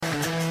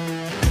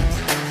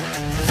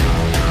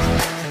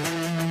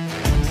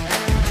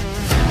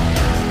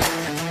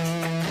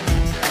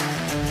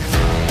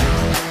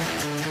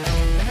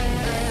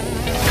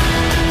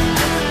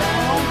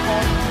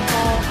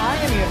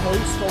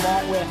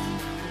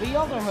the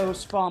other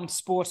host from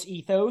Sports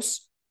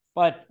Ethos,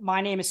 but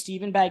my name is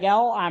Stephen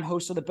Bagel. I'm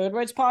host of the Bird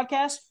Rights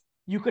podcast.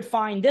 You could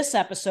find this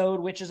episode,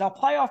 which is our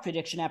playoff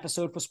prediction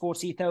episode for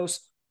Sports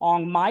Ethos,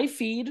 on my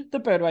feed, the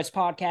Bird Rights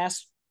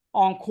podcast,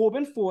 on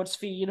Corbin Ford's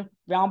feed,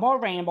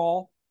 Roundball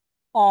Rainball,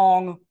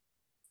 on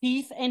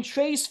Keith and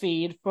Trey's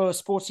feed for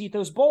Sports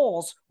Ethos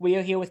Bulls. We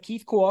are here with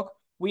Keith Cork,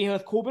 we are here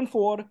with Corbin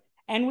Ford,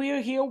 and we are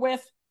here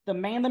with the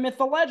man, the myth,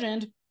 the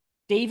legend,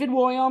 David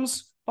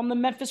Williams from the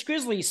Memphis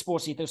Grizzlies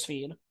Sports Ethos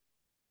feed.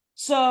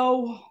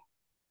 So,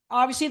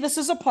 obviously, this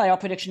is a playoff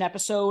prediction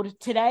episode.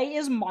 Today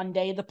is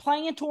Monday. The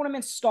play-in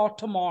tournaments start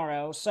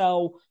tomorrow.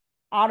 So,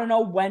 I don't know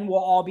when we'll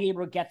all be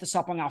able to get this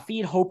up on our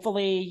feed.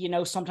 Hopefully,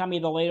 sometime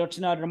either later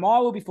tonight or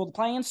tomorrow before the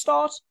play-in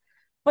starts.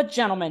 But,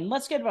 gentlemen,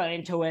 let's get right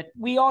into it.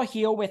 We are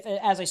here with,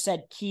 as I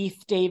said,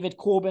 Keith, David,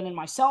 Corbin, and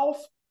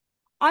myself.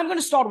 I'm going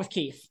to start with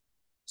Keith.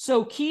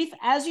 So, Keith,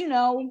 as you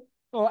know,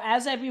 or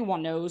as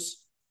everyone knows,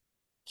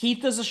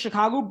 Keith does the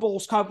Chicago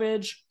Bulls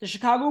coverage. The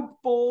Chicago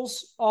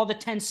Bulls are the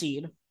 10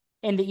 seed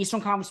in the Eastern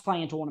Conference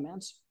play-in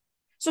tournaments.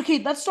 So,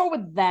 Keith, let's start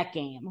with that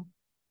game.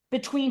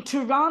 Between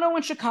Toronto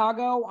and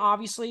Chicago,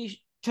 obviously,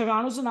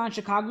 Toronto's the 9,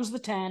 Chicago's the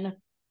 10.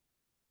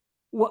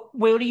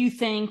 Where do you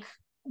think,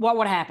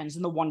 what happens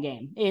in the one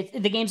game?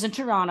 The game's in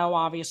Toronto,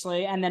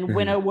 obviously, and then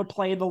winner would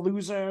play the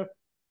loser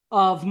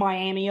of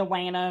Miami,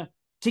 Atlanta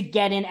to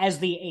get in as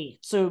the 8.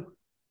 So,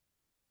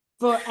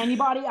 for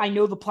anybody, I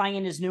know the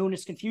play-in is new and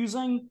it's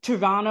confusing.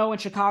 Toronto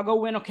and Chicago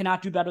winner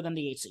cannot do better than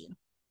the 8 seed.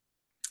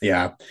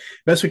 Yeah,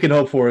 best we can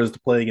hope for is to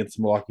play against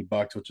the Milwaukee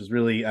Bucks, which is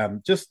really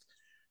just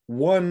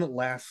one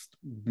last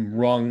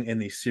rung in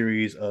the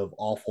series of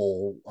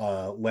awful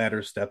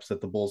ladder steps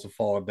that the Bulls have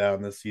fallen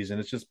down this season.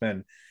 It's just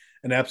been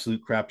an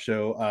absolute crap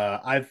show.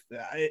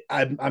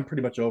 I'm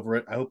pretty much over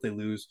it. I hope they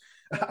lose.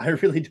 I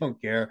really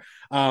don't care.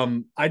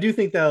 I do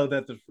think though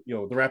that the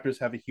Raptors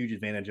have a huge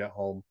advantage at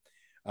home.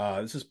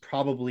 This is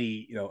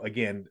probably,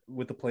 again,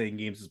 with the playing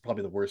games, this is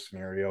probably the worst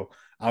scenario.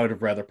 I would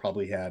have rather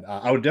probably had,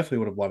 I would definitely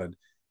would have wanted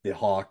the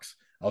Hawks.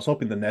 I was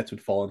hoping the Nets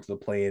would fall into the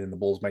play-in and the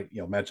Bulls might,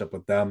 match up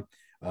with them.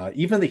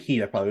 Even the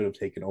Heat, I probably would have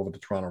taken over the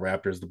Toronto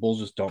Raptors. The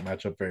Bulls just don't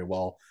match up very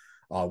well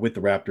with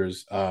the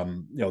Raptors.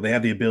 They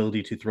have the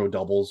ability to throw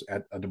doubles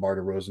at DeMar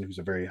DeRozan, who's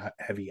a very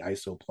heavy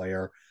ISO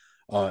player,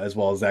 as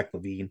well as Zach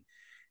LaVine.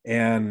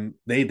 And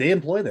they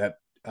employ that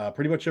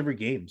pretty much every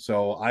game.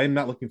 So I'm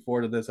not looking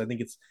forward to this. I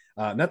think it's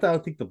not that I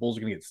think the Bulls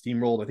are going to get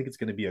steamrolled. I think it's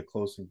going to be a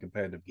close and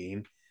competitive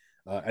game.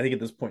 I think at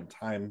this point in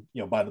time,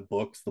 by the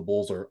books, the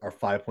Bulls are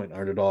 5-point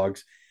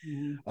underdogs.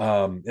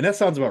 Mm-hmm. And that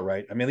sounds about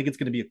right. I mean, I think it's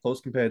going to be a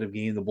close competitive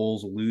game. The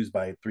Bulls will lose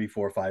by 3,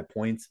 4, 5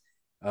 points.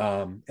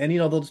 And,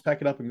 they'll just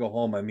pack it up and go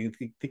home. I mean,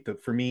 I think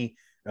that for me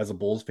as a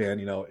Bulls fan,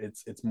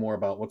 it's more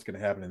about what's going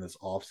to happen in this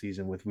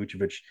offseason with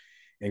Vucevic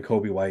and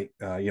Kobe White,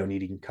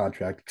 needing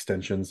contract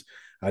extensions,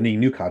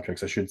 needing new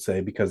contracts, I should say,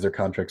 because their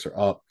contracts are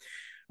up.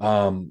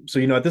 So,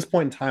 at this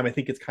point in time, I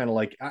think it's kind of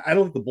like, I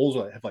don't think the Bulls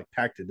have like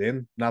packed it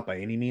in, not by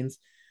any means.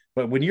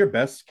 But when your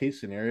best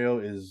case scenario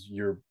is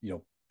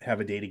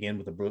have a date again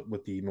with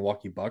the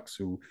Milwaukee Bucks,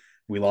 who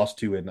we lost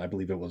to, and I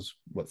believe it was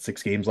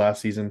 6 games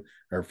last season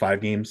or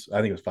 5 games. I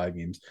think it was 5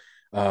 games.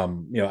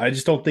 I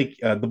just don't think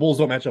the Bulls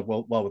don't match up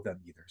well with them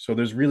either. So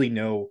there's really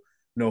no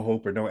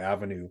hope or no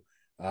avenue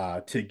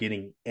to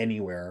getting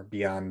anywhere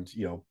beyond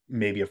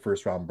maybe a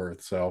first round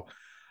berth. So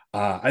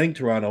I think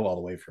Toronto all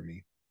the way for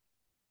me.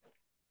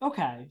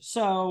 Okay,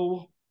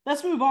 so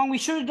let's move on. We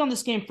should have done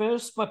this game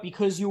first, but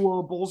because you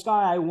were a Bulls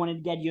guy, I wanted to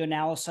get your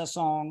analysis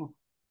on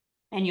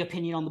and your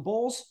opinion on the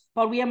Bulls.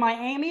 But we have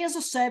Miami as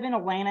a 7,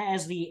 Atlanta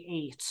as the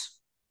 8.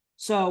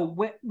 So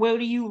where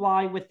do you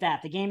lie with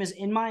that? The game is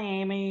in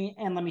Miami,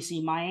 and let me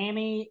see.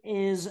 Miami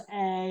is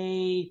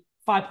a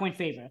 5-point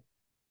favorite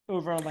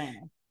over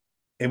Atlanta.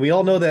 And we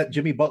all know that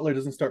Jimmy Butler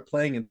doesn't start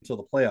playing until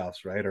the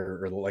playoffs, right?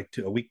 Or like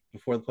a week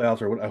before the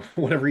playoffs, or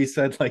whatever he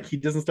said. Like he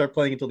doesn't start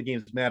playing until the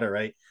games matter,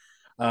 right?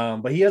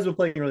 But he has been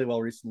playing really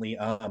well recently.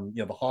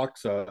 The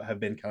Hawks have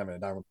been kind of in a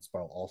downward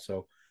spiral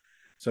also.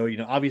 So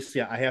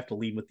obviously I have to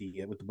lead with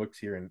the books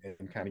here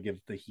and kind of give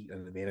the Heat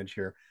an advantage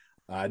here.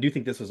 I do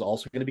think this is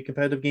also going to be a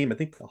competitive game. I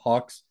think the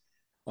Hawks,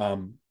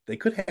 they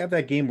could have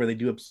that game where they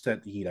do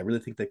upset the Heat. I really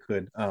think they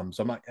could.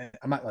 So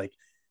I'm not like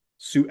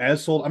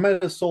as sold. I'm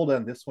not as sold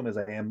on this one as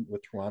I am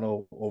with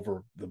Toronto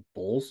over the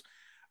Bulls.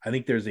 I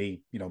think there's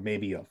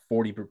maybe a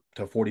 40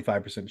 to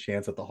 45%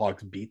 chance that the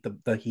Hawks beat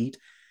the Heat,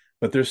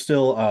 but there's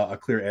still a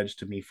clear edge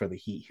to me for the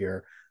Heat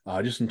here,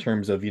 just in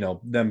terms of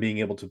them being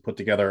able to put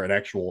together an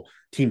actual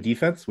team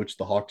defense, which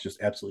the Hawks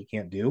just absolutely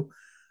can't do.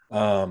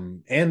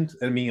 And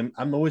I mean,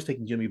 I'm always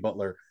taking Jimmy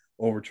Butler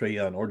over Trae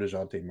Young or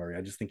DeJounte Murray.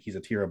 I just think he's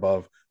a tier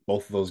above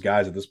both of those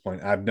guys at this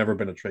point. I've never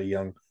been a Trae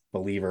Young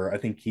believer. I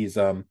think he's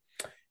an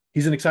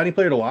exciting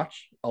player to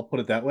watch. I'll put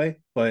it that way,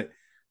 but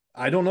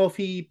I don't know if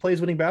he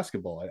plays winning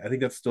basketball. I think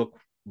that's still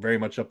very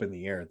much up in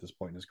the air at this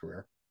point in his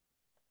career.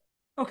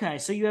 Okay,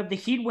 so you have the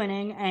Heat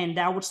winning, and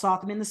that would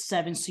slot them in the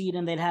 7 seed,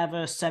 and they'd have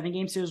a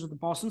 7-game series with the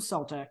Boston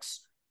Celtics.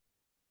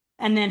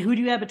 And then who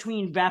do you have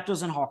between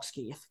Raptors and Hawks,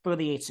 Keith, for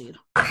the 8 seed?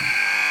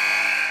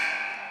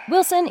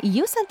 Wilson,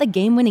 you sent the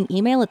game-winning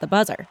email at the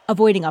buzzer,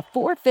 avoiding a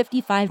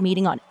 4:55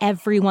 meeting on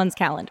everyone's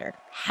calendar.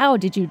 How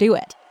did you do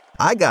it?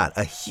 I got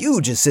a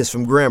huge assist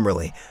from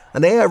Grammarly,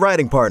 an AI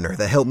writing partner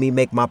that helped me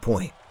make my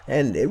point.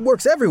 And it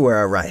works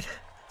everywhere I write.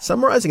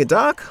 Summarizing a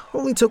doc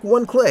only took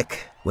one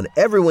click. When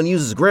everyone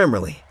uses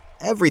Grammarly,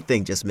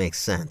 everything just makes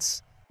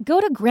sense. Go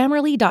to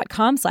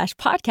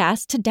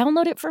Grammarly.com/podcast to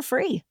download it for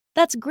free.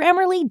 That's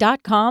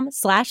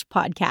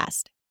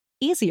Grammarly.com/podcast.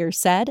 Easier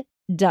said,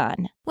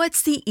 done.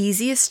 What's the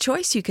easiest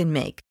choice you can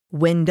make?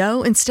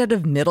 Window instead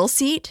of middle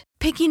seat?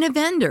 Picking a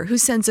vendor who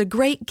sends a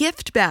great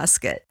gift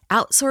basket?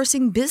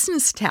 Outsourcing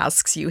business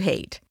tasks you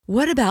hate?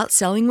 What about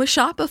selling with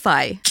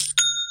Shopify?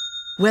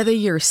 Whether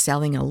you're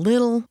selling a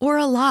little or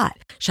a lot,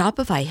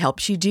 Shopify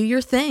helps you do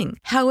your thing,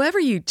 however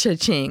you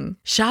cha-ching.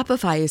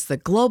 Shopify is the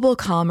global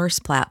commerce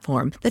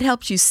platform that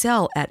helps you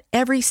sell at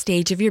every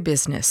stage of your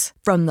business.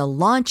 From the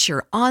launch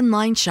your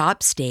online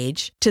shop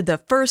stage to the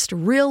first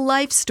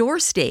real-life store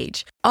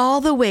stage,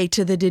 all the way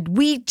to the did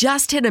we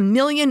just hit a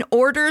million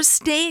orders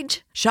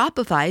stage.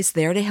 Shopify's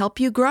there to help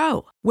you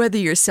grow. Whether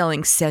you're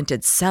selling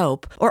scented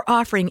soap or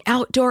offering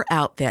outdoor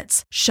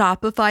outfits,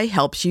 Shopify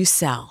helps you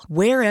sell.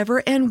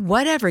 Wherever and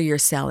whatever you're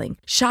selling,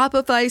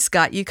 Shopify's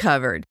got you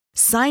covered.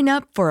 Sign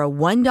up for a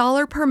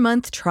 $1 per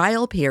month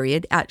trial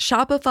period at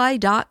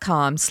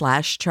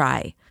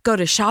shopify.com/try. Go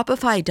to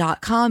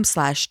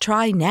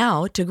shopify.com/try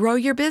now to grow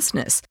your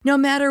business, no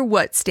matter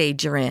what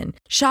stage you're in.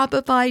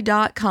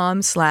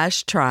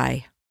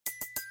 Shopify.com/try.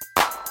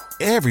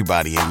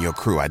 Everybody in your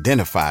crew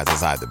identifies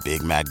as either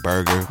Big Mac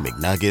Burger,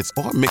 McNuggets,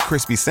 or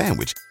McCrispy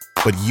Sandwich.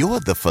 But you're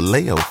the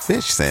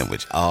Filet-O-Fish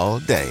Sandwich all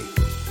day.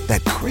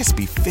 That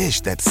crispy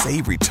fish, that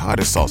savory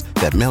tartar sauce,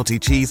 that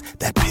melty cheese,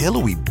 that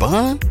pillowy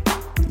bun.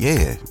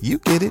 Yeah, you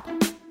get it.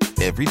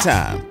 Every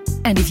time.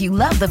 And if you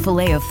love the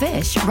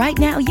Filet-O-Fish, right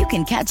now you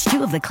can catch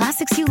two of the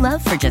classics you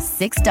love for just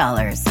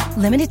 $6.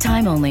 Limited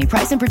time only.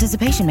 Price and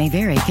participation may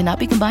vary. Cannot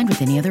be combined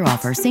with any other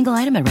offer. Single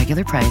item at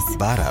regular price.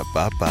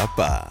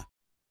 Ba-da-ba-ba-ba.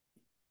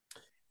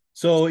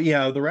 So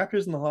yeah, the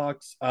Raptors and the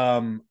Hawks.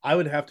 I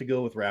would have to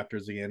go with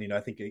Raptors again. I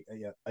think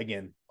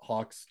again,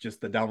 Hawks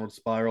just the downward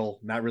spiral.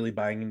 Not really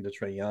buying into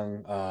Trae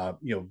Young.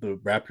 The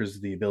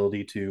Raptors the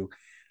ability to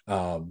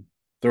throw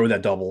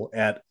that double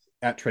at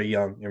Trae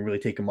Young and really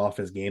take him off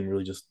his game,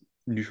 really just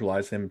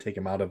neutralize him and take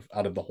him out of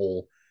the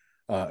whole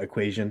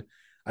equation.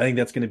 I think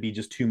that's going to be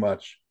just too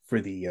much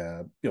for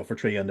the for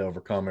Trae Young to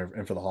overcome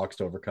and for the Hawks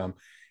to overcome.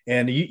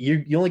 And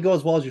you only go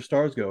as well as your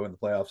stars go when the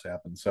playoffs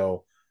happen.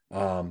 So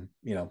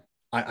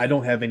I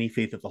don't have any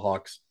faith that the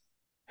Hawks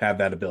have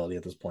that ability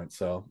at this point.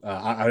 So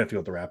I would have to go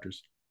with the Raptors.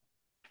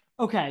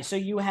 Okay, so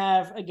you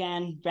have,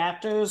 again,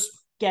 Raptors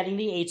getting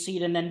the 8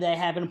 seed, and then they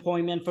have an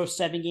appointment for a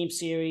 7-game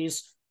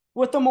series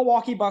with the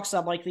Milwaukee Bucks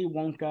that likely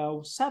won't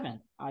go 7,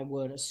 I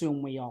would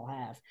assume we all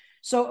have.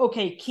 So,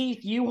 okay,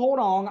 Keith, you hold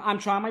on. I'm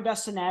trying my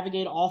best to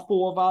navigate all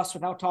 4 of us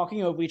without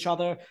talking over each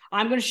other.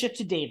 I'm going to shift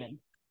to David.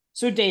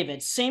 So,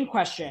 David, same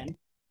question.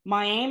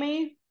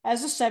 Miami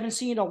as the 7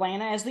 seed,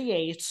 Atlanta as the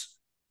 8.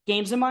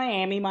 Games in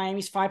Miami.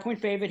 Miami's 5-point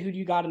favorite. Who do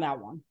you got in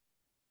that one?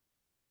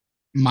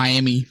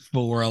 Miami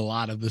for a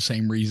lot of the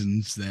same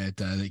reasons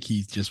that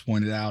Keith just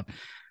pointed out.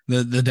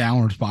 The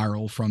downward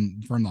spiral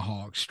from the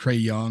Hawks.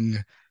 Trae Young,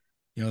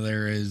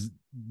 there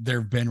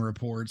have been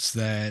reports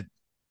that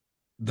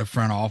the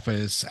front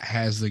office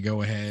has the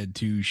go ahead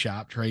to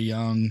shop Trae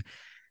Young,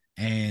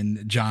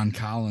 and John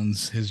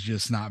Collins has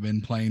just not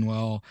been playing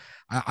well.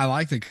 I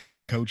like the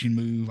coaching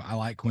move. I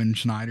like Quinn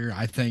Snyder.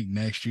 I think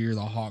next year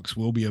the Hawks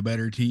will be a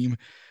better team,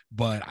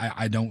 but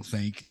I don't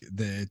think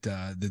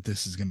that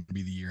this is going to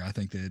be the year. I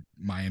think that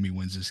Miami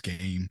wins this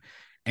game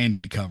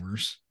and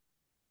covers.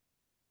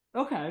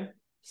 Okay.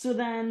 So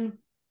then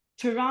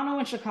Toronto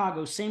and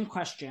Chicago, same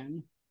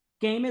question.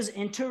 Game is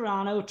in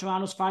Toronto.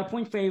 Toronto's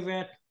 5-point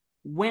favorite.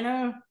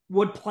 Winner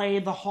would play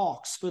the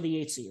Hawks for the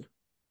 8 seed.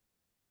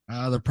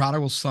 The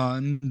prodigal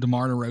son,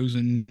 DeMar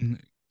DeRozan,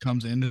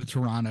 comes into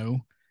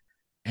Toronto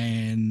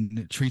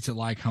and treats it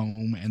like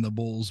home, and the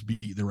Bulls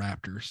beat the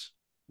Raptors.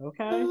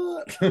 Okay.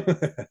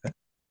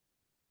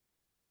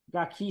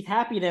 Got Keith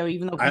happy there,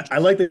 even though I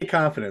like the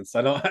confidence.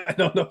 I don't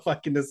know if I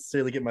can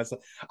necessarily get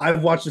myself.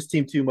 I've watched this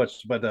team too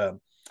much, but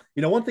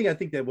one thing I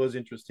think that was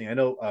interesting. I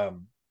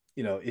know,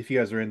 if you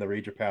guys are in the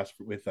Rager Pass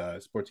with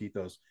Sports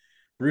Ethos,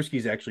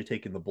 Brewski's actually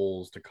taking the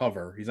Bulls to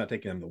cover. He's not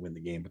taking them to win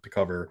the game, but to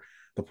cover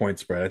the point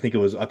spread. I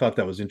thought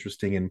that was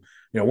interesting. And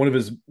one of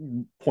his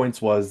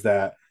points was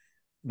that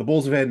the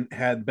Bulls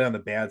had been on the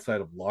bad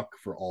side of luck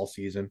for all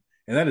season.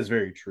 And that is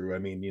very true. I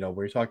mean, when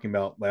you're talking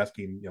about last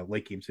game,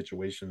 late game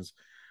situations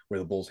where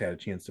the Bulls had a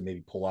chance to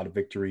maybe pull out a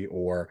victory,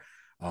 or,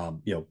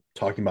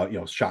 talking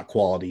about, shot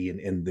quality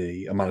and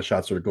the amount of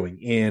shots that are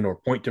going in, or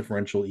point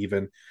differential,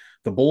 even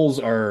the Bulls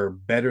are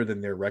better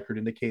than their record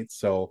indicates.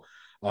 So,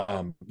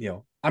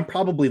 I'm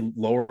probably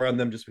lower on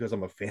them just because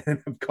I'm a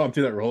fan. I've gone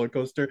through that roller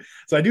coaster.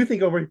 So I do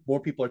think more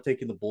people are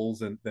taking the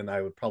Bulls than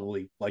I would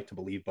probably like to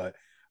believe. But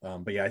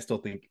yeah, I still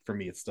think for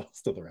me, it's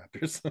still the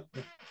Raptors.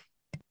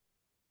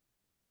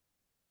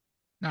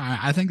 No,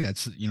 I think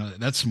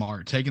that's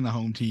smart, taking the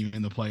home team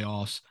in the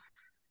playoffs.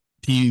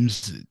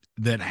 teams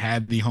that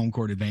have the home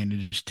court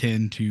advantage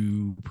tend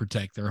to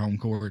protect their home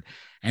court,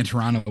 and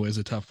Toronto is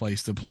a tough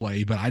place to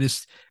play. But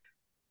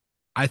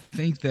I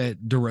think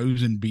that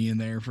DeRozan being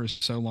there for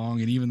so long,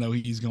 and even though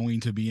he's going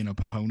to be an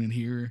opponent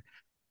here,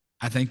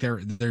 I think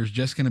there's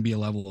just going to be a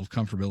level of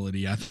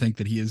comfortability. I think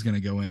that he is going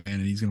to go in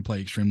and he's going to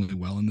play extremely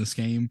well in this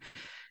game.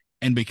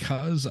 And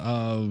because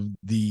of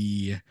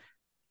the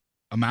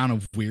amount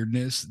of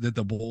weirdness that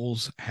the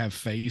Bulls have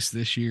faced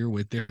this year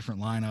with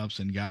different lineups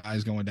and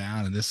guys going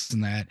down and this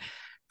and that,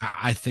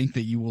 I think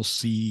that you will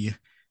see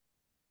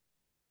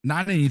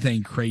not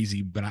anything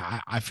crazy, but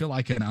I feel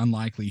like an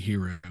unlikely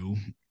hero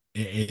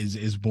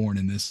is born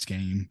in this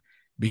game,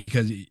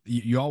 because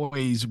you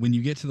always, when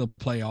you get to the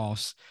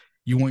playoffs,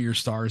 you want your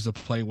stars to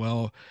play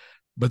well,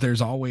 but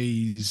there's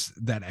always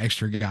that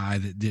extra guy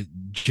that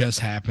just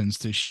happens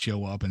to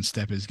show up and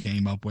step his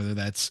game up, whether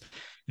that's,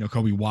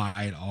 Kobe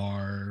White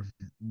or,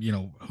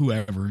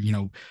 whoever,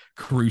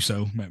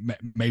 Caruso.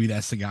 Maybe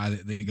that's the guy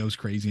that goes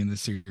crazy in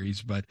this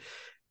series. But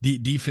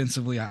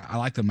defensively, I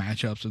like the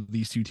matchups of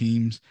these two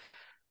teams.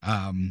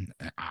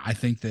 I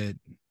think that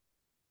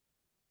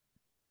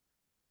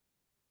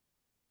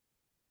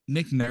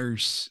Nick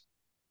Nurse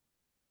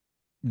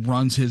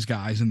runs his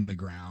guys in the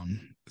ground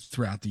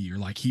throughout the year.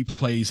 Like, he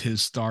plays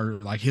his starter,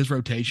 like his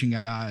rotation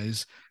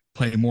guys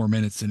play more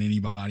minutes than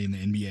anybody in the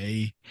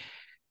NBA.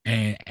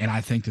 And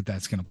I think that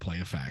that's going to play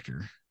a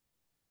factor.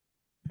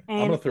 I'm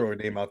going to throw a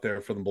name out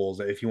there for the Bulls.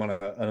 If you want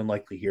an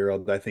unlikely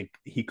hero, I think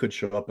he could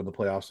show up in the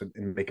playoffs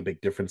and make a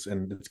big difference.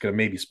 And it's going to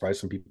maybe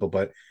surprise some people,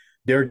 but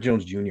Derrick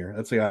Jones Jr.,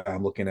 that's the guy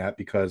I'm looking at,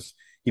 because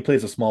he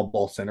plays a small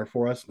ball center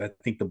for us. And I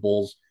think the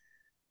Bulls,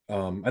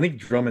 I think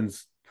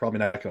Drummond's probably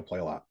not going to play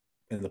a lot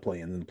in the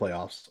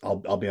playoffs.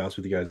 I'll be honest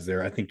with you guys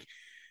there. I think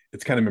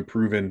it's kind of been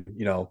proven,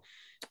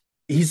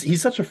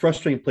 he's such a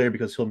frustrating player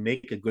because he'll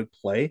make a good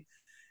play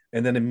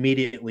and then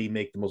immediately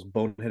make the most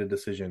boneheaded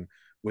decision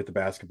with the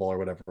basketball or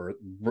whatever,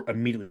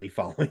 immediately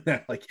following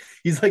that. Like,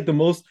 he's like the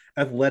most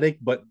athletic,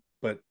 but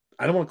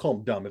I don't want to call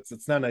him dumb.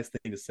 It's not a nice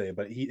thing to say,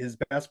 but his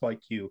basketball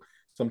IQ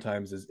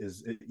sometimes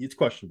it's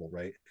questionable,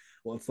 right?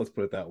 Well, let's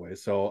put it that way.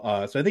 So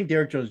I think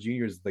Derrick Jones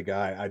Jr. is the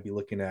guy I'd be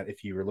looking at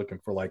if you were looking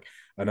for like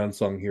an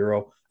unsung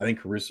hero. I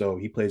think Caruso,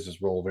 he plays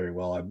his role very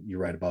well. You're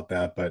right about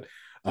that, but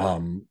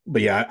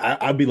yeah,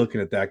 I'd be looking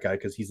at that guy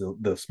because he's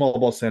the small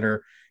ball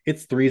center.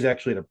 Hits threes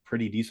actually at a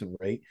pretty decent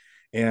rate,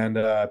 and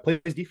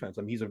plays defense.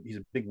 I mean, he's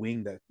a big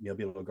wing that be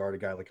able to guard a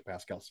guy like a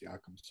Pascal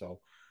Siakam. So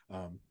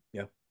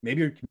yeah,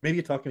 maybe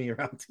you're talking me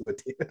around to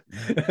it,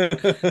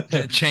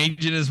 David.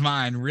 Changing his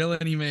mind,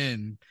 reeling him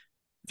in,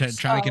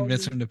 trying to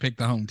convince him to pick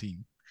the home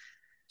team.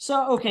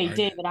 So, okay, right,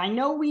 David, I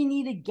know we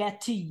need to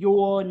get to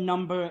your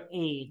number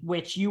 8,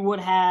 which you would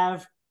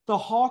have the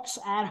Hawks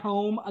at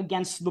home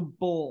against the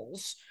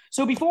Bulls.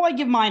 So before I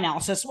give my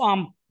analysis,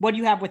 what do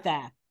you have with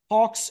that?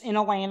 Hawks in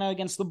Atlanta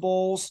against the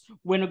Bulls,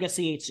 winner gets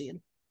the 8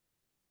 seed.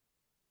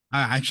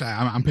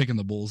 I'm picking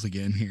the Bulls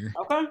again here.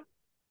 Okay.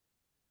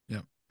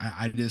 Yep.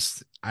 I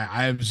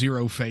have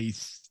zero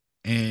faith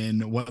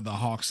in what the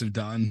Hawks have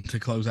done to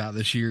close out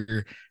this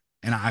year,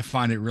 and I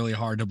find it really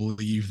hard to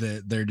believe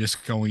that they're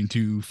just going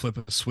to flip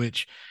a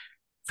switch.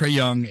 Trae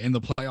Young, in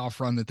the playoff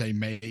run that they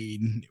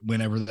made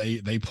whenever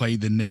they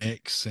played the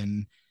Knicks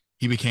and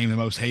he became the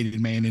most hated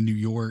man in New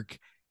York,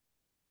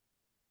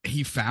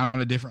 he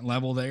found a different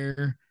level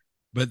there,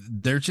 but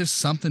there's just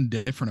something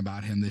different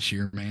about him this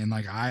year, man.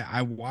 Like,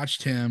 I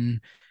watched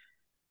him,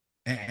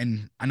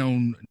 and I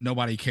know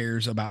nobody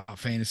cares about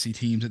fantasy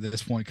teams at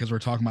this point because we're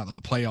talking about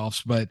the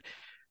playoffs, but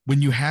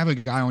when you have a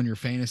guy on your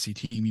fantasy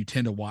team, you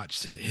tend to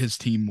watch his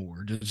team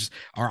more,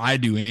 or I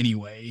do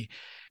anyway.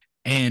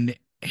 And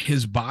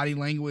his body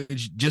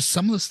language, just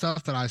some of the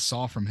stuff that I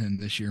saw from him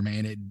this year,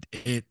 man,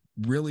 it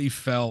really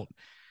felt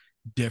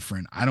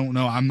different. I don't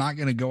know. I'm not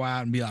going to go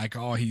out and be like,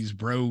 oh, he's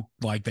broke,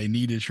 like they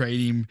need to trade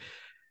him,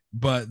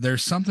 but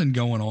there's something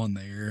going on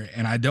there.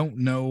 And I don't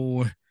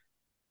know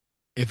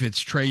if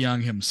it's Trae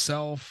Young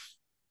himself,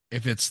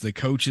 if it's the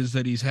coaches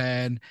that he's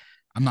had.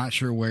 I'm not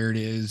sure where it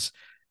is.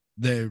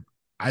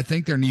 I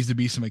think there needs to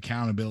be some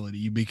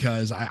accountability,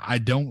 because I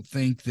don't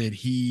think that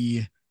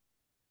he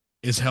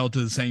is held to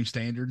the same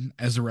standard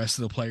as the rest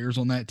of the players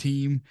on that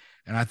team.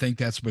 And I think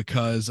that's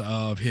because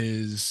of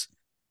his,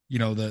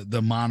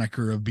 the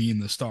moniker of being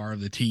the star of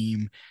the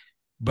team.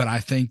 But I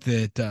think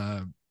that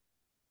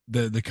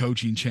the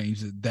coaching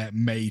change that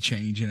may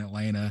change in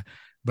Atlanta,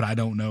 but I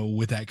don't know,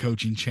 with that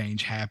coaching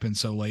change happen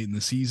so late in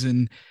the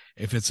season,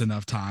 if it's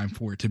enough time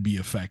for it to be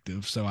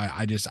effective. So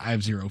I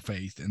have zero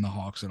faith in the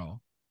Hawks at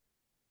all.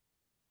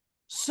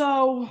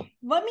 So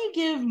let me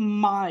give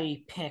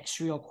my picks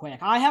real quick.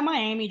 I have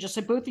Miami, just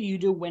like both of you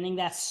do, winning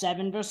that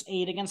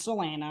 7-8 against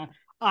Atlanta.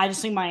 I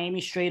just think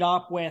Miami straight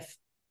up with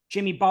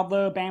Jimmy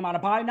Butler, Bam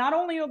Adebayo. Not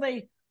only are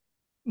they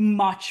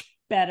much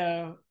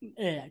better,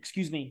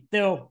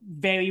 they're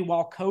very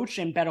well coached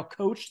and better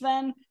coached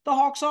than the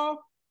Hawks are.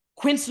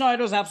 Quinn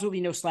Snyder's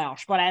absolutely no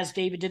slouch, but as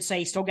David did say,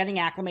 he's still getting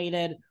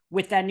acclimated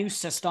with that new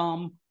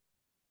system.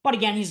 But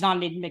again, he's not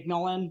Nathan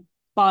McMillan.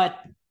 But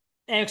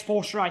Eric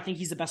Spoelstra, I think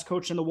he's the best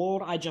coach in the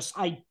world. I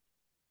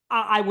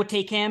I would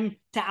take him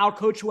to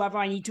outcoach whoever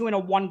I need to in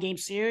a 1-game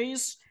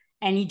series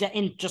and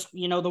in just, the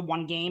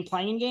 1-game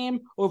playing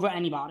game over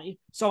anybody.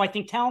 So I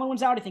think talent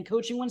wins out. I think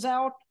coaching wins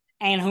out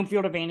and home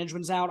field advantage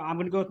wins out. I'm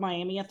going to go with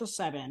Miami at the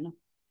 7.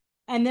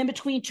 And then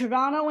between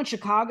Toronto and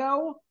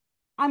Chicago,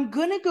 I'm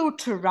going to go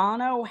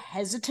Toronto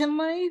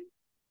hesitantly,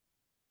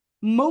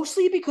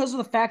 mostly because of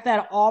the fact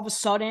that all of a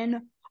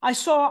sudden I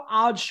saw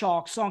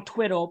OddsSharks on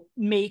Twitter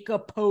make a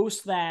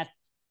post that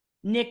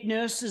Nick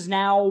Nurse is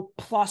now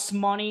plus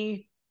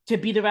money to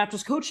be the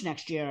Raptors coach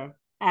next year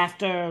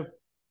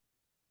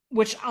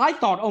which I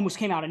thought almost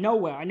came out of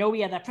nowhere. I know he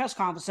had that press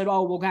conference said, we're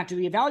going to have to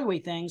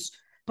reevaluate things,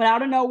 but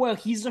out of nowhere,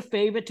 he's a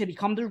favorite to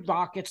become the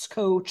Rockets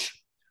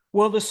coach.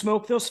 Will the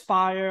smoke there's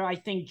fire? I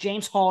think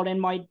James Harden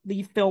might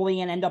leave Philly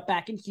and end up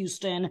back in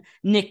Houston.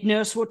 Nick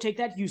Nurse will take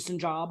that Houston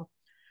job.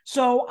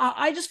 So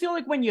I just feel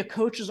like when your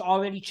coach is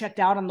already checked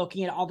out and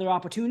looking at other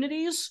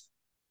opportunities,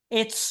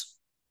 it's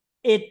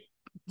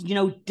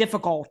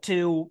difficult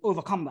to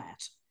overcome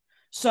that.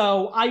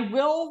 So I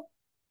will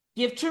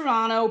give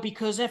Toronto,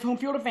 because they have home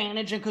field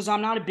advantage and because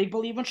I'm not a big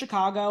believer in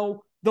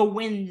Chicago, the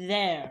win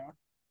there.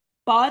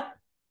 But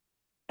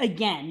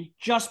again,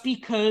 just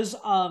because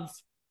of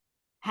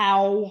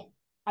how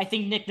I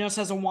think Nick Nurse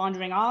has a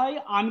wandering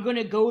eye, I'm going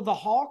to go the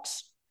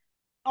Hawks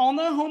on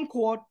their home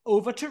court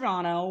over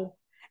Toronto.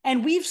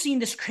 And we've seen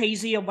this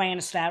crazy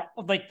Atlanta stat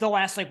of the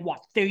last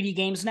 30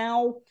 games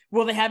now,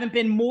 where they haven't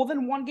been more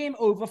than 1 game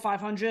over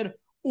 500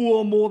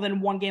 or more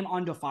than 1 game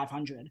under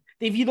 500.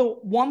 They've either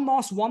one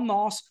loss,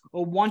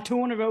 or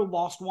 1-2 in a row,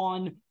 lost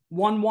 1,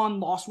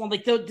 1-1, lost 1.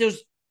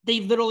 They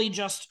literally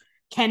just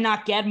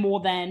cannot get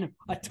more than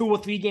a 2 or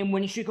 3 game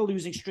winning streak or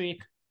losing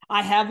streak.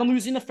 I have them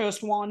losing the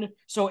first one,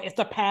 so if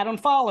the pattern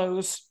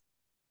follows,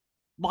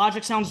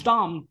 logic sounds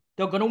dumb,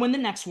 they're going to win the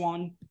next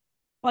one.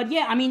 But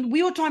yeah, I mean,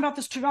 we were talking about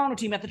this Toronto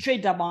team at the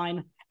trade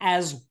deadline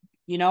as,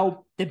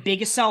 the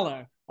biggest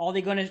seller. Are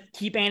they going to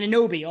keep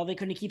Anunoby? Are they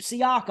going to keep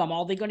Siakam?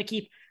 Are they going to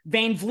keep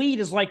Van Vliet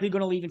is likely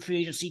going to leave in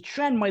free agency.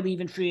 Trent might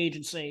leave in free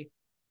agency.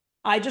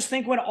 I just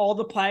think when all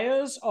the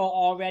players are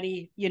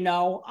already,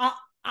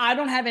 I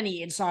don't have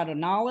any insider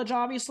knowledge,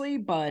 obviously,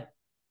 but,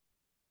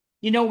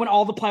 when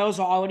all the players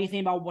are already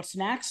thinking about what's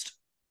next,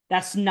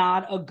 that's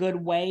not a good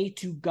way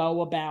to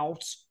go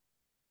about,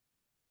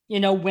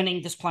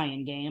 winning this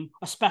playing game,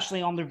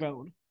 especially on the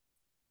road.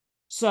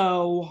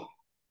 So,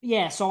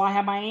 yeah, so I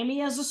have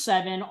Miami as a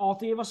 7. All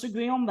 3 of us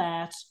agree on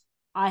that.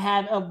 I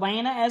have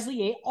Atlanta as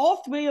the 8.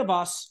 All 3 of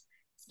us,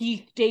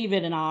 Keith,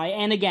 David, and I,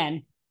 and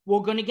again, we're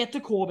going to get to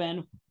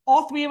Corbin.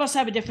 All 3 of us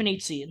have a different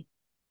 8 seed.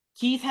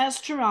 Keith has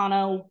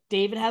Toronto.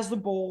 David has the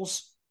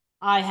Bulls.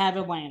 I have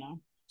Atlanta.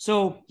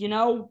 So,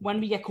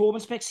 when we get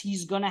Corbin's picks,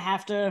 he's going to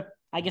have to,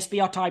 I guess, be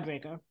our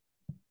tiebreaker.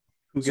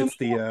 Who gets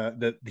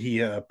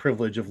the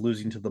privilege of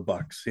losing to the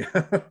Bucks?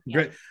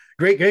 Yeah,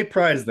 great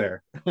prize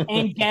there.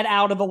 And get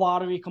out of the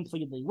lottery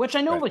completely. Which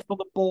I know, for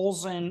the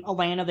Bulls and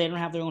Atlanta, they don't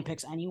have their own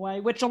picks anyway.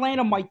 Which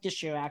Atlanta might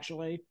this year,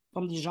 actually,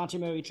 from the DeJounte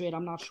Murray trade.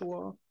 I'm not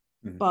sure,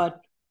 but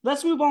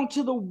let's move on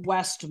to the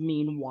West.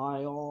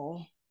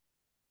 Meanwhile,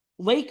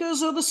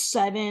 Lakers are the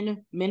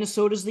 7.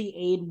 Minnesota's the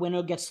 8.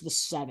 Winner gets the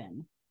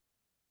 7.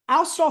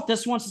 I'll start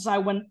this one since I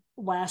went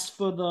last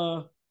for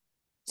the.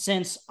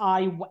 Since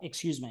I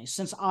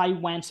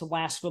went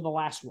last for the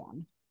last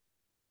one.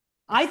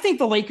 I think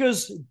the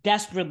Lakers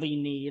desperately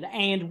need,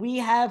 and we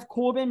have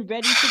Corbin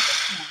ready to.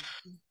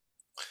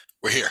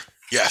 We're here.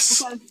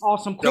 Yes. Okay,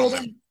 awesome.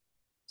 Corbin,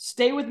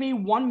 stay with me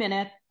 1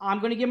 minute. I'm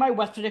going to give my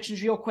West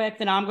predictions real quick,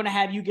 then I'm going to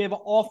have you give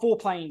all 4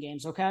 playing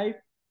games, okay?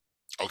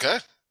 Okay.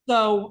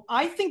 So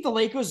I think the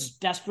Lakers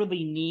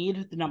desperately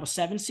need the number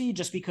 7 seed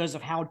just because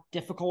of how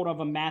difficult of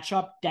a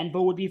matchup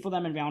Denver would be for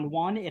them in round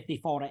 1 if they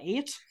fall to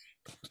 8.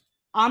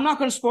 I'm not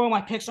going to spoil my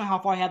picks on how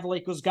far I have the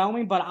Lakers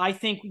going, but I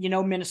think,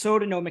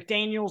 Minnesota, no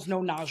McDaniels,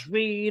 no Naz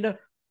Reid.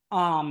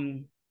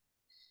 Obviously,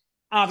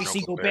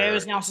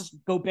 Gobert's now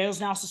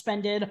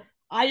suspended.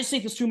 I just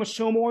think there's too much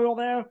turmoil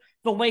there.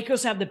 The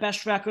Lakers have the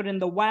best record in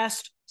the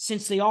West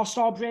since the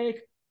All-Star break.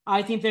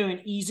 I think they're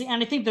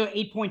and I think they're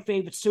 8-point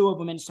favorites too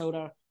over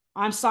Minnesota.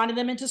 I'm signing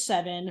them into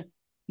 7.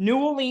 New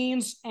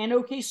Orleans and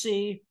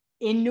OKC.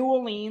 In New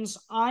Orleans,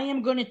 I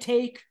am going to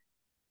take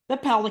the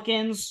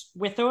Pelicans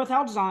with or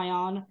without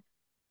Zion.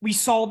 We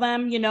saw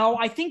them,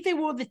 I think they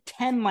were the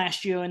 10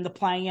 last year in the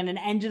play-in and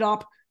ended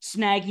up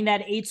snagging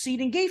that 8 seed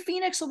and gave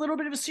Phoenix a little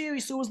bit of a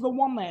series. So it was the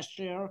 1 last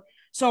year.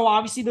 So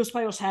obviously those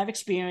players have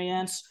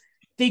experience.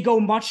 They go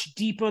much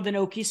deeper than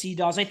OKC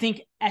does. I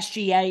think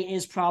SGA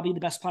is probably the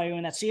best player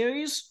in that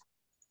series.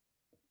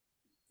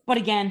 But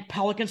again,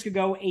 Pelicans could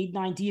go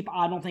 8-9 deep.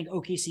 I don't think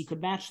OKC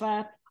could match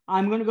that.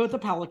 I'm going to go with the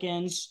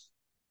Pelicans.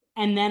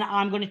 And then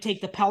I'm going to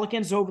take the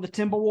Pelicans over the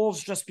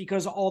Timberwolves just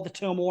because of all the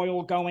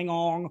turmoil going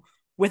on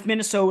with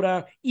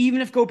Minnesota. Even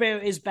if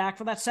Gobert is back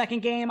for that second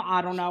game,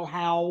 I don't know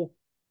how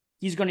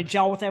he's going to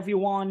gel with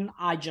everyone.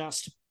 I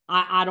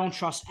don't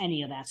trust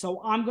any of that.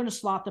 So I'm going to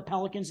slot the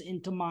Pelicans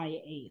into my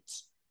 8.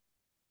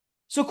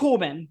 So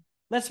Corbin,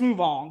 let's move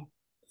on.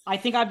 I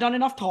think I've done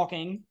enough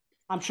talking.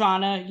 I'm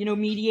trying to,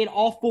 mediate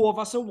all 4 of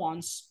us at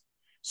once.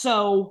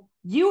 So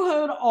You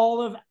heard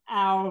all of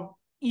our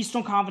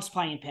Eastern Conference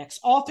playing picks.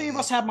 All three of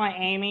us have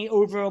Miami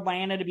over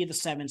Atlanta to be the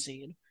 7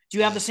 seed. Do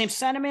you have the same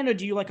sentiment, or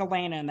do you like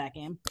Atlanta in that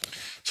game?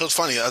 So it's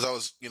funny, as I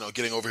was,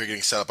 getting over here,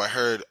 getting set up, I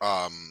heard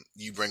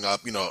you bring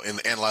up, in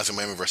analyzing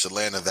Miami versus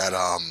Atlanta, that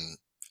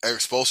Eric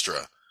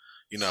Spoelstra,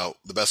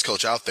 the best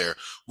coach out there,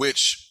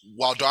 which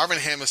while Darvin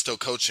Ham is still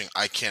coaching,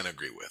 I can't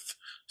agree with.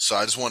 So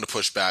I just wanted to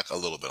push back a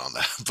little bit on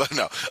that. But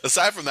no,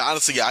 aside from that,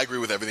 honestly, yeah, I agree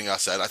with everything I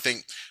said.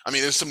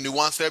 There's some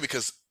nuance there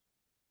because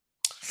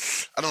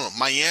I don't know,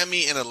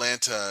 Miami and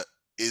Atlanta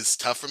is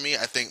tough for me.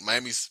 I think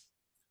Miami's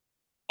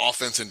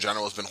offense in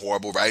general has been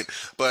horrible, right?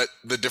 But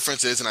the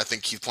difference is, and I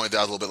think Keith pointed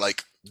out a little bit,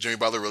 like Jimmy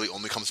Butler really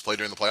only comes to play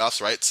during the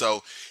playoffs, right?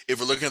 So if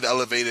we're looking at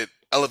the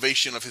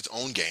elevation of his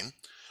own game,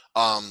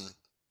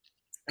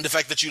 the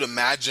fact that you'd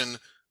imagine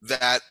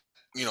that,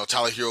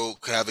 Tyler Hero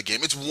could have a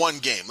game. It's one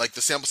game. Like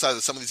the sample size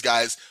of some of these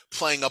guys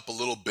playing up a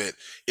little bit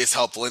is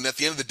helpful. And at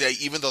the end of the day,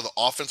 even though the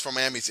offense for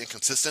Miami is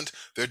inconsistent,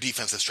 their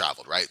defense has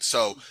traveled, right?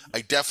 So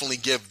I definitely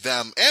give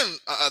them, and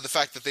the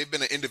fact that they've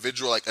been an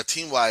individual, like a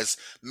team-wise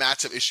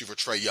matchup issue for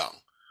Trae Young,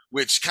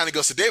 which kind of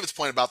goes to David's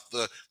point about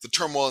the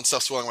turmoil and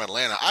stuff swirling around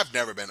Atlanta. I've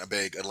never been a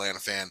big Atlanta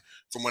fan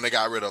from when they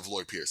got rid of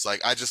Lloyd Pierce. Like,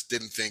 I just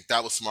didn't think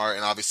that was smart.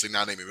 And obviously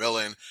now Damian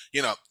Lillard,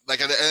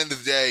 like at the end of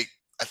the day,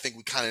 I think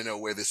we kind of know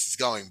where this is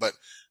going. But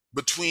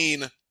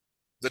between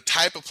the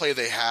type of play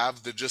they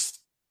have, the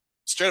just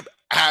straight up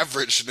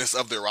averageness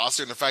of their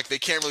roster, and the fact they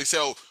can't really say,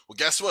 oh, well,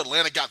 guess what?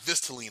 Atlanta got this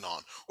to lean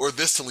on or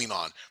this to lean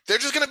on. They're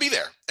just going to be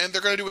there, and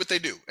they're going to do what they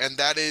do. And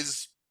that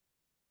is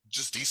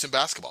just decent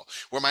basketball.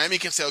 Where Miami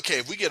can say, okay,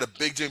 if we get a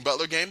big Jimmy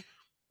Butler game,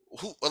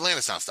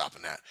 Atlanta's not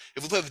stopping that.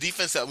 If we play the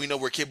defense that we know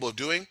we're capable of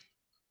doing,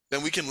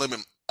 then we can limit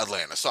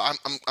Atlanta. So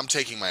I'm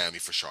taking Miami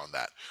for sure on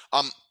that.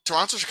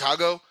 Toronto,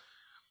 Chicago,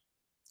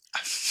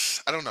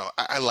 I don't know.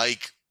 I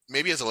like,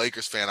 maybe as a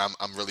Lakers fan,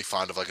 I'm really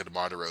fond of like a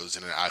DeMar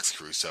DeRozan and Alex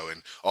Caruso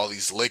and all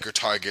these Laker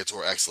targets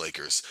or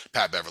ex-Lakers,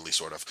 Pat Beverly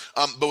sort of.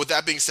 But with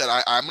that being said,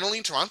 I'm going to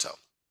lean Toronto.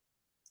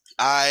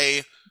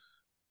 I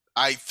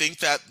think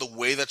that the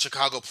way that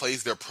Chicago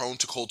plays, they're prone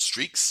to cold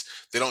streaks.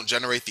 They don't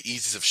generate the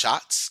easiest of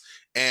shots,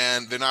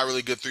 and they're not a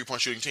really good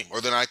three-point shooting team,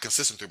 or they're not a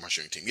consistent three-point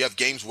shooting team. You have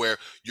games where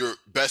your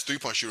best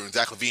three-point shooter,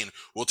 Zach LaVine,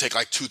 will take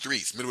like 2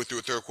 threes midway through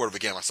a third quarter of a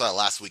game. I saw that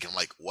last week, and I'm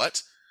like,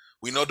 what?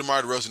 We know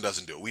DeMar DeRozan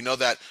doesn't do it. We know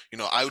that,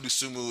 Ayo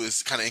Dosunmu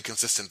is kind of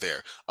inconsistent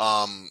there.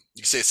 You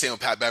can say the same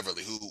with Pat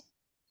Beverly, who,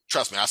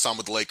 trust me, I saw him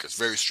with the Lakers,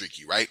 very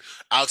streaky, right?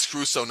 Alex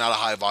Caruso, not a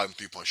high-volume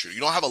three-point shooter.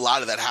 You don't have a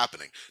lot of that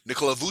happening.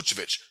 Nikola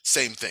Vucevic,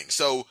 same thing.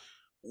 So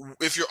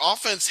if your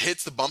offense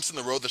hits the bumps in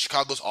the road that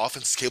Chicago's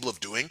offense is capable of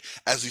doing,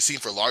 as we've seen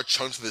for large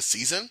chunks of this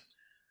season,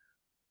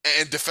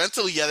 and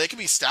defensively, yeah, they can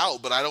be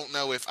stout, but I don't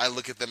know if I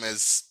look at them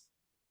as,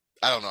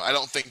 I don't know. I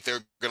don't think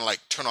they're going to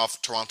like turn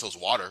off Toronto's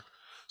water.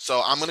 So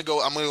I'm going to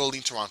go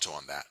lean Toronto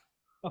on that.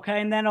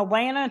 Okay, and then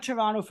Atlanta and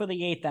Toronto for the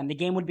 8th then. The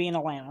game would be in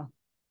Atlanta.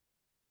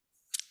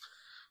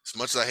 As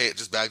much as I hate it,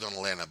 just bagged on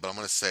Atlanta, but I'm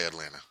going to say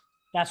Atlanta.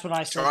 That's what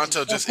I said.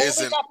 Toronto just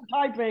isn't. Got the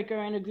tiebreaker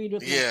and agreed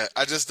with me. Yeah,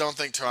 I just don't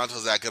think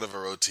Toronto's that good of a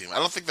road team. I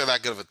don't think they're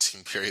that good of a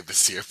team, period,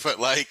 this year. But,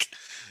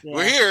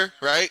 we're here,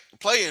 right?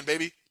 Playing,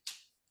 baby.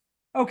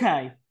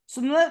 Okay.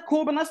 So,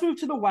 Corbin, let's move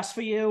to the West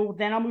for you.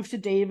 Then I'll move to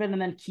David,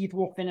 and then Keith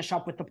will finish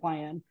up with the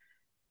plan.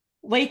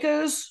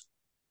 Lakers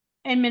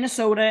and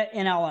Minnesota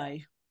in LA.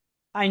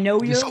 I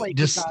know you're a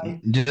Lakers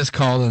guy. Just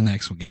call the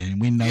next game.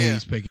 We know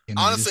he's picking.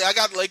 Honestly, I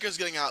got Lakers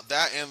getting out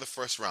that and the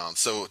first round.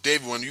 So,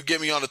 David, when you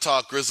get me on to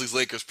talk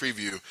Grizzlies-Lakers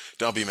preview,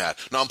 don't be mad.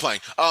 No, I'm playing.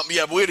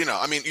 Yeah, but we already know.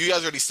 I mean, you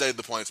guys already stated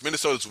the points.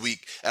 Minnesota's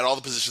weak at all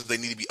the positions. They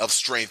need to be of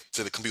strength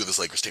to compete with this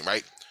Lakers team,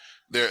 right?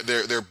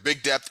 Their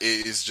big depth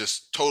is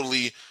just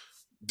totally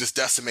just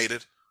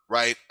decimated,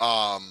 right?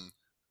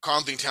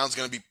 Karl-Anthony Towns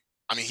going to be.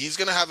 I mean, he's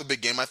going to have a big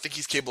game. I think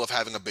he's capable of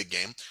having a big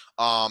game.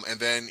 And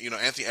then,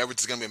 Anthony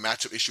Edwards is going to be a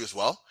matchup issue as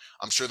well.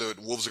 I'm sure the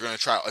Wolves are going to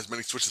try as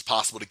many switches as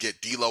possible to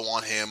get D'Lo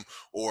on him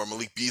or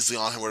Malik Beasley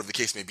on him, whatever the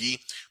case may be.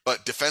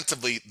 But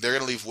defensively, they're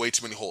going to leave way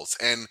too many holes.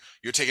 And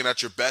you're taking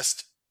out your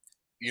best,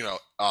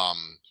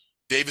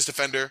 Davis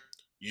defender.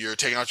 You're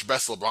taking out your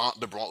best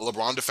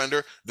LeBron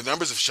defender. The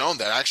numbers have shown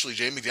that actually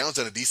Jamie McDaniels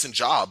done a decent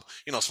job,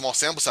 small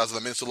sample size of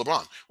the minutes of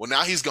LeBron. Well,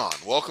 now he's gone.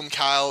 Welcome,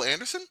 Kyle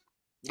Anderson.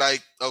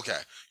 Okay.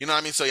 You know what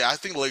I mean? So, yeah, I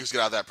think the Lakers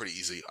get out of that pretty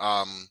easy.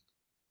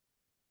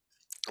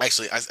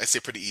 Actually, I say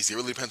pretty easy. It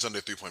really depends on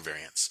their three-point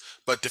variance.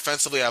 But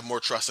defensively, I have more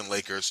trust in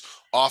Lakers.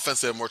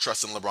 Offensively, I have more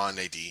trust in LeBron and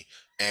AD.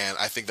 And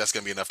I think that's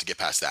going to be enough to get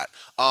past that.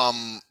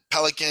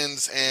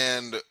 Pelicans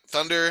and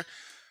Thunder,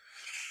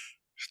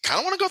 kind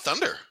of want to go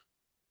Thunder.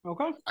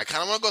 Okay. I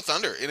kind of want to go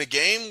Thunder. In a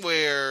game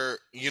where,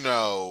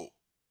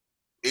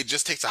 it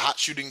just takes a hot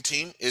shooting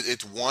team.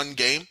 It's one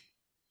game.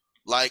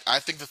 I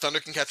think the Thunder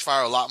can catch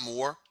fire a lot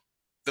more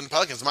than the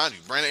Pelicans, mind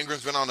you. Brandon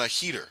Ingram's been on a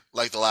heater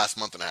the last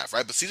month and a half,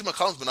 right? But CJ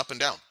McCollum's been up and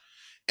down.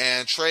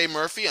 And Trey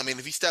Murphy, I mean,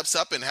 if he steps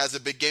up and has a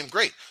big game,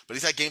 great. But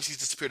he's had games he's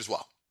disappeared as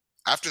well.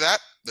 After that,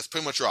 that's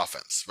pretty much your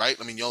offense, right?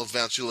 I mean, Jonas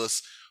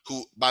Valanciunas,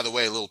 who, by the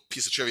way, a little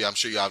piece of trivia, I'm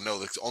sure y'all know,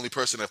 the only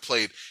person that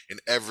played in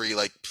every,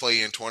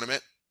 play-in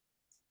tournament,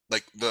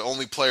 the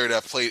only player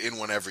that played in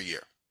one every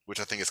year, which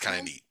I think is kind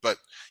of neat. But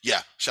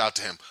yeah, shout out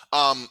to him.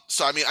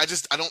 So I mean, I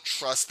don't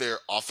trust their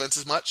offense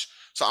as much.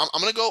 So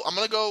I'm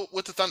gonna go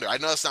with the Thunder. I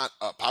know it's not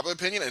a popular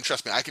opinion, and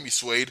trust me, I can be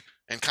swayed,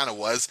 and kind of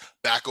was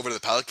back over to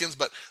the Pelicans,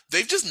 but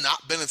they've just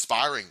not been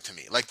inspiring to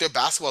me. Like, their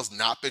basketball's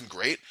not been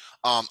great.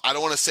 I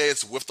don't want to say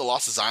it's with the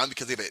loss of Zion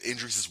because they've had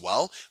injuries as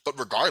well, but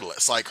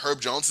regardless, like,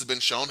 Herb Jones has been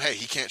shown, hey,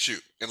 he can't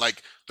shoot, and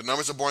like the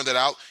numbers are borne that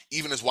out.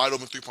 Even his wide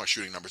open 3-point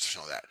shooting numbers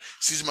have shown that.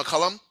 CJ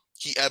McCollum,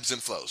 he ebbs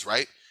and flows,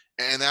 right?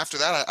 And after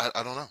that,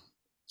 I don't know.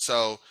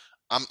 So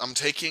I'm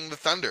taking the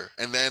Thunder,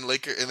 and then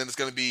it's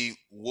going to be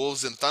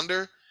Wolves and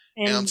Thunder.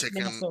 And I'm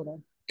taking Minnesota.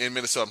 In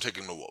Minnesota, I'm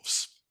taking the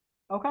Wolves.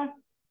 Okay.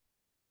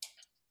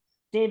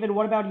 David,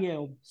 what about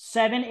you?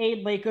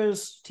 7-8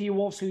 Lakers,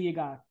 T-Wolves, who you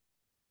got?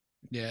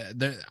 Yeah,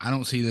 I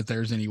don't see that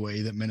there's any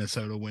way that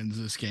Minnesota wins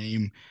this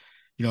game.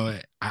 You know,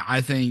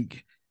 I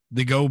think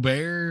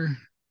the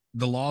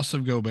loss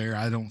of Gobert,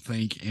 I don't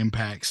think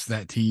impacts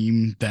that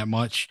team that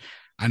much.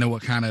 I know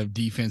what kind of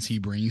defense he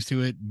brings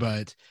to it,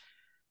 but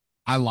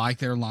I like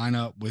their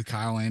lineup with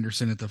Kyle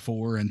Anderson at the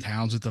 4 and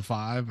Towns at the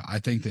 5. I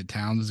think that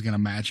Towns is going to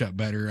match up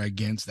better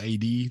against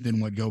AD than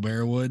what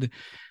Gobert would.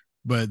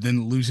 But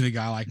then losing a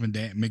guy like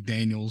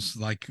McDaniels,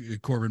 like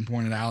Corbin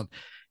pointed out,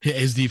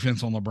 his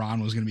defense on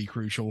LeBron was going to be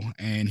crucial,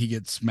 and he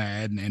gets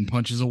mad and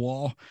punches a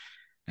wall.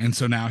 And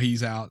so now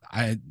he's out.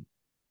 I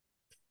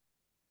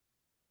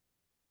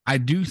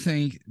do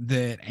think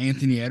that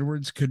Anthony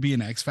Edwards could be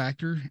an X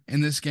factor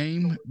in this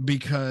game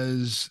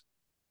because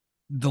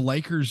the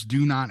Lakers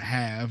do not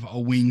have a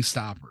wing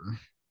stopper.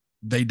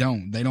 They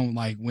don't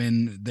like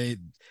when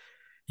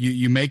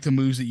you make the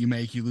moves that you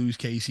make, you lose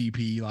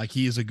KCP. Like,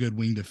 he is a good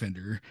wing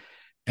defender.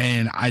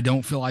 And I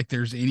don't feel like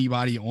there's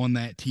anybody on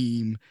that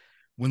team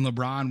when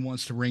LeBron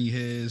wants to ring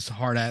his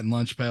hard at and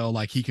lunch bell,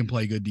 like, he can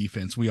play good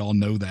defense. We all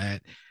know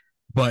that.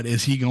 But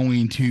is he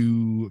going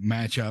to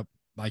match up?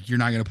 Like, you're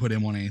not going to put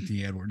him on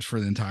Anthony Edwards for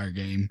the entire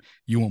game.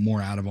 You want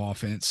more out of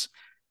offense.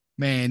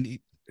 Man,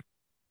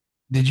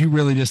 did you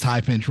really just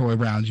type in Troy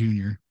Brown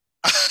Jr.?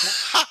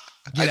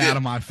 Get out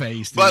of my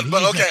face, dude.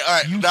 But okay, all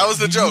right. That was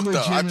the joke,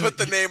 though. I put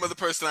the name of the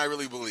person I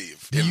really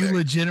believe. Do you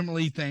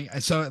legitimately think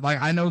so?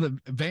 Like, I know that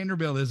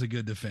Vanderbilt is a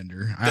good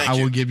defender. I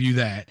will give you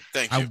that.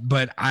 Thank you.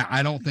 But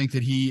I don't think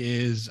that he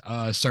is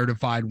a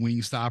certified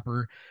wing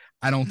stopper.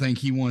 I don't think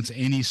he wants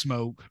any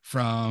smoke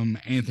from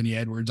Anthony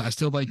Edwards. I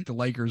still think the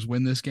Lakers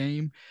win this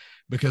game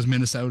because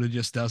Minnesota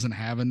just doesn't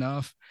have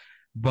enough.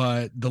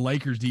 But the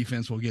Lakers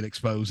defense will get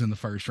exposed in the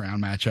first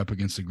round matchup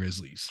against the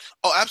Grizzlies.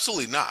 Oh,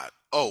 absolutely not.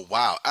 Oh,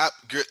 wow.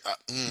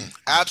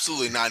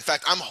 Absolutely not. In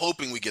fact, I'm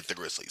hoping we get the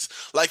Grizzlies.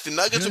 Like, the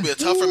Nuggets will be a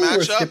tougher matchup.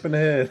 We're skipping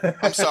ahead.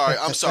 I'm sorry.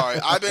 Cause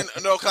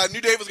I knew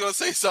Dave was going to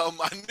say something.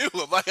 I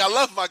knew him. Like, I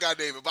love my guy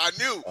David, but I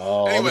knew.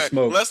 Oh, anyway,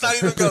 let's not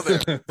even go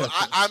there. But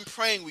I'm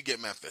praying we get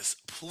Memphis.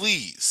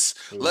 Please.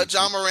 Let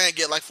John Morant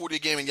get like 40 a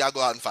game and y'all go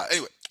out in 5.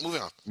 Anyway,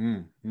 moving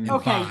on.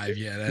 Okay. 5,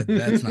 yeah,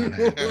 that's not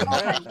happening.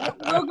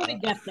 Okay, we're going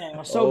to get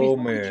there. So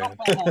man.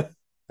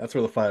 That's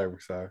where the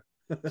fireworks are.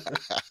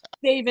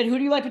 David, who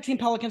do you like between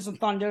Pelicans and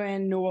Thunder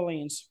in New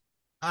Orleans?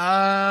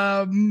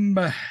 Man,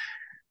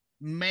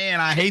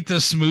 I hate the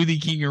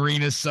Smoothie King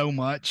Arena so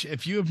much.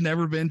 If you have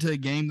never been to a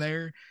game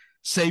there,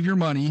 save your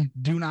money.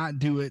 Do not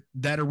do it.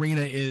 That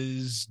arena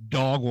is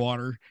dog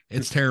water.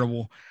 It's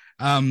terrible.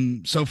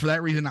 So for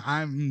that reason,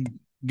 I'm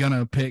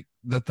gonna pick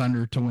the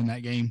Thunder to win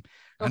that game.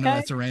 Okay. I know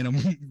that's a random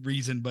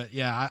reason, but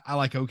yeah, I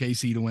like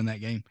OKC to win that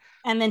game.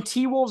 And then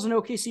T-Wolves and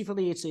OKC for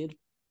the 8th seed.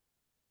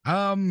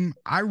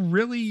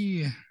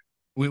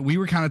 We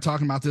were kind of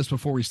talking about this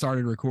before we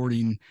started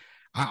recording.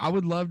 I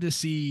would love to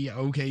see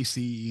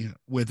OKC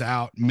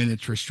without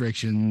minutes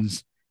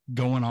restrictions,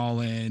 going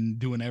all in,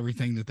 doing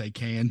everything that they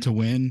can to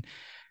win.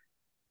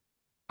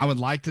 I would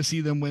like to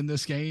see them win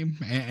this game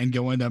and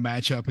go into a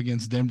matchup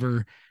against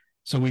Denver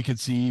so we could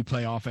see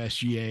playoff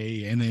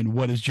SGA, and then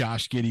what does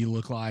Josh Giddey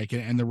look like,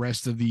 and the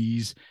rest of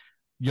these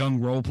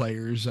young role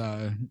players.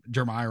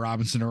 Jeremiah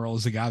Robinson Earl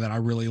is the guy that I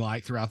really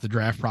like throughout the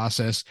draft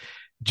process,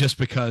 just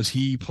because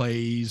he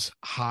plays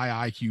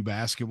high IQ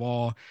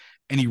basketball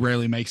and he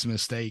rarely makes a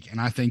mistake. And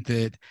I think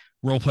that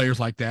role players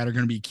like that are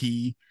going to be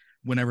key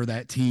whenever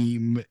that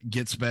team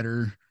gets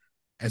better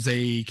as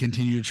they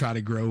continue to try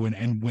to grow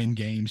and win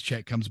games.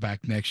 Chet comes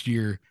back next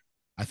year.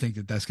 I think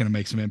that that's going to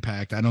make some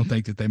impact. I don't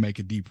think that they make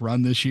a deep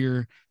run this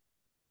year,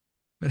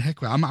 but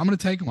heck, I'm going to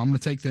take them. I'm going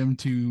to take them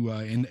to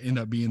end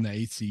up being the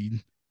 8th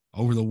seed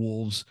over the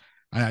Wolves.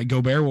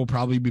 Gobert will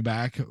probably be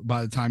back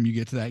by the time you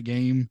get to that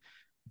game.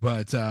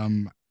 But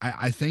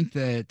I think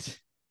that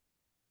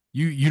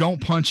you don't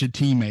punch a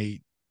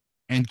teammate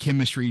and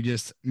chemistry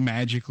just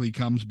magically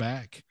comes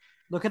back.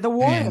 Look at the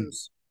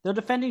Warriors. They're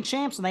defending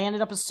champs, and they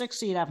ended up a 6th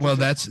seed after. Well,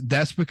 that's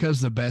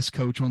because the best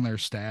coach on their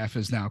staff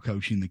is now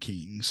coaching the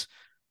Kings.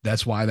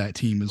 That's why that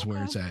team is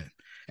where it's at.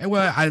 And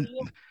well,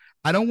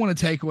 I don't want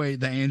to take away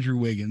the Andrew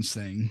Wiggins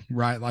thing,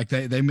 right? Like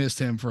they missed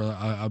him for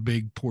a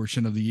big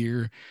portion of the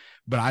year.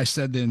 But I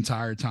said the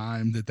entire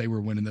time that they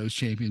were winning those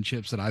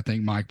championships that I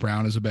think Mike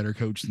Brown is a better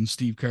coach than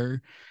Steve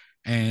Kerr.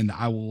 And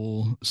I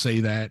will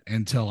say that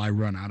until I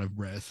run out of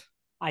breath.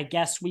 I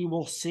guess we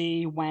will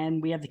see when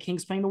we have the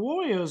Kings playing the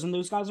Warriors and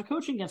those guys are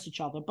coaching against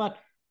each other. But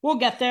we'll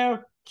get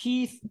there.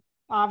 Keith,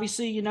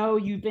 obviously,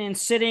 you've been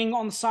sitting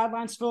on the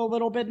sidelines for a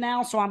little bit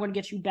now, so I'm going to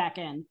get you back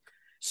in.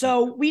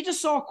 So we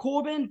just saw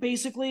Corbin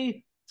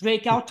basically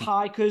break out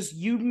tie because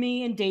you,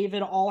 me, and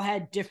David all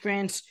had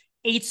different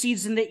 8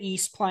 seeds in the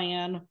East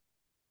playing.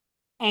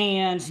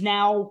 And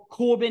now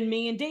Corbin,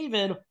 me, and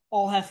David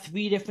all have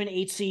 3 different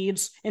 8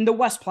 seeds in the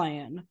West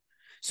playing.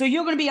 So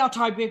you're going to be our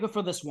tiebreaker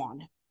for this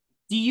one.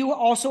 Do you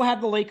also have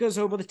the Lakers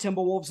over the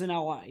Timberwolves in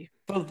LA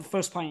for the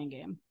first playing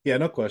game? Yeah,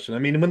 no question. I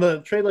mean, when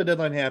the trade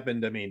deadline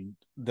happened, I mean,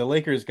 the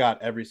Lakers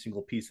got every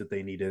single piece that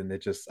they needed, and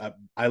it just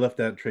I left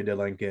that trade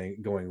deadline game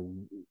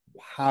going,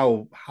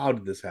 how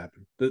did this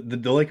happen?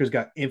 The Lakers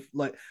got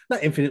not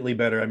infinitely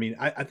better. I mean,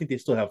 I think they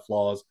still have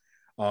flaws.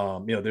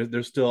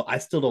 There's still, I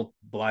still don't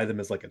buy them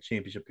as like a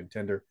championship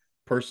contender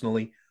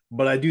personally,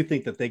 but I do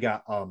think that they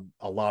got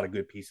a lot of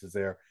good pieces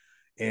there.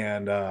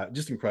 And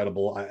just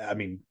incredible. I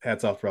mean,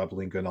 hats off to Rob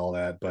Pelinka and all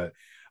that, but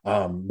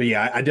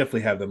yeah, I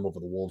definitely have them over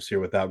the Wolves here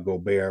without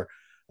Gobert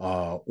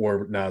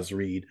or Naz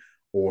Reid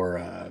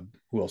or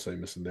who else am I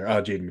missing there?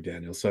 Jaden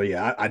McDaniels. So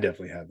yeah, I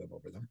definitely have them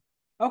over them.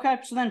 Okay,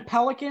 so then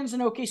Pelicans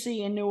and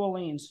OKC in New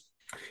Orleans.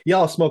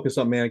 Y'all smoking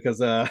something, man,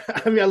 because I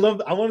mean,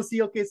 I want to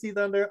see OKC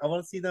Thunder. I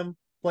want to see them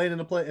playing in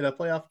a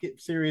playoff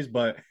series,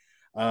 but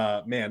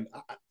man,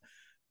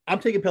 I'm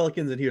taking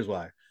Pelicans, and here's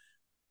why.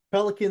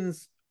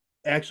 Pelicans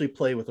actually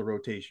play with a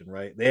rotation,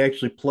 right? They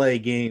actually play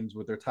games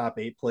with their top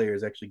 8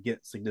 players actually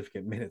get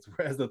significant minutes,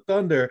 whereas the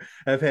Thunder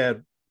have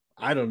had,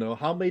 I don't know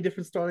how many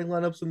different starting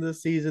lineups in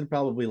this season,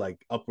 probably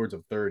like upwards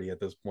of 30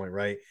 at this point,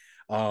 right?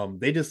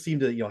 They just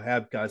seem to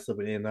have guys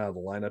slipping in and out of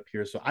the lineup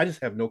here. So I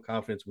just have no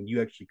confidence when you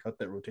actually cut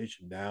that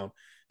rotation down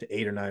to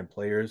 8 or 9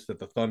 players that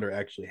the Thunder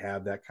actually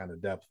have that kind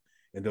of depth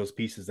and those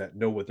pieces that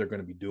know what they're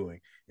going to be doing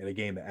in a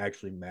game that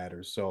actually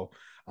matters. So,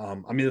 I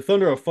mean, the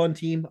Thunder are a fun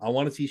team. I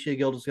want to see Shai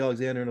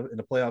Gilgeous-Alexander in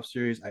a playoff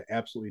series. I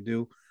absolutely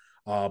do.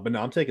 But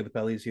no, I'm taking the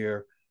Pellies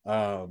here.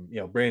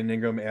 Brandon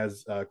Ingram,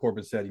 as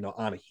Corbin said,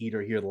 on a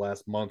heater here the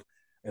last month.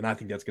 And I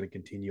think that's going to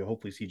continue.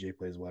 Hopefully CJ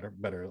plays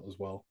better as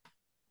well.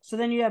 So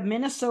then you have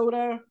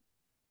Minnesota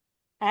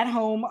at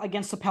home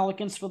against the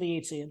Pelicans for the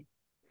 8 seed.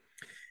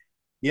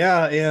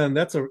 Yeah, and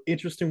that's an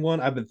interesting one.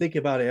 I've been thinking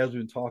about it as we've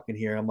been talking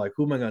here. I'm like,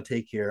 who am I going to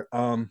take here?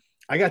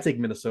 I got to take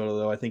Minnesota,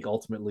 though. I think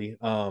ultimately,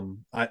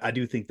 I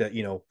do think that,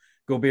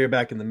 Gobert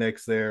back in the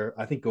mix there.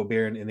 I think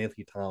Gobert and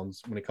Anthony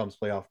Towns, when it comes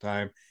playoff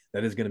time,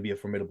 that is going to be a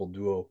formidable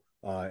duo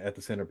at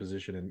the center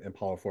position and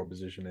power forward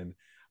position. And,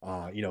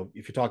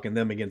 if you're talking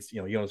them against,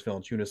 Jonas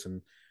Valanciunas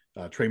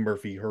and Trey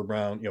Murphy, Herb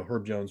Brown,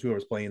 Herb Jones,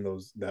 whoever's playing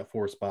that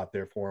 4 spot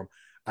there for him,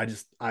 I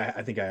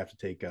think I have to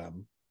take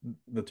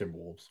the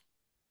Timberwolves.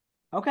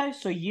 Okay,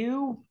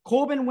 so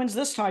Corbin wins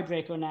this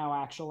tiebreaker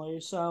now, actually.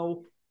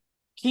 So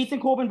Keith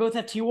and Corbin both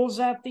have T-Wolves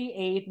at the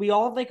 8. We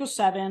all have Lakers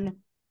 7.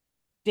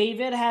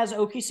 David has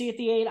OKC at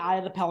the 8. I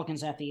have the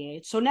Pelicans at the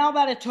 8. So now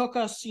that it took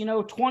us,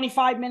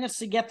 25 minutes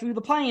to get through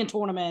the play-in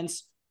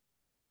tournaments,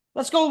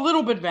 let's go a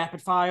little bit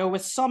rapid fire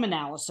with some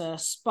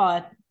analysis.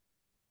 But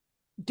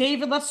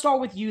David, let's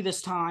start with you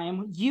this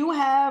time. You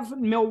have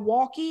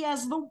Milwaukee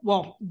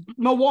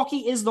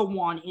Milwaukee is the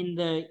 1 in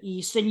the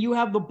East, and you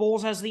have the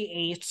Bulls as the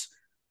 8.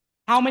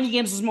 How many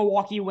games is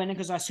Milwaukee winning?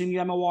 Because I assume you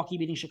have Milwaukee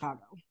beating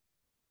Chicago.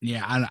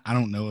 Yeah, I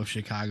don't know if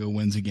Chicago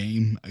wins a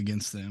game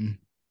against them.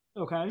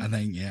 Okay.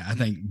 I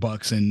think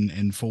Bucks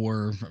in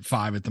 4,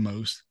 5 at the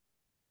most.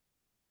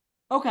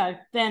 Okay,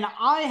 then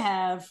I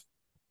have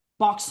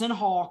Bucks and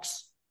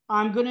Hawks.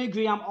 I'm going to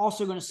agree. I'm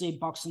also going to say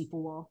Bucks and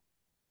 4.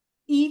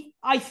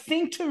 I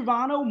think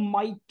Toronto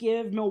might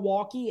give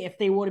Milwaukee, if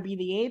they were to be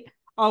the 8,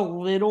 a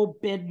little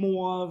bit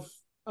more of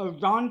a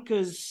run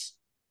because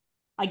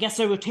I guess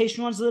their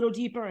rotation runs a little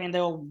deeper and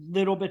they're a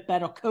little bit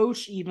better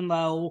coach, even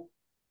though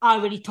I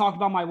already talked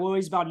about my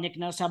worries about Nick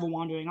Nurse have a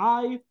wandering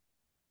eye.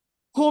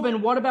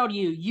 Corbin, what about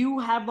you? You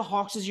have the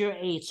Hawks as your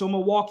 8, so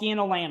Milwaukee and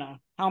Atlanta.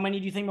 How many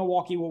do you think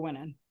Milwaukee will win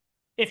in?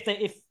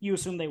 If you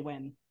assume they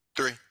win.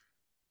 3.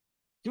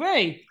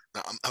 3?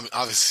 No, I'm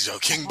obviously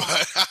joking,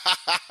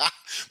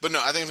 but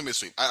no, I think it's gonna be a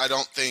sweep. I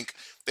don't think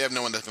they have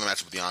no one that's gonna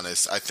match up with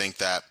Giannis. I think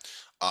that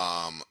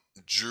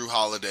Drew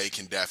Holiday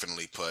can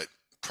definitely put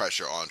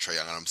pressure on Trae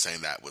Young, and I'm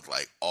saying that with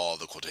like all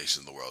the quotations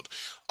in the world.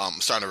 I'm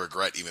starting to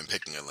regret even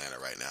picking Atlanta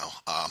right now,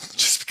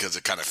 just because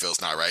it kind of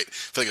feels not right. I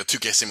feel like a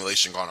 2K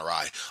simulation gone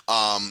awry.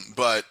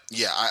 But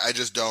yeah, I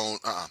just don't.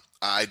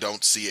 I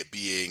don't see it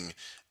being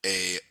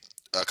a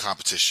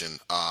competition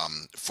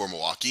for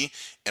Milwaukee,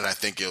 and I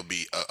think it'll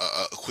be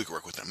a quick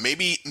work with them.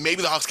 Maybe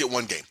the Hawks get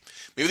 1 game.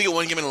 Maybe they get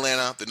 1 game in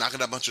Atlanta. They're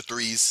knocking out a bunch of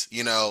threes,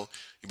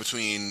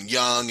 between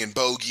Young and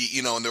Bogey,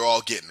 and they're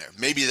all getting there.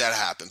 Maybe that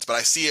happens, but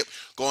I see it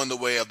going the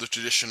way of the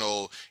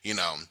traditional,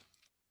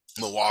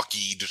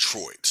 Milwaukee,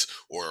 Detroit,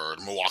 or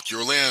Milwaukee,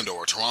 Orlando,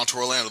 or Toronto,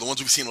 Orlando, the ones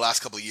we've seen the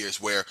last couple of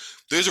years where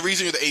there's a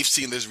reason you're the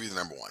AFC and there's a reason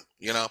number 1,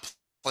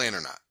 playing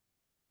or not.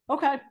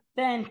 Okay,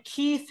 then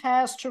Keith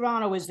has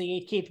Toronto as the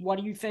 8. Keith, what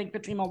do you think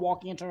between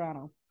Milwaukee and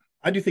Toronto?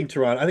 I do think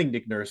Toronto. I think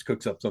Nick Nurse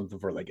cooks up something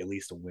for like at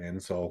least a win.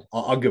 So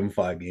I'll give him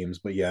 5 games.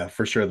 But yeah,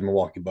 for sure, the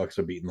Milwaukee Bucks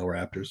are beating the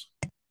Raptors.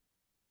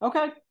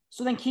 Okay.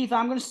 So then, Keith,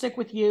 I'm going to stick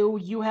with you.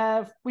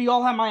 We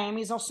all have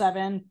Miami's our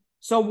 7.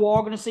 So we're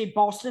all going to say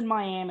Boston,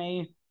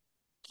 Miami.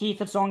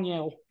 Keith, it's on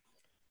you.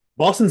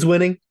 Boston's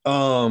winning,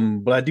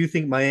 but I do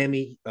think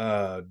Miami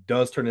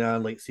does turn it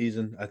on late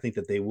season. I think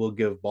that they will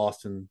give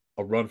Boston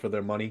a run for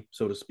their money,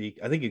 so to speak.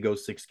 I think it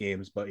goes 6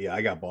 games, but yeah,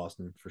 I got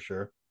Boston for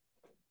sure.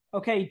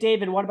 Okay,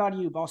 David, what about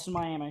you? Boston,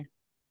 Miami.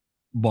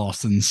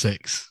 Boston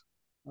 6.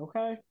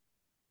 Okay.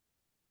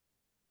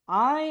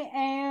 I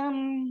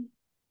am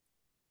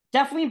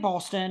definitely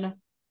Boston.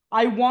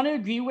 I want to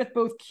agree with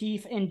both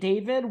Keith and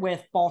David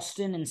with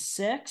Boston in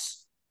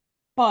 6.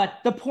 But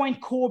the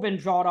point Corbin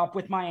brought up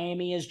with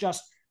Miami is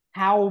just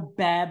how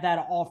bad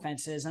that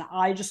offense is. And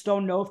I just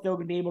don't know if they're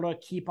going to be able to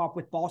keep up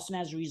with Boston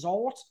as a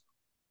result.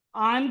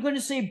 I'm going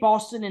to say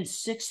Boston in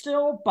 6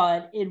 still,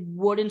 but it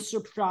wouldn't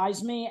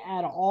surprise me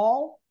at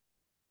all.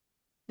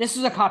 This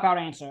is a cop-out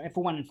answer if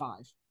we're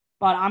 1-5.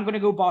 But I'm going to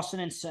go Boston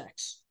in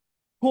 6.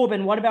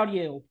 Corbin, what about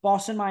you?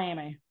 Boston,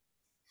 Miami.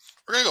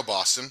 We're gonna go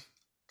Boston.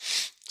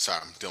 Sorry,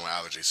 I'm dealing with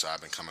allergies, so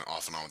I've been coming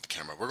off and on with the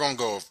camera. We're gonna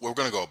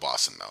go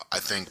Boston though. I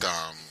think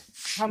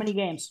How many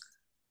games?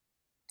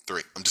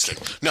 3. I'm just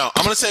kidding. No,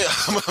 I'm gonna say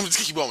I'm just gonna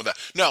keep going with that.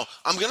 No,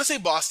 I'm gonna say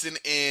Boston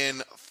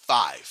in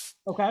 5.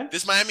 Okay.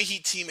 This Miami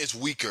Heat team is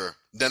weaker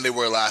than they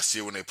were last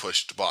year when they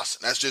pushed Boston.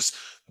 That's just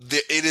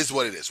it is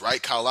what it is,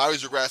 right? Kyle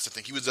Lowry's regressed. I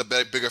think he was a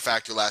bigger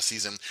factor last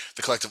season.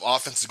 The collective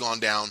offense has gone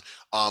down.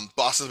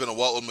 Boston's been a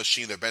well-oiled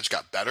machine. Their bench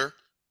got better,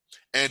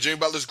 and Jimmy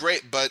Butler's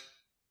great, but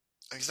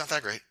he's not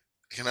that great.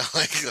 You know,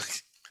 like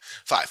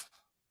 5.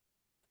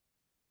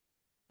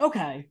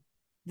 Okay.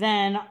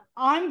 Then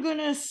I'm going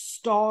to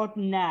start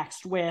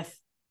next with,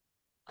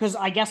 because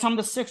I guess I'm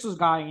the Sixers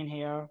guy in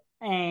here,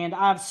 and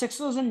I have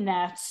Sixers and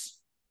Nets.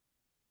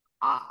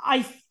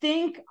 I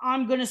think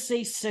I'm going to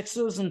say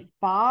Sixers and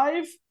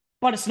 5,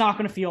 but it's not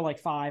going to feel like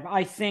 5.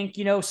 I think,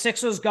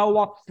 Sixers go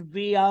up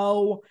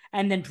 3-0,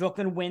 and then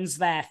Brooklyn wins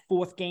that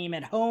 4th game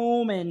at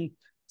home, and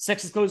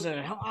Sixers goes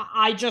in.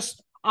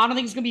 I don't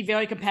think it's going to be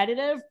very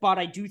competitive, but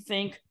I do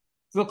think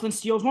Brooklyn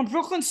steals one.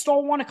 Brooklyn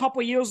stole one a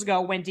couple of years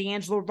ago when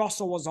D'Angelo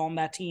Russell was on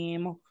that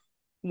team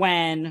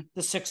when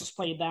the Sixers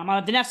played them.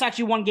 The Nets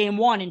actually won game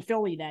 1 in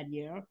Philly that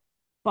year.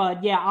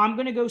 But yeah, I'm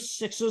going to go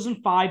Sixers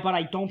and 5, but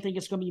I don't think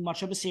it's going to be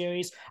much of a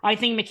series. I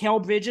think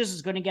Mikal Bridges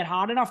is going to get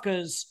hot enough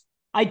because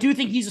I do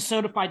think he's a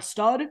certified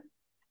stud.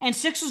 And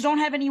Sixers don't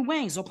have any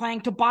wings. They're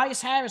playing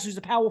Tobias Harris, who's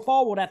a power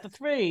forward at the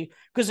 3,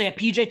 because they have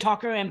PJ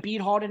Tucker, Embiid,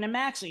 Harden, and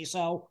Maxey.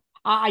 So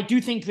I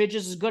do think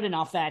Bridges is good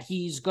enough that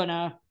he's going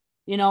to,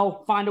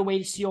 find a way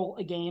to steal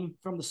a game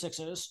from the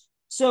Sixers.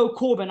 So,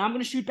 Corbin, I'm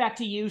going to shoot back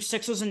to you.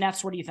 Sixers and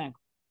Nets, what do you think?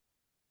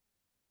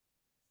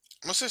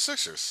 I'm going to say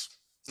Sixers.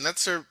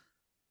 Nets are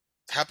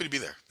happy to be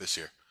there this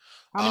year.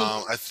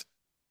 How many?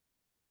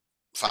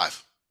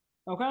 5.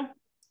 Okay.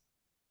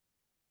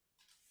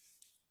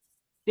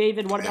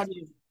 David, what about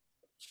you?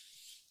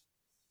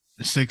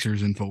 The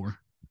Sixers in 4.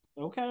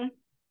 Okay.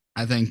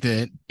 I think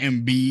that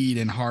Embiid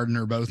and Harden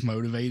are both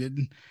motivated.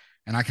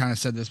 And I kind of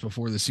said this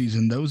before the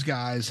season. Those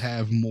guys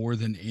have more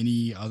than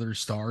any other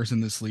stars in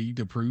this league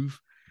to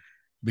prove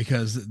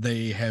because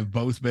they have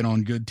both been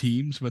on good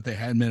teams, but they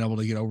hadn't been able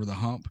to get over the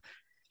hump.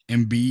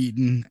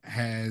 Embiid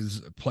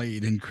has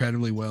played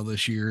incredibly well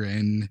this year.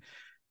 And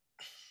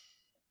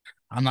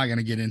I'm not going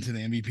to get into the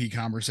MVP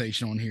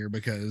conversation on here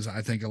because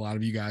I think a lot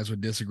of you guys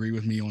would disagree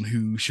with me on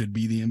who should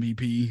be the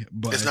MVP.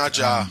 But it's not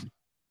Ja.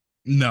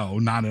 No,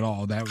 not at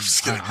all. That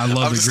was I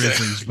love the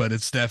Grizzlies, but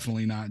it's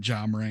definitely not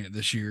Ja Morant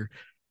this year.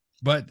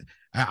 But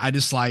I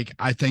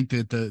think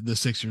that the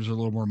Sixers are a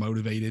little more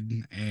motivated,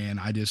 and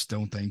I just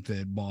don't think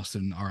that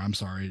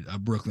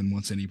Brooklyn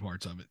wants any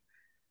parts of it.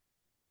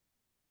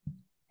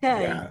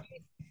 Okay.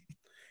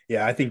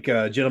 Yeah, I think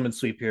gentleman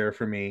sweep here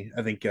for me.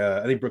 I think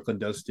Brooklyn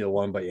does steal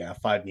one, but yeah,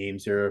 5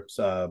 games here.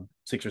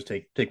 Sixers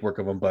take work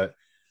of them, but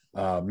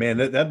man,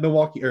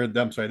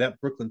 that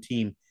Brooklyn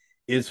team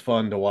is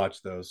fun to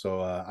watch though. So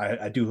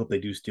I do hope they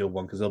do steal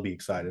one because they'll be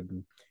excited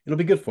and it'll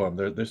be good for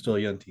them. They're still a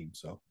young team,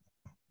 so.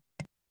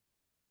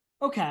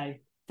 Okay.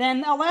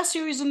 Then our last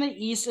series in the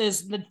East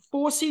is the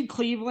 4-seed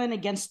Cleveland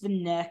against the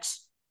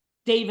Knicks.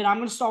 David, I'm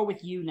going to start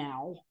with you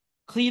now.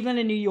 Cleveland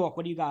and New York,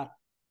 what do you got?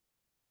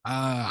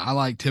 I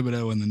like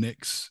Thibodeau and the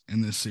Knicks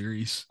in this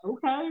series.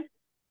 Okay.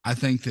 I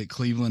think that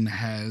Cleveland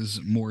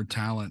has more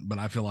talent, but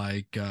I feel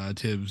like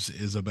Tibbs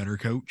is a better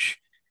coach.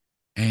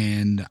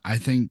 And I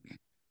think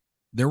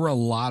there were a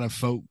lot of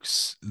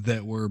folks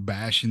that were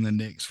bashing the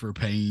Knicks for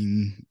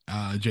paying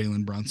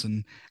Jalen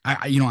Brunson.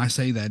 I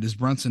say that. Is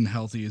Brunson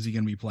healthy? Is he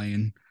going to be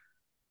playing?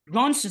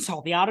 Brunson's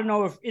healthy. I don't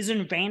know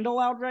isn't Randall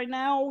out right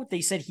now?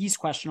 They said he's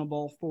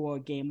questionable for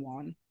game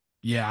 1.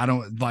 Yeah, I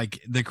don't like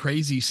the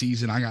crazy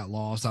season. I got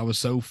lost. I was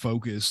so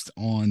focused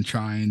on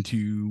trying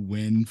to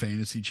win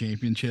fantasy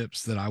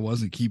championships that I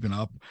wasn't keeping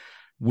up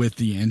with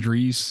the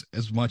injuries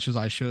as much as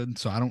I should.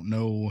 So I don't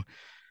know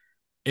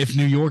if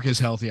New York is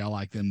healthy, I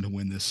like them to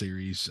win this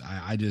series.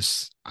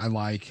 I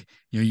like,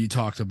 you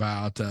talked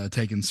about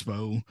taking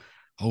Spo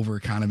over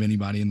kind of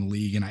anybody in the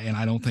league, and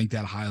I don't think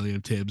that highly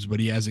of Tibbs, but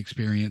he has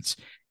experience.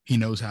 He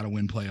knows how to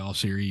win playoff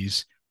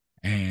series,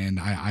 and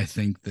I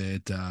think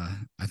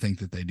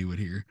that they do it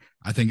here.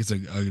 I think it's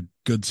a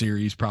good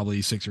series,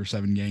 probably 6 or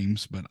 7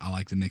 games, but I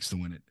like the Knicks to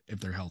win it if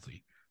they're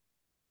healthy.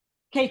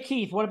 Okay,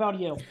 Keith, what about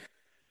you?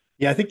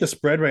 Yeah, I think the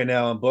spread right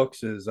now on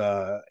books is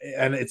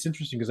and it's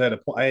interesting because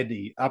I had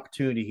the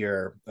opportunity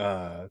here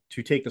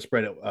to take the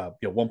spread at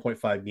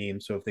 1.5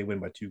 games. So if they win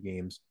by 2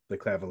 games, the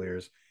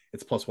Cavaliers,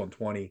 it's plus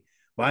 120.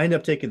 But I end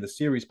up taking the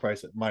series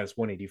price at minus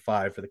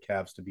 185 for the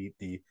Cavs to beat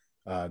the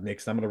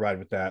Knicks. I'm going to ride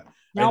with that. I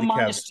Now think the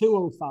Cavs. minus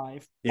 205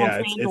 on Yeah,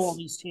 FanDuel at it's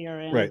least here.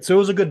 And right. So it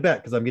was a good bet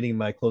because I'm getting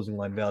my closing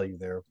line value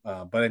there.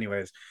 But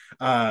anyways,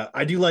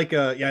 I do like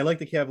I like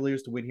the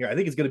Cavaliers to win here. I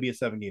think it's going to be a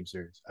 7 game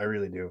series. I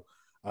really do.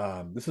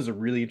 This is a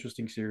really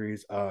interesting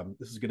series.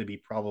 This is going to be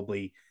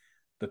probably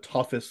the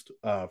toughest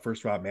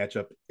first round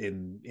matchup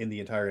in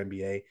the entire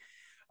NBA.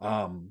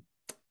 Um,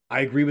 I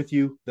agree with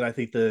you that I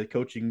think the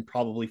coaching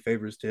probably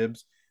favors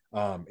Tibbs.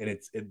 And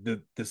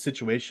the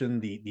situation,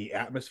 the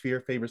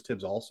atmosphere favors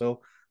Tibbs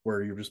also,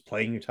 where you're just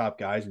playing your top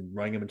guys and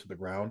running them into the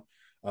ground.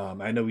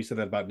 I know we said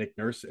that about Nick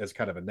Nurse as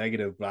kind of a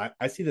negative, but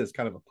I see that as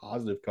kind of a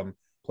positive come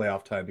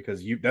playoff time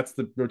because that's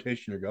the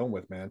rotation you're going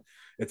with, man.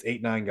 It's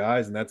 8, 9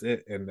 guys and that's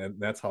it, and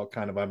that's how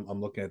kind of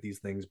I'm looking at these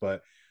things.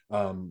 But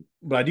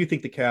I do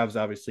think the Cavs,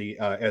 obviously,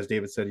 as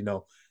David said,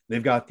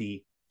 they've got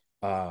the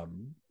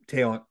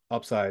talent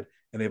upside,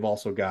 and they've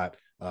also got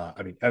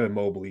Evan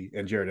Mobley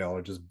and Jared Allen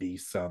are just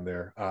beasts on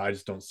there. I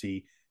just don't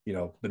see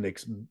the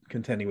Knicks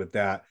contending with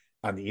that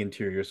on the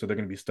interior, so they're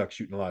going to be stuck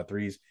shooting a lot of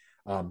threes.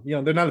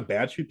 They're not a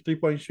bad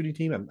 3-point shooting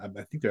team.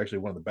 I think they're actually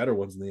one of the better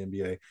ones in the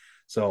NBA.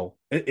 So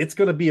it's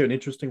going to be an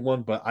interesting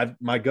one, but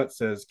my gut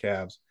says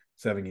Cavs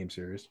 7 game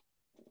series.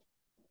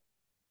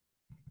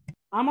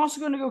 I'm also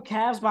going to go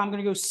Cavs, but I'm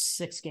going to go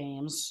 6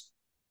 games.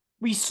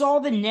 We saw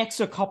the Knicks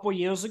a couple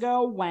years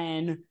ago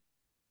when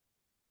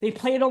they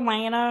played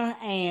Atlanta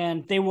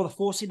and they were the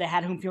 4 seed that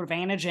had home field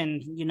advantage,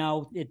 and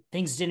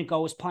things didn't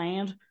go as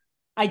planned.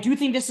 I do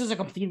think this is a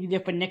completely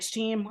different Knicks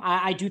team.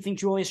 I do think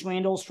Julius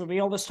Randle's for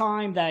real this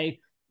time.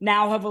 They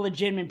now have a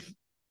legitimate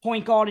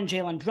point guard in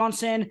Jalen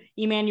Brunson.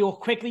 Emmanuel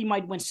quickly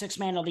might win 6th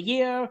man of the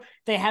year.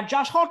 They have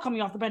Josh Hart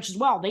coming off the bench as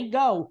well. They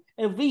go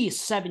at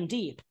least 7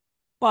 deep.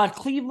 But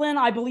Cleveland,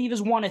 I believe,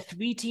 is one of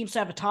 3 teams to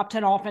have a top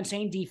 10 offense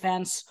and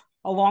defense,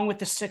 along with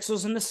the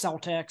Sixers and the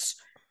Celtics.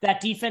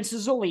 That defense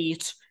is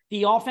elite.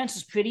 The offense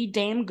is pretty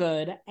damn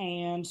good,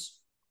 and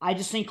I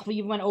just think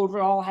Cleveland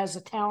overall has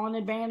a talent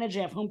advantage.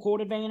 They have home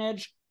court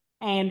advantage,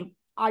 and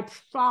I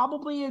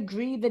probably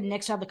agree that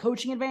Knicks have the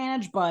coaching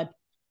advantage, but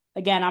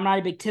again, I'm not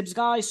a big Tibbs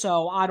guy,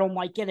 so I don't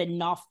like it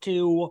enough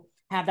to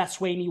have that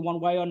sway me one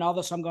way or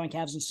another, so I'm going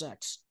Cavs in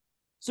 6.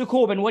 So,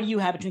 Corbin, what do you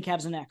have between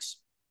Cavs and Knicks?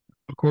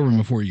 Corbin,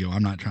 before you go,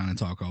 I'm not trying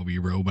to talk over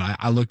you, bro, but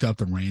I looked up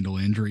the Randall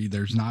injury.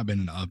 There's not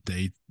been an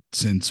update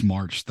since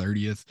March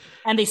 30th.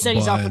 And they said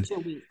he's out for 2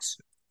 weeks.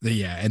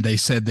 Yeah, and they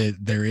said that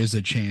there is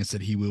a chance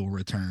that he will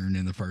return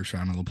in the first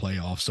round of the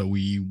playoffs. So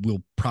we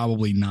will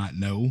probably not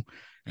know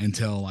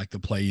until like the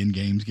play-in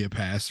games get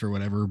passed or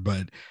whatever.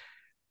 But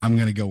I'm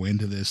going to go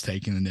into this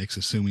taking the Knicks,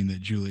 assuming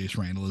that Julius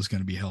Randle is going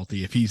to be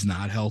healthy. If he's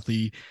not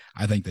healthy,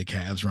 I think the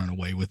Cavs run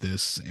away with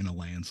this in a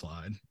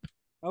landslide.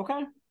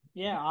 Okay.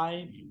 Yeah,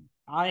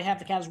 I have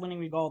the Cavs winning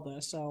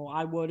regardless, so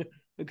I would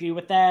agree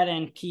with that.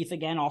 And Keith,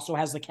 again, also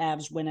has the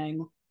Cavs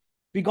winning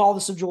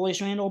regardless of Julius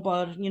Randle.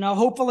 But,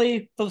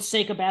 hopefully, for the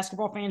sake of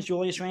basketball fans,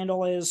 Julius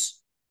Randle is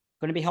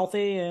going to be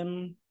healthy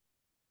and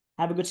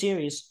have a good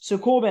series. So,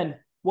 Corbin,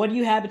 what do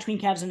you have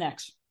between Cavs and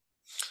Knicks?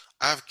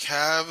 I have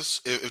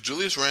Cavs. If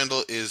Julius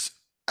Randle is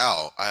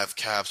out, I have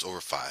Cavs over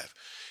 5.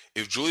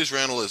 If Julius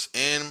Randle is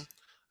in,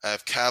 I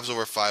have Cavs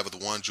over 5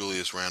 with 1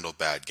 Julius Randle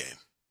bad game.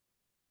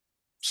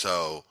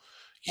 So,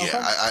 yeah, okay.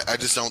 I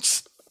just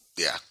don't.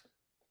 Yeah.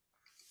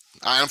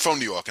 I'm from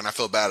New York, and I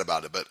feel bad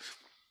about it, but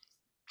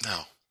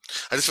no.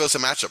 I just feel it's a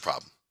matchup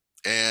problem.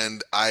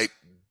 And I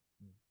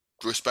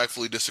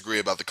respectfully disagree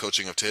about the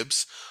coaching of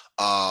Tibbs.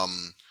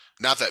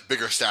 Not that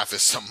Bickerstaff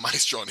is some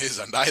maestro on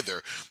his end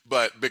either,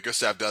 but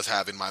Bickerstaff does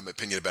have, in my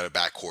opinion, a better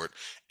backcourt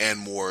and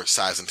more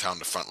size and talent in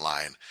the front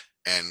line.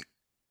 And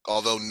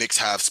although Knicks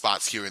have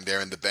spots here and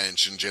there in the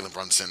bench and Jalen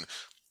Brunson,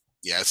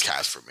 yeah, it's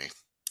Cavs for me,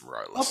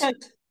 regardless. Okay,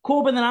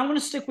 cool. But then I'm going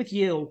to stick with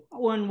you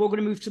when we're going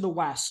to move to the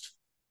West.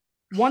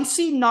 1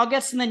 seed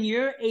Nuggets, and then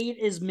your 8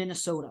 is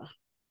Minnesota.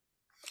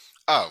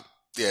 Oh,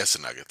 yeah, it's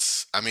the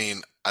Nuggets. I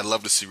mean, I'd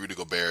love to see Rudy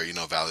Gobert,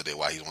 validate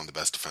why he's one of the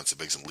best defensive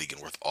bigs in the league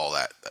and worth all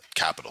that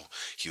capital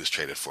he was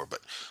traded for. But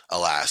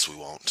alas, we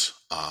won't.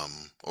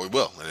 Or we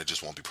will, and it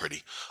just won't be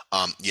pretty.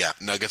 Yeah,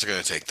 Nuggets are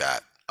going to take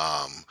that.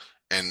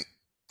 And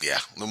yeah,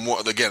 the more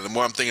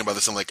I'm thinking about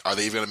this, I'm like, are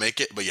they even going to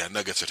make it? But yeah,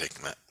 Nuggets are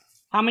taking that.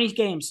 How many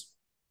games?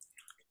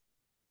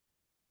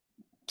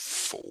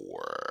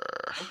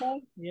 4.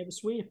 Okay, you have a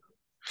sweep.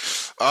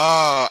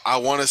 I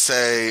want to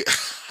say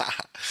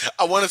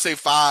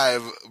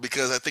 5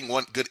 because I think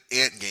one good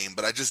Ant game,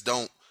 but I just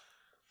don't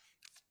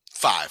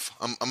 5.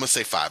 I'm gonna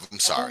say 5. I'm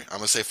sorry. I'm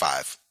gonna say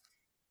 5.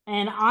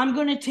 And I'm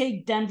going to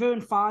take Denver in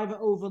 5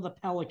 over the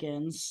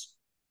Pelicans.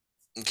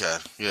 Okay.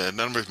 Yeah,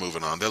 Denver's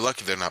moving on. They're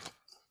lucky they're not.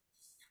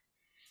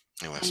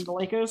 Anyways. And the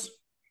Lakers?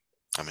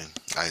 I mean,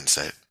 I didn't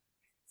say it.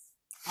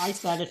 I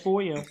said it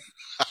for you.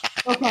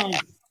 Okay.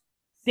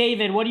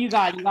 David, what do you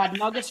got? You got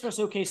Nuggets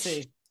versus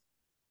OKC.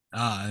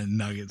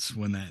 Nuggets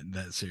win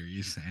that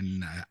series,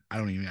 and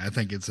I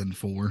think it's in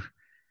 4.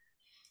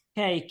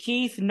 Okay,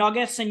 Keith,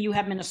 Nuggets, and you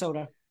have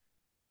Minnesota.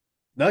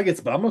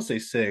 Nuggets, but I'm gonna say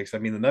 6. I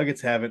mean, the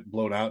Nuggets haven't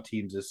blown out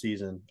teams this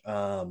season.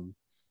 And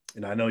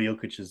I know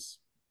Jokic is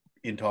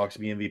in talks to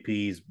be MVP.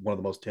 He's one of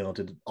the most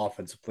talented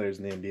offensive players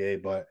in the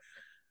NBA. But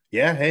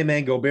yeah, hey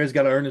man, Gobert's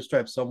got to earn his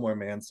stripes somewhere,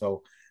 man.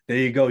 So there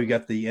you go. You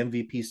got the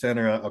MVP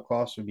center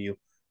across from you.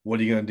 What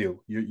are you gonna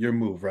do? Your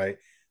move, right?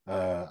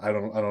 I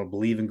don't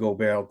believe in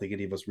Gobert. I don't think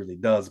any of us really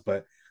does.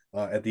 But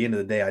at the end of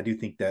the day, I do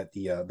think that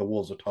the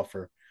Wolves are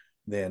tougher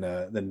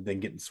than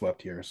getting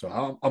swept here. So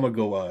I'm gonna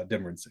go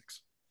Denver in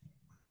 6.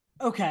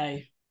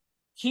 Okay.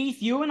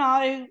 Keith, you and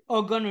I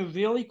are going to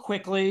really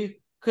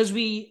quickly, because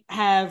we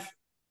have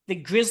the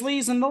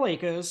Grizzlies and the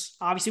Lakers.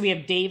 Obviously, we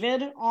have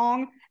David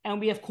on,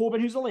 and we have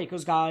Corbin, who's the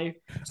Lakers guy.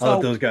 So, I'll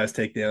let those guys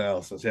take the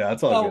analysis. Yeah,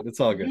 it's all good.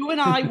 It's all good. You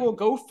and I will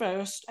go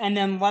first, and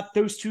then let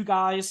those two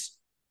guys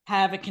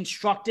have a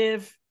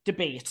constructive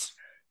debate.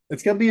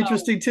 It's going to be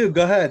interesting, too.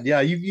 Go ahead.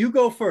 Yeah, you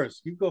go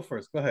first. You go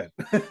first. Go ahead.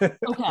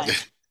 Okay.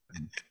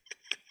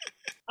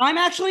 I'm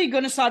actually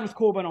going to side with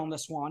Corbin on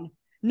this one.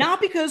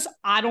 Not because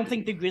I don't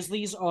think the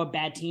Grizzlies are a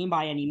bad team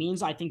by any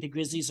means. I think the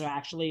Grizzlies are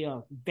actually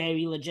a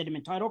very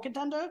legitimate title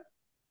contender.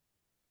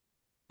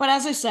 But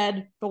as I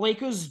said, the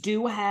Lakers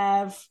do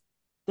have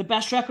the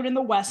best record in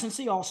the West since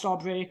the All-Star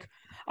break.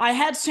 I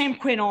had Sam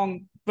Quinn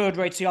on Bird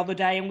Rights the other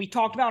day, and we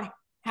talked about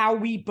how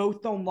we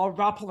both don't love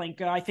Rob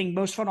Pelinka. I think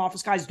most front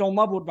office guys don't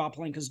love what Rob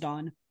Pelinka's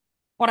done.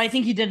 But I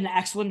think he did an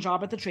excellent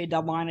job at the trade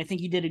deadline. I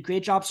think he did a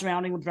great job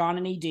surrounding LeBron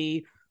and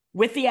AD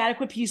with the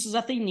adequate pieces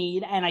that they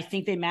need, and I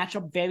think they match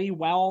up very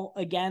well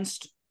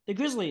against the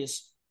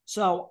Grizzlies.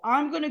 So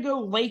I'm going to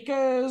go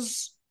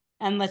Lakers,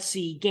 and let's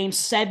see, Game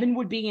 7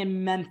 would be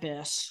in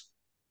Memphis.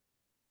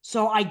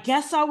 So I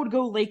guess I would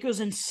go Lakers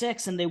in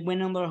 6, and they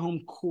win on their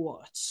home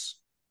courts.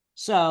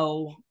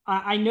 So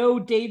I know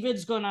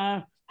David's going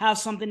to have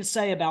something to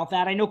say about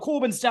that. I know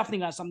Corbin's definitely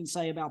got something to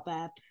say about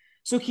that.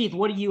 So Keith,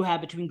 what do you have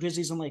between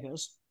Grizzlies and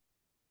Lakers?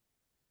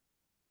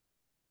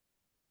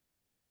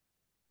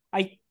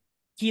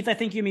 Keith, I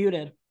think you're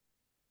muted.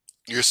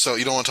 You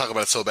don't want to talk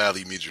about it so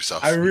badly. You mute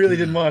yourself. I really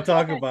didn't want to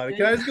talk about it.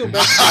 Can I just go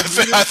back?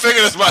 I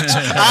figured as much.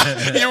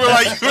 You were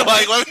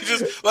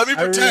like, let me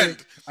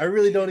pretend. I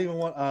really don't even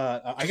want.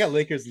 I got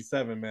Lakers in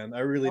 7, man. I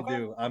really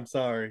do. I'm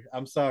sorry.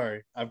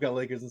 I've got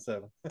Lakers in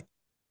 7.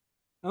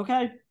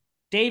 Okay,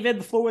 David,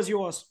 the floor is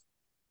yours.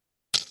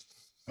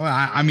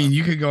 Well, I mean,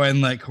 you could go ahead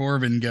and let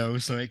Corbin go,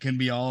 so it can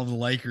be all of the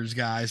Lakers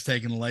guys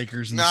taking the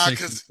Lakers in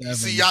 6 and 7.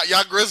 See,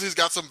 y'all Grizzlies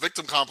got some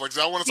victim complex.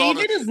 I want us all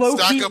to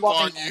stack up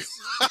on you.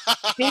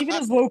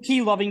 David is low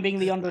key loving being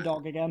the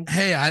underdog again.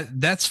 Hey,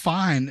 that's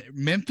fine.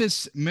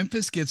 Memphis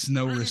gets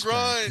no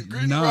respect.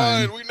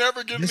 Grind. We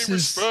never get any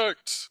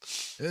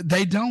respect.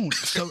 They don't.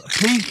 So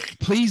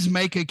please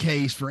make a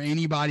case for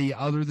anybody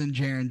other than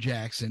Jaren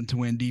Jackson to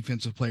win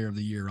Defensive Player of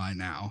the Year right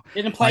now.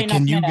 Didn't play enough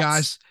can you minutes.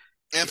 Guys?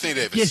 Anthony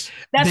Davis.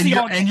 That's the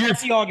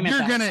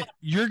argument.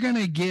 You're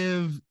gonna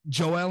give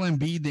Joel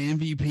Embiid the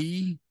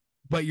MVP,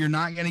 but you're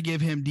not gonna give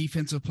him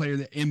Defensive Player.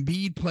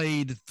 Embiid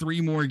played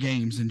 3 more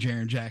games than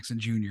Jaren Jackson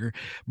Jr.,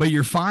 but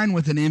you're fine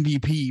with an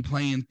MVP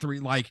playing 3.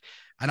 Like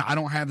I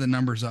don't have the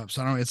numbers up,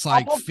 so I don't. It's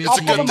like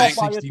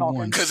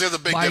 50-61 because there's a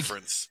big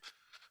difference.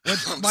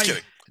 I'm just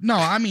kidding. No,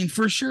 I mean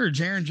for sure,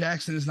 Jaren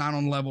Jackson is not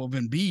on the level of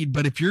Embiid,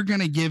 but if you're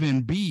gonna give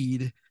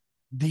Embiid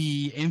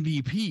the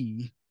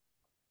MVP,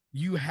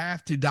 you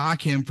have to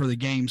dock him for the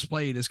games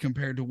played as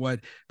compared to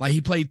what, like,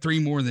 he played 3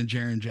 more than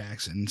Jaren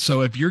Jackson.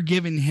 So if you're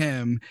giving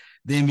him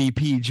the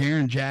MVP,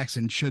 Jaren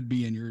Jackson should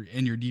be in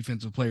your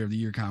Defensive Player of the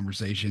Year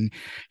conversation.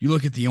 You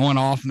look at the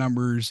on-off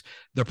numbers,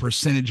 the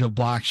percentage of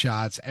block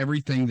shots,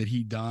 everything that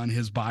he done,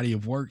 his body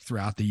of work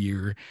throughout the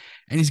year,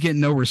 and he's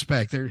getting no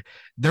respect.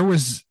 There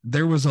was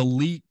a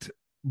leaked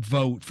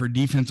vote for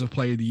Defensive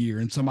Player of the Year,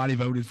 and somebody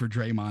voted for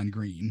Draymond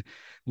Green.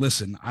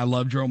 Listen, I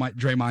love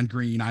Draymond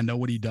Green. I know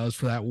what he does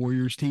for that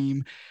Warriors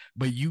team,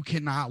 but you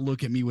cannot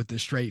look at me with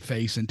this straight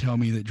face and tell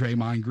me that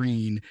Draymond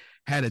Green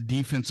had a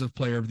Defensive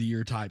Player of the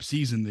Year type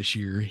season this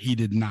year. He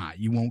did not.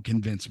 You won't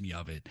convince me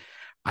of it.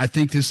 I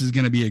think this is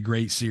going to be a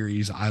great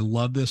series. I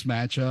love this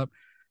matchup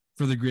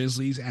for the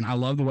Grizzlies, and I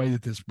love the way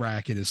that this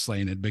bracket is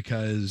slanted,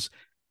 because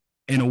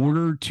in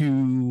order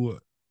to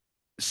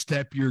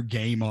step your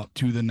game up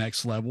to the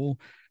next level,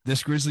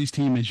 this Grizzlies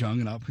team is young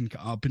and up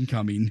and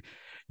coming.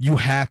 You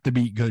have to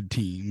beat good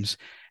teams.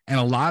 And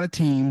a lot of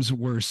teams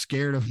were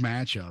scared of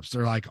matchups.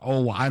 They're like,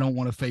 oh, I don't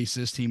want to face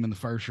this team in the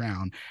first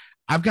round.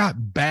 I've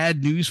got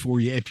bad news for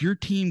you. If your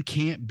team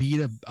can't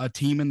beat a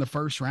team in the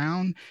first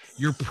round,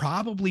 you're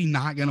probably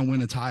not going to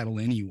win a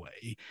title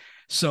anyway.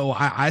 So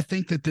I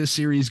think that this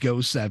series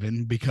goes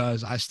 7,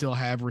 because I still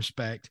have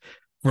respect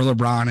for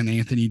LeBron and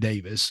Anthony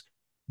Davis.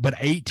 But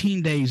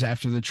 18 days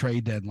after the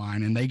trade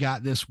deadline, and they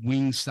got this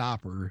wing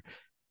stopper,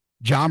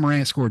 Ja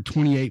Morant scored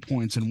 28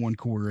 points in one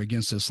quarter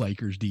against this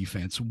Lakers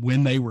defense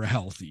when they were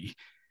healthy.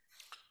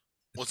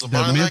 Was LeBron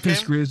The in Memphis that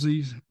game?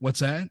 Grizzlies, what's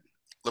that?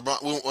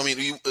 LeBron.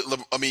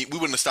 We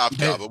wouldn't have stopped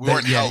Ja, but we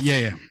weren't healthy.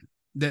 Yeah.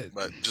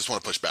 But just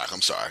want to push back.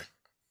 I'm sorry.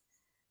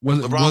 Was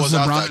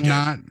LeBron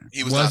not?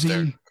 He was not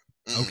there.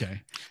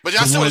 Okay. But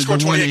Ja still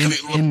scored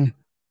 28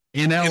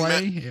 in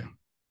LA.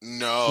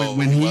 No,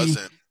 when he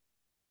wasn't.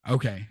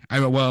 Okay.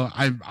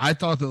 I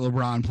thought that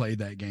LeBron played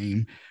that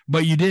game,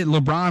 but you did.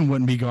 LeBron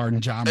wouldn't be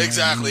guarding Ja Morant.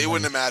 Exactly. It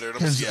wouldn't have mattered.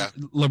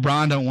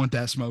 LeBron don't want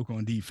that smoke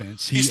on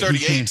defense. He's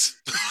 38.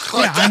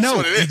 Yeah, I know.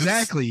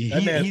 Exactly.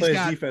 He's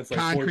got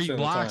concrete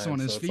blocks on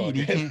his feet.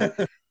 He can't.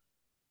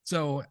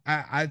 So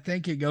I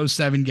think it goes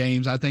 7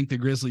 games. I think the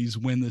Grizzlies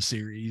win the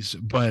series,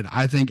 but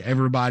I think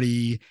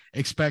everybody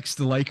expects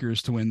the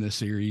Lakers to win this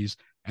series,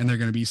 and they're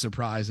going to be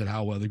surprised at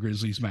how well the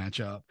Grizzlies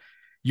match up.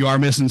 You are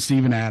missing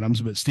Steven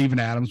Adams, but Steven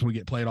Adams will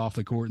get played off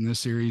the court in this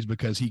series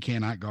because he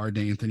cannot guard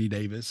Anthony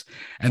Davis,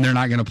 and they're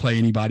not going to play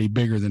anybody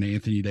bigger than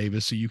Anthony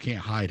Davis, so you can't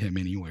hide him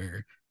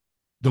anywhere.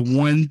 The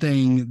one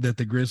thing that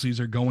the Grizzlies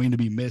are going to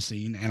be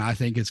missing, and I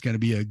think it's going to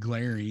be a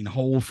glaring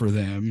hole for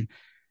them,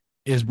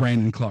 is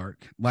Brandon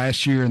Clark.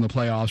 Last year in the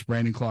playoffs,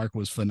 Brandon Clark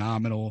was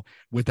phenomenal.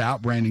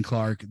 Without Brandon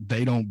Clark,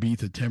 they don't beat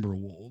the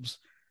Timberwolves.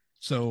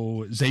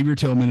 So Xavier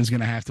Tillman is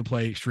going to have to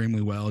play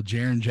extremely well.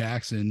 Jaren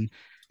Jackson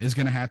is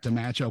going to have to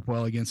match up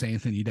well against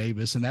Anthony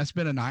Davis, and that's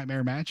been a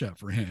nightmare matchup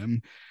for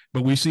him.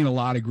 But we've seen a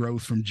lot of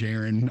growth from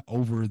Jaren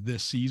over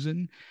this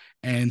season,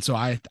 and so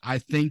I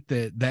think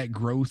that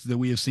growth that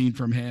we have seen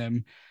from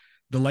him,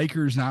 the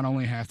Lakers not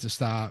only have to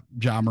stop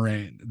Ja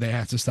Morant, they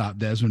have to stop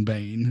Desmond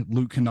Bane.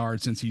 Luke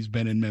Kennard, since he's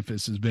been in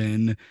Memphis, has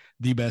been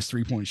the best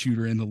three-point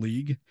shooter in the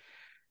league.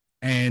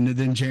 And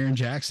then Jaren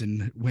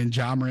Jackson, when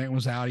Ja Morant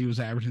was out, he was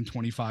averaging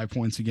 25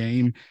 points a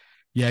game.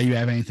 Yeah, you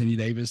have Anthony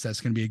Davis.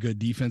 That's going to be a good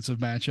defensive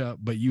matchup,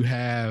 but you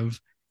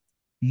have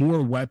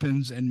more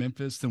weapons in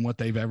Memphis than what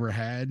they've ever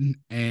had.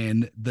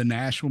 And the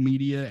national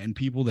media and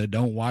people that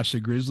don't watch the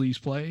Grizzlies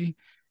play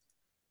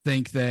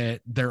think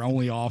that their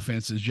only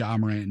offense is Ja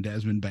Morant and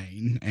Desmond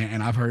Bane.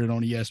 And I've heard it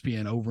on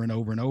ESPN over and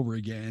over and over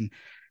again.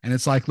 And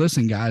it's like,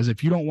 listen, guys,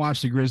 if you don't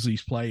watch the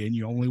Grizzlies play and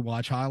you only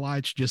watch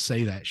highlights, just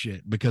say that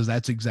shit, because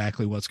that's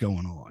exactly what's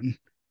going on.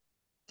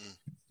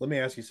 Let me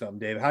ask you something,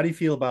 Dave. How do you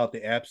feel about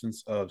the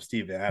absence of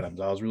Steve Adams?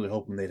 I was really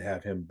hoping they'd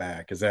have him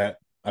back. I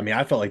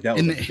felt like that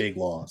was a big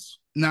loss.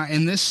 Now,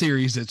 in this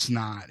series, it's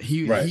not.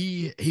 He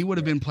would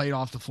have been played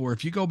off the floor.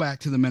 If you go back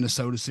to the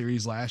Minnesota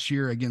series last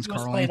year against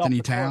Karl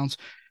Anthony Towns,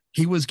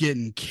 he was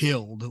getting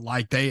killed.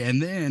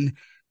 And then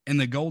in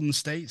the Golden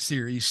State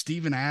series,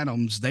 Steven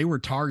Adams, they were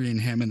targeting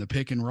him in the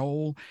pick and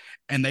roll,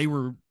 and they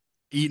were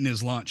eating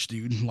his lunch,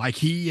 dude. Like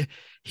he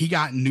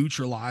got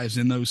neutralized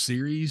in those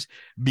series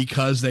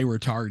because they were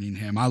targeting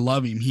him. I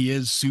love him. He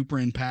is super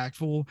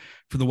impactful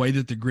for the way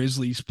that the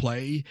Grizzlies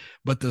play,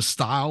 but the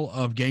style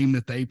of game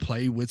that they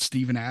play with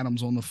Steven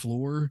Adams on the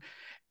floor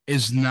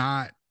is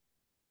not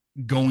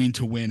going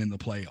to win in the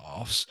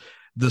playoffs.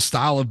 The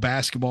style of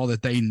basketball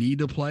that they need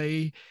to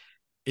play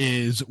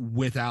is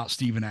without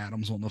Steven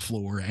Adams on the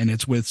floor, and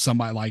it's with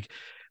somebody like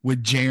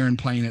with Jaren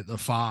playing at the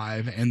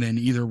 5, and then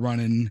either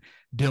running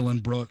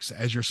Dylan Brooks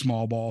as your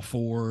small ball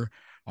 4,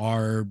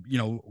 or,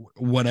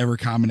 whatever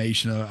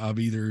combination of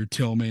either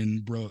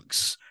Tillman,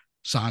 Brooks,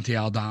 Santi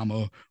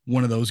Aldama,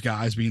 one of those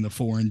guys being the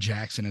 4 and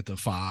Jackson at the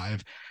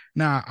 5.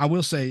 Now, I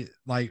will say,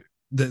 like,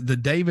 the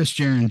Davis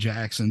Jaren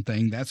Jackson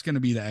thing, that's going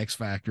to be the X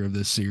factor of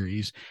this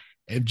series.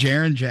 If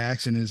Jaren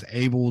Jackson is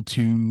able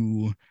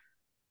to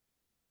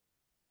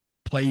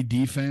play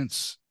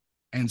defense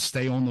and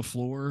stay on the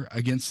floor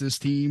against this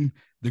team,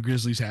 the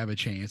Grizzlies have a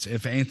chance.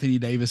 If Anthony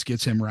Davis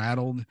gets him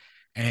rattled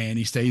and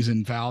he stays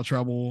in foul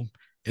trouble,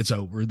 it's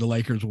over. The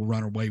Lakers will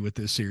run away with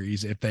this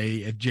series if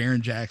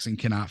Jaren Jackson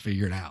cannot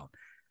figure it out.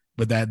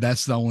 But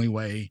that's the only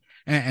way.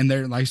 And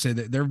there, like I said,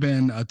 there have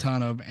been a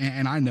ton of,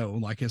 and I know,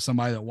 like, as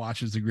somebody that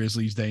watches the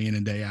Grizzlies day in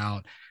and day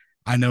out,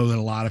 I know that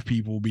a lot of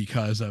people,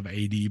 because of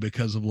AD,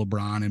 because of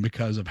LeBron, and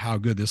because of how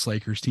good this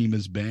Lakers team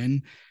has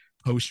been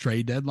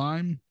post-trade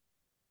deadline,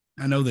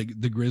 I know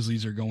that the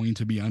Grizzlies are going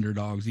to be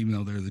underdogs, even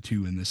though they're the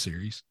 2 in this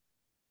series.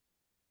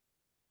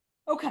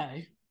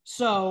 Okay,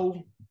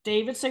 so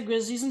David said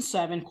Grizzlies in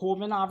 7.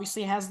 Corbin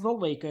obviously has the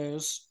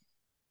Lakers.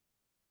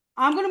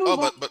 I'm going to move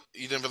on. But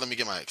you didn't let me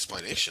get my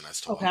explanation as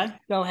to why.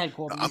 Go ahead,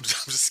 Corbin. I'm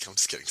just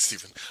kidding,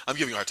 Stephen. I'm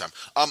giving you a hard time.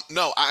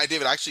 No,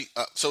 David, actually,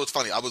 so it's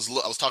funny. I was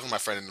talking to my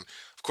friend, and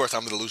of course,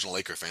 I'm the delusional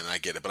Laker fan, and I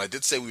get it. But I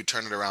did say we would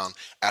turn it around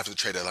after the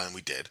trade deadline, and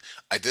we did.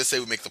 I did say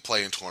we'd make the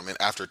play-in tournament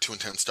after a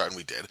 2-10 start, and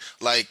we did.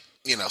 Like,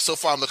 so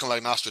far I'm looking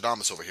like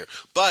Nostradamus over here.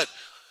 But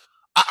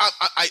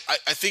I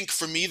think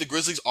for me, the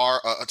Grizzlies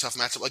are a tough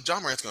matchup. Like,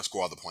 John Morant's going to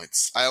score all the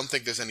points. I don't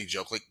think there's any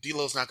joke. Like,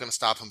 D'Lo's not going to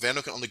stop him.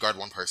 Vando can only guard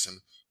one person.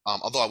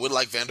 Although I would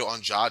like Vando on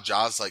Ja.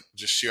 Ja's like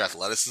just sheer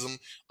athleticism.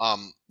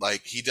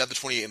 Like, he did the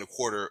 28 and a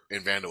quarter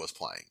and Vando was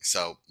playing.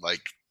 So,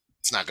 like,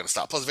 It's not going to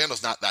stop. Plus,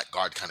 Vando's not that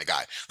guard kind of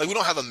guy. Like, we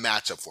don't have a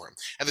matchup for him.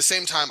 At the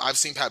same time, I've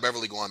seen Pat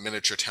Beverly go on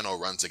miniature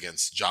 10-0 runs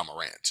against Ja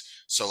Morant.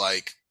 So,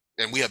 like,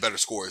 and we have better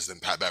scores than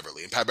Pat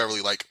Beverly. And Pat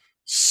Beverly, like,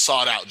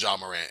 sought out Ja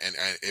Morant, and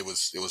it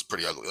was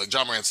pretty ugly. Like,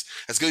 Ja Morant's,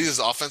 as good as he is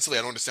offensively,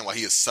 I don't understand why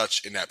he is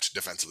such inept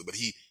defensively, but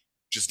he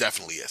just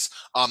definitely is.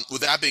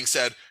 With that being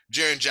said,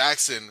 Jaren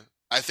Jackson,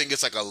 I think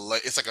it's like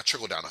a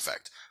trickle-down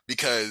effect,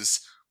 because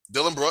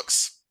Dylan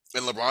Brooks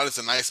and LeBron is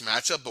a nice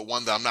matchup, but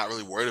one that I'm not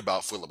really worried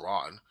about for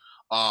LeBron.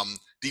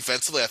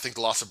 Defensively, I think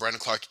the loss of Brandon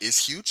Clark is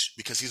huge,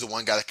 because he's the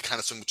one guy that can kind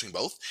of swing between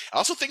both. I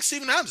also think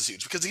Steven Adams is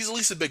huge, because he's at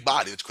least a big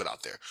body that's put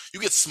out there. You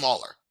get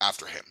smaller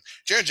after him.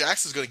 Jaren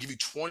Jackson is going to give you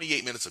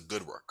 28 minutes of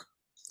good work.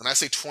 And I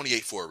say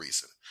 28 for a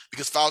reason,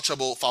 because foul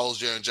trouble follows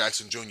Jaren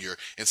Jackson Jr.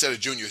 Instead of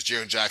Jr. is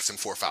Jaren Jackson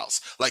 4 fouls.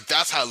 Like,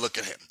 that's how I look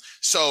at him.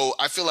 So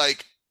I feel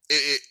like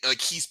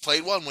like he's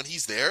played well, and when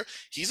he's there,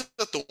 he's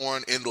a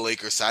thorn in the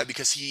Lakers side,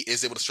 because he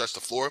is able to stretch the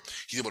floor.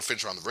 He's able to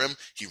finish around the rim.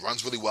 He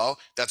runs really well.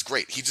 That's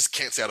great. He just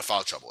can't stay out of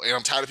foul trouble. And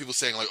I'm tired of people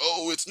saying, like,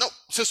 oh, it's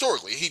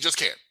historically, he just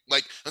can't.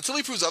 Like, until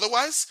he proves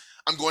otherwise,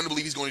 I'm going to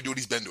believe he's going to do what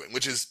he's been doing,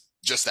 which is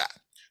just that.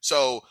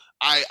 So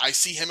I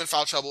see him in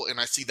foul trouble, and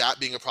I see that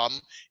being a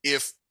problem.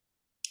 If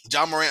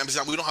Ja Morant,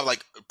 we don't have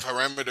like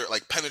perimeter,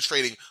 like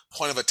penetrating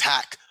point of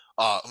attack,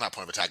 not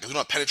point of attack, because we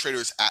don't have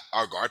penetrators at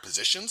our guard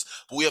positions,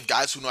 but we have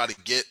guys who know how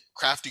to get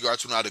crafty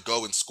guards who know how to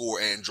go and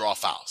score and draw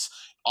fouls.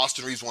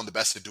 Austin Reeves one of the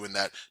best at doing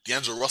that.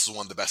 D'Angelo Russell's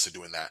one of the best at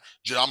doing that.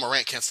 Ja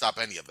Morant can't stop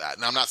any of that.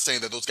 And I'm not saying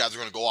that those guys are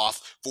going to go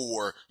off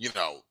for,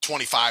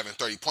 25 and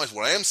 30 points.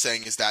 What I am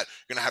saying is that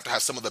you're going to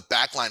have some of the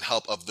backline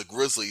help of the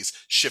Grizzlies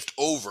shift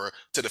over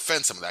to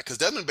defend some of that. Because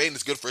Desmond Bane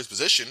is good for his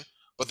position,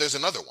 but there's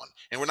another one.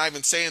 And we're not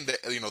even saying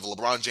that, the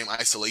LeBron James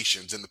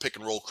isolations and the pick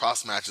and roll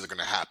cross matches are going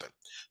to happen.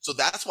 So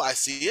that's why I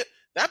see it.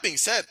 That being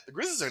said, the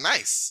Grizzlies are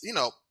nice.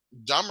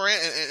 John Morant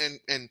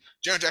and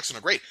Jaren Jackson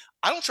are great.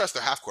 I don't trust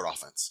their half-court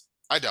offense.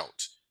 I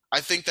don't. I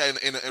think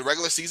that in a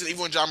regular season,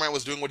 even when John Morant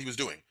was doing what he was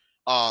doing,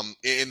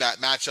 in that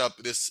matchup,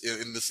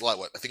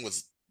 I think it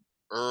was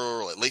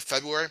late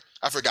February.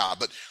 I forgot.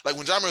 But like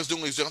when John Morant was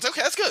doing what he was doing, I was like,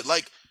 okay, that's good.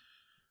 Like,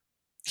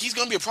 he's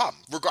going to be a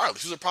problem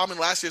regardless. He was a problem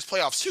in last year's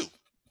playoffs too.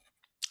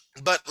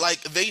 But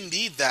like, they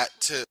need that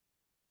to.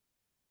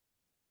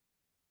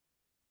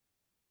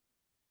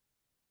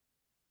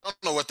 I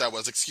don't know what that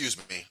was. Excuse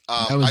me.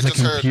 That was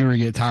computer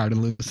get tired of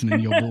listening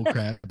to your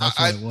bullcrap. That's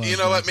what it was. You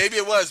know what? Maybe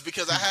it was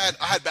because I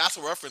had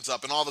Bassel reference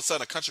up, and all of a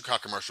sudden a Country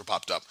Crock commercial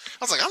popped up.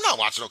 I was like, I'm not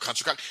watching no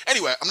Country Crock.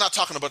 Anyway, I'm not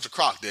talking a bunch of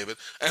crock, David.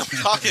 And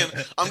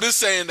I'm just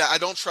saying that I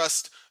don't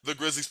trust the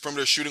Grizzlies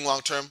perimeter shooting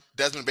long term.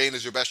 Desmond Bane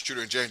is your best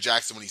shooter, and Jaren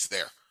Jackson when he's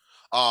there.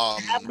 I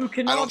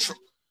don't.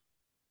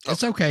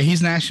 It's okay.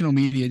 He's national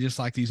media, just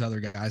like these other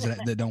guys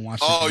that don't watch.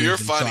 Oh, you're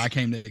funny. So I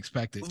came to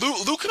expect it.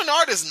 Luke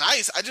Kennard is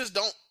nice. I just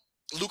don't.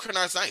 Luke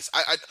Kennard's nice.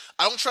 I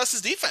don't trust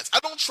his defense. I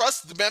don't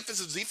trust the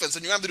Memphis' defense,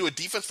 and you have to do a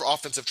defense for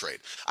offensive trade.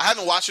 I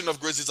haven't watched enough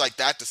Grizzlies like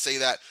that to say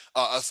that.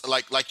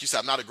 Like you said,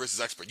 I'm not a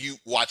Grizzlies expert. You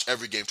watch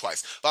every game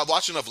twice, but I've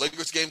watched enough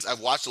Lakers games. I've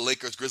watched the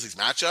Lakers-Grizzlies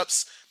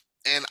matchups,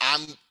 and I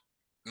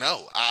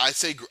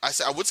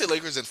would say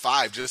Lakers in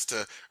 5 just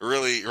to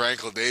really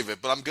rankle David,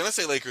 but I'm gonna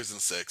say Lakers in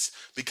 6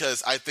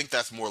 because I think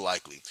that's more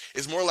likely.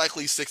 It's more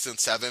likely 6 and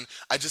 7.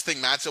 I just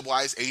think matchup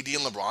wise, AD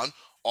and LeBron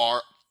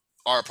are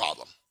a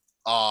problem.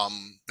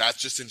 That's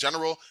just in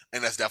general,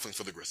 and that's definitely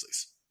for the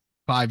Grizzlies.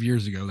 5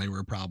 years ago, they were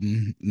a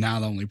problem. Now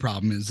the only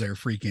problem is their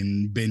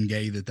freaking Ben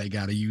Gay that they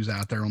got to use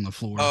out there on the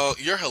floor. Oh,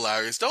 you're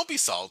hilarious. Don't be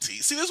salty.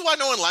 See, this is why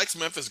no one likes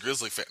Memphis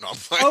Grizzly fan. No, I'm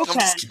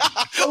just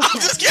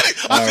kidding.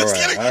 I'm just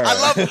kidding. Right.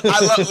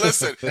 I love,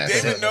 listen,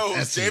 David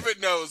knows. David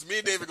knows. Me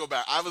and David go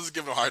back. I was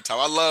giving him a hard time.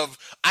 I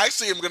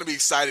actually am going to be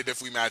excited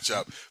if we match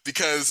up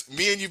because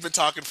me and you've been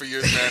talking for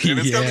years, man, and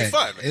it's going to be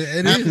fun.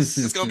 It is.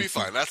 It's going to be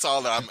fun. That's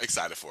all that I'm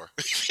excited for.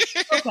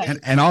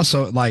 and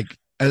also, like,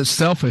 a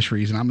selfish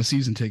reason, I'm a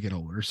season ticket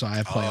holder, so I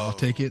have playoff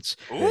tickets.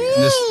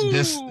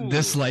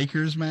 This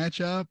Lakers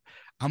matchup,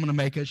 I'm gonna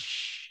make a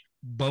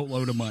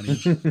boatload of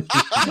money,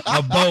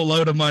 a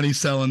boatload of money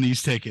selling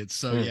these tickets.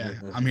 So yeah,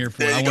 I'm here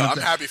for it. I'm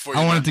happy for you.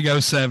 I want it to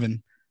go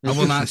 7. I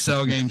will not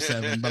sell game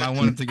 7, but I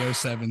want it to go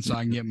 7 so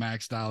I can get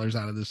max dollars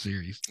out of this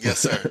series. Yes,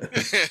 sir.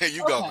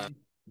 You go, man.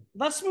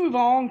 Let's move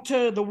on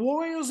to the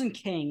Warriors and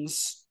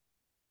Kings.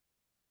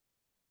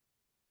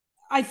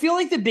 I feel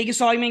like the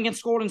biggest argument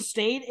against Golden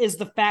State is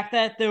the fact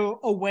that their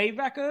away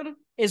record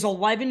is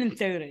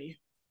 11-30.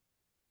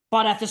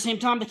 But at the same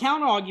time, the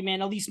counter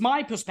argument, at least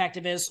my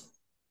perspective, is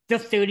they're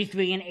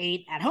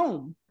 33-8 at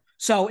home.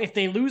 So if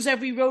they lose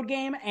every road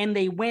game and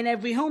they win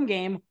every home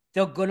game,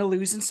 they're going to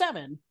lose in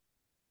 7.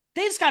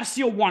 They just got to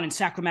steal 1 in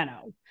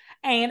Sacramento.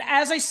 And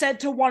as I said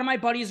to one of my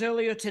buddies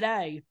earlier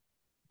today,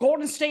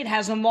 Golden State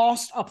hasn't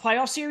lost a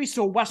playoff series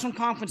to a Western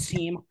Conference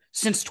team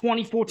since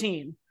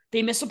 2014.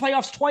 They missed the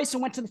playoffs twice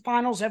and went to the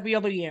finals every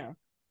other year.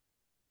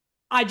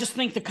 I just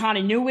think the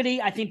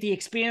continuity, I think the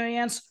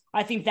experience,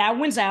 I think that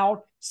wins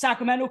out.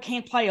 Sacramento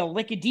can't play a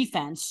lick of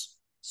defense.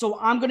 So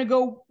I'm going to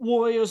go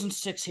Warriors in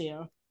 6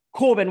 here.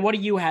 Corbin, what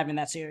do you have in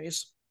that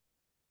series?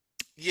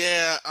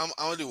 Yeah, I'm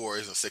gonna do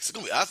Warriors in six. It's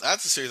gonna be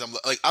that's a series.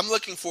 I'm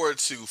looking forward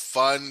to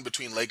fun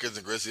between Lakers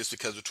and Grizzlies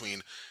because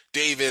between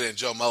David and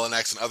Joe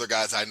Mullinax and other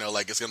guys I know,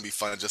 like it's gonna be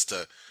fun just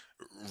to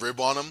rib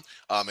on them,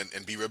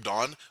 and be ribbed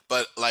on.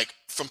 But like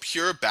from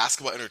pure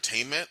basketball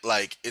entertainment,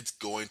 like it's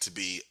going to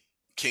be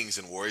Kings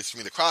and Warriors for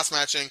me. The cross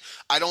matching.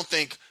 I don't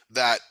think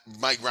that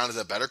Mike Brown is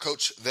a better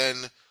coach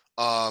than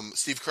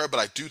Steve Kerr, but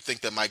I do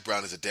think that Mike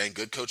Brown is a dang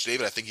good coach,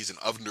 David. I think he's an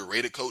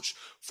underrated coach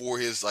for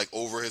his like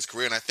over his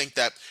career, and I think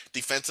that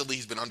defensively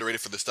he's been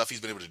underrated for the stuff he's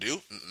been able to do.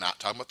 Not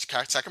talking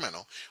about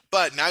Sacramento,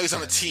 but now he's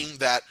on a team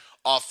that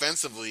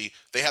offensively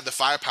they have the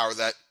firepower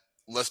that,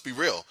 let's be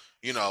real,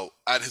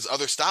 at his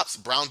other stops,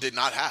 Brown did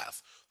not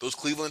have. Those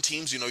Cleveland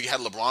teams, you had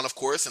LeBron, of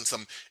course, and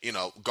some,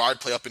 guard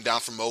play up and down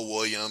from Mo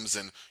Williams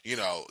and,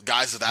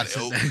 guys of that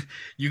ilk.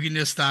 You can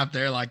just stop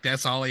there. Like,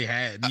 that's all he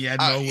had. He had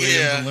Mo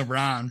Williams and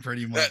LeBron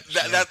pretty much.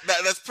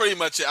 That's pretty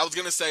much it. I was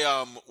going to say,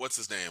 what's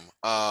his name?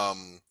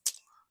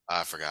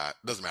 I forgot.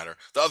 Doesn't matter.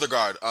 The other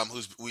guard,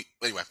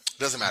 anyway,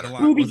 doesn't matter.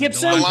 Ruby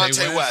Gibson,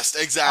 Delonte West,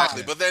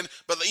 exactly. Oh, yeah.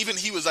 But even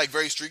he was like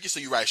very streaky. So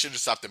you're right. I should have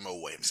stopped at Mo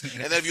Williams.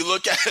 And then if you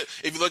look at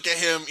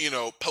him,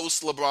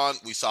 post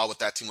LeBron, we saw what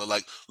that team looked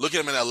like. Look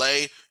at him in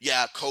LA.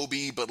 Yeah,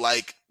 Kobe, but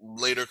like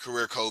later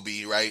career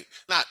Kobe, right?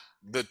 Not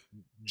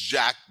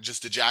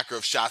just a jacker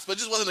of shots, but it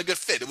just wasn't a good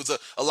fit. It was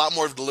a lot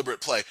more of a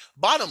deliberate play.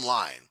 Bottom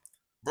line,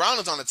 Brown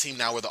is on a team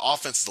now where the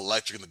offense is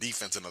electric and the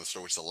defense another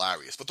story, which is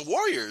hilarious. But the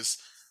Warriors,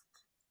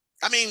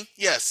 I mean,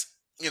 yes,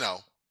 in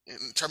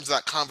terms of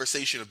that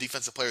conversation of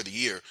Defensive Player of the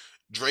Year,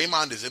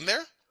 Draymond is in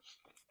there,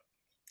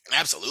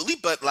 absolutely.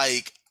 But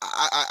like,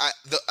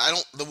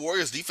 the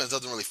Warriors' defense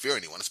doesn't really fear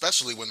anyone,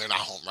 especially when they're not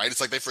home, right? It's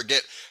like they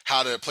forget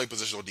how to play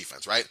positional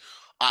defense, right?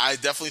 I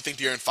definitely think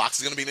De'Aaron Fox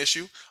is going to be an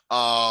issue.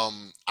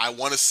 I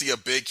want to see a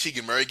big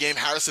Keegan Murray game,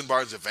 Harrison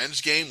Barnes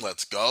revenge game.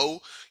 Let's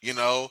go.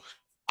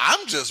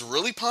 I'm just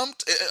really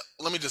pumped.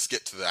 Let me just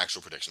get to the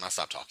actual prediction. I'll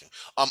stop talking.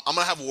 I'm going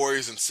to have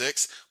Warriors in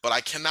 6, but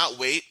I cannot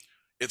wait.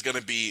 It's going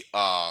to be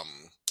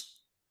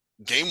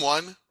game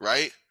 1,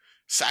 right?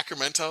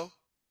 Sacramento.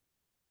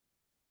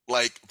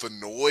 Like, the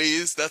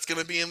noise that's going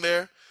to be in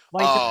there.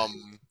 Light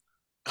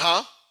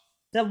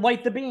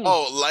the beam.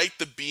 Oh, Light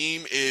the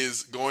Beam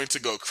is going to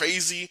go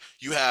crazy.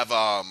 You have,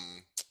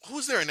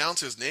 who's their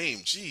announcer's name?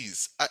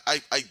 Jeez.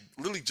 I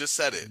literally just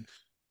said it.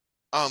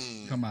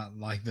 Come out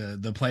like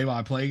the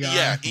play-by-play guy.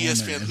 Yeah,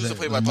 ESPN. Who's the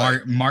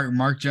play-by-play?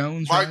 Mark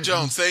Jones. Mark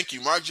Jones. Thank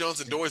you, Mark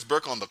Jones and Doris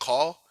Burke on the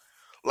call.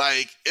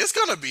 Like, it's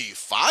gonna be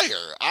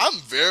fire. I'm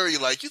very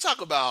you talk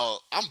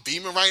about. I'm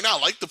beaming right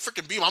now. Like the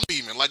freaking beam, I'm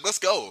beaming. Like, let's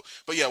go.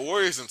 But yeah,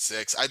 Warriors in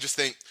 6. I just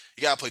think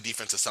you gotta play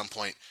defense at some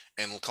point.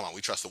 And come on,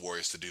 we trust the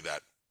Warriors to do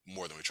that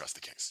more than we trust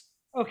the Kings.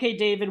 Okay,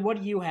 David,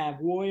 what do you have?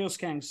 Warriors,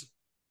 Kings.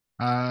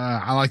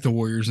 I like the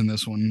Warriors in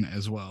this one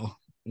as well.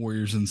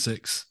 Warriors in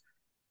 6.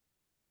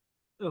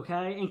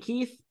 Okay, and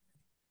Keith?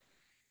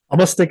 I'm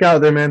gonna stick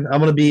out there, man.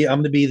 I'm gonna be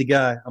the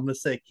guy. I'm gonna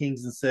say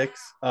Kings in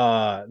 6.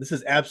 This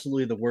is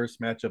absolutely the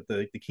worst matchup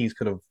the Kings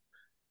could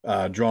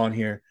have drawn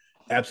here.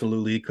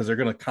 Absolutely, because they're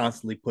gonna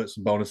constantly put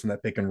some bonus in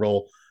that pick and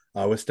roll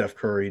with Steph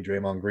Curry,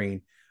 Draymond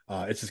Green.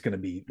 It's gonna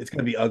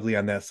be ugly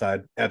on that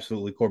side.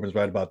 Absolutely, Corbin's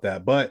right about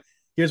that. But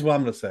here's what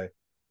I'm gonna say: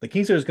 the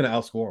Kings are just gonna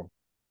outscore them.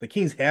 The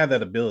Kings have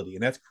that ability,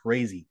 and that's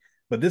crazy.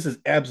 But this is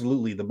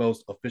absolutely the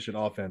most efficient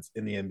offense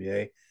in the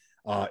NBA.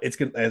 It's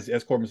gonna,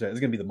 as Corbin said,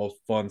 it's gonna be the most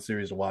fun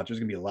series to watch. There's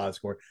gonna be a lot of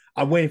scoring.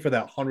 I'm waiting for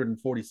that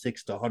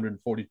 146 to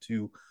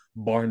 142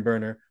 barn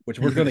burner, which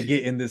we're gonna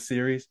get in this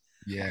series.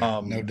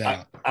 Yeah, no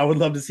doubt. I would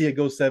love to see it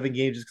go 7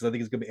 games just because I think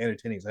it's gonna be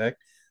entertaining as heck.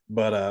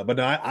 But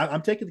no,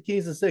 I'm taking the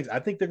Kings in 6. I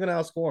think they're gonna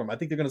outscore them. I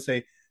think they're gonna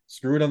say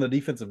screw it on the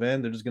defensive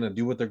end. They're just gonna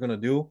do what they're gonna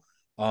do.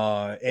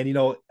 And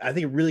I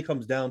think it really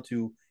comes down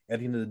to at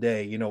the end of the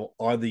day,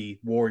 are the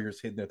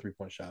Warriors hitting their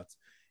 3-point shots?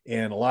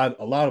 And a lot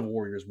of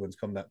Warriors wins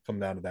come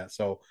down to that.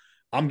 So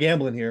I'm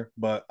gambling here,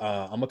 but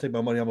I'm gonna take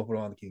my money. I'm gonna put it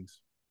on the Kings.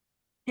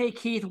 Hey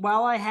Keith,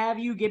 while I have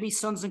you, give me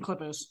Suns and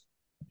Clippers.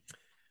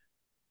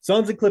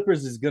 Suns and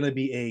Clippers is gonna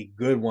be a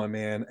good one,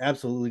 man.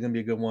 Absolutely gonna be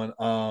a good one.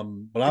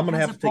 But I'm gonna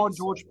have to take Paul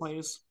George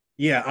plays.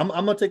 Yeah, I'm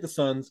gonna take the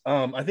Suns.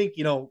 I think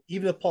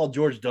even if Paul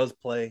George does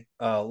play,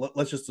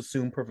 let's just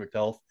assume perfect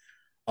health.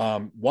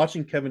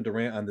 Watching Kevin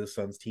Durant on this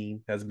Suns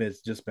team has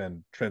just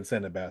been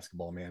transcendent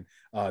basketball, man.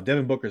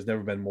 Devin Booker's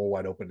never been more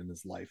wide open in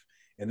his life.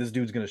 And this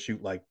dude's going to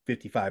shoot like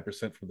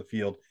 55% from the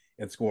field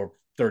and score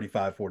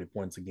 35, 40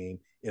 points a game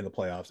in the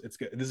playoffs. This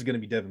is going to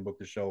be Devin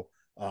Booker's show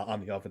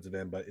on the offensive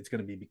end, but it's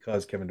going to be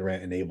because Kevin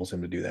Durant enables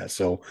him to do that.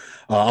 So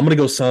I'm going to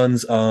go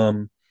Suns. It's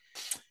going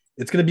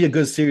to be a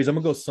good series. I'm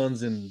going to go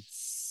Suns in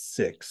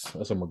 6. That's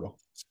what I'm going to go.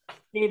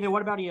 David,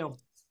 what about you?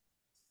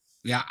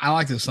 Yeah, I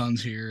like the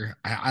Suns here.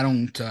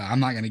 I'm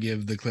not going to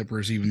give the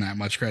Clippers even that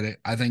much credit.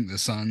 I think the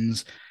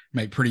Suns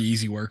make pretty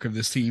easy work of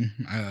this team.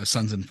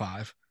 Suns in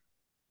 5.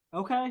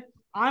 Okay.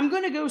 I'm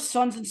going to go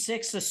Suns in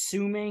 6,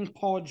 assuming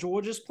Paul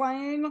George is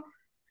playing.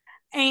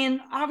 And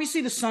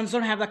obviously the Suns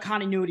don't have that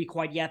continuity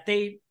quite yet.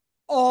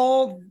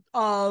 All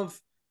of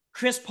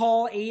Chris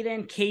Paul,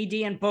 Aiden,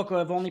 KD, and Booker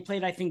have only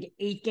played, I think,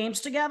 8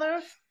 games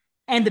together.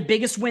 And the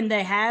biggest win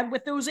they had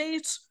with those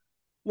 8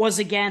 was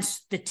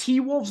against the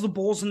T-Wolves, the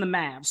Bulls, and the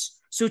Mavs.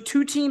 So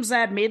 2 teams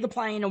that made the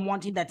play-in and 1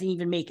 team that didn't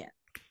even make it.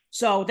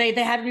 So they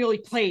hadn't really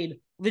played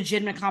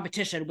legitimate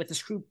competition with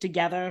this group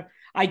together.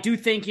 I do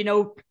think,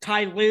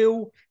 Ty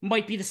Lue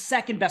might be the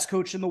second best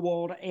coach in the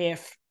world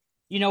if,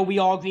 we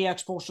all agree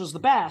Spoelstra is the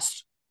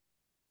best.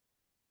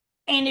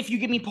 And if you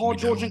give me Paul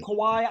George and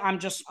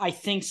Kawhi, I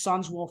think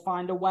Suns will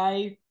find a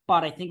way,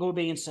 but I think it will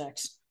be in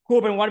 6.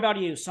 Corbin, what about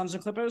you? Suns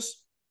and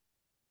Clippers?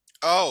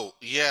 Oh,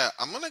 yeah.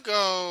 I'm going to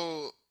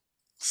go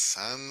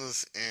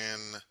Suns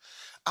in...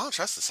 I don't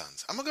trust the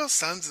Suns. I'm going to go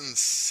Suns in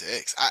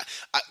 6.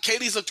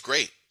 KD's looked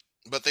great,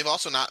 but they've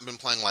also not been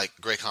playing like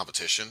great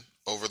competition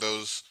over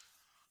those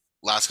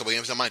last couple of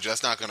games.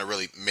 That's not going to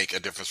really make a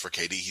difference for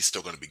KD. He's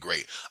still going to be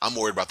great. I'm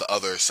worried about the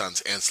other Suns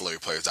ancillary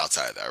players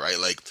outside of that, right?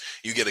 Like,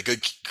 you get a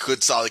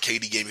good solid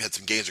KD game. You had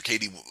some games where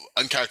KD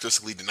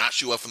uncharacteristically did not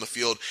shoot well from the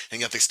field,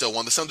 and yet they still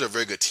won. The Suns are a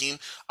very good team.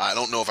 I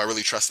don't know if I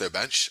really trust their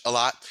bench a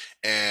lot.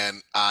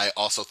 And I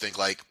also think,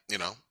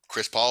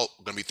 Chris Paul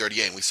going to be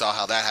 38, and we saw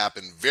how that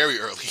happened very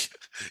early.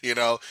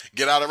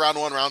 Get out of round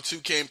 1, round 2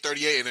 came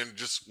 38, and then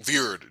just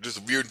veered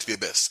into the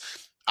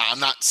abyss. I'm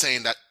not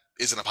saying that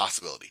isn't a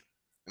possibility.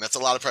 And that's a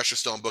lot of pressure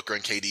still on Booker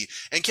and KD.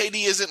 And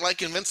KD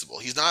isn't invincible.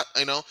 He's not,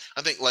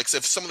 I think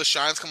if some of the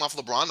shines come off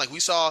LeBron,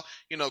 we saw,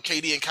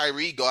 KD and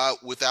Kyrie go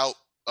out without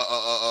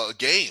a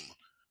game,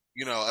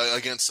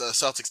 against a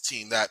Celtics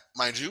team that,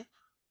 mind you,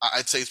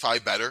 I'd say is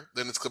probably better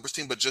than its Clippers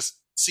team, but just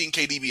seeing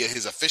KD be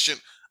his efficient,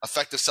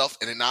 effective self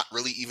and it not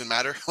really even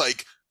matter,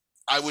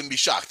 I wouldn't be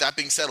shocked. That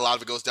being said, a lot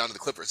of it goes down to the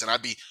Clippers, and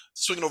I'd be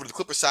swinging over to the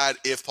Clippers side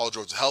if Paul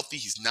George is healthy.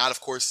 He's not, of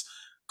course.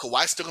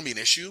 Kawhi's still going to be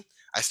an issue.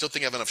 I still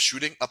think I have enough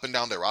shooting up and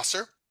down their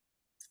roster.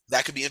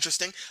 That could be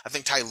interesting. I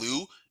think Ty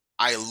Lue,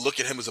 I look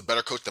at him as a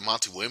better coach than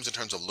Monty Williams in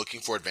terms of looking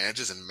for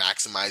advantages and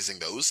maximizing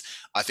those.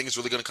 I think it's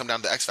really going to come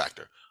down to the X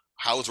factor.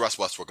 How is Russ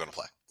Westbrook going to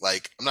play?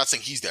 I'm not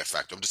saying he's the X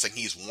factor. I'm just saying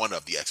he's one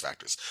of the X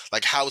factors.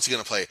 How is he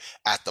going to play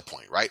at the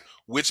point, right?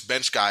 Which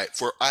bench guy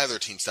for either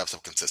team steps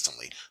up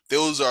consistently?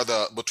 Those are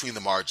the between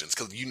the margins,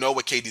 because you know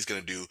what KD's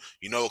going to do.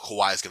 You know what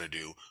Kawhi is going to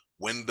do.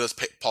 When does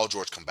Paul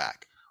George come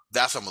back?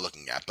 That's what I'm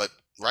looking at. But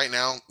right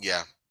now,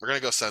 yeah, we're going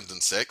to go Suns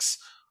in 6.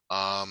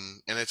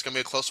 And it's going to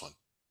be a close one.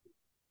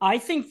 I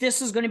think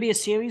this is going to be a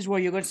series where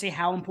you're going to see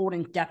how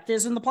important depth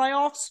is in the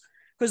playoffs.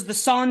 Because the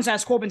Suns,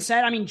 as Corbin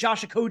said,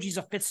 Josh Okogie's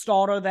a 5th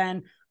starter.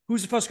 Then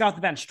who's the first guy off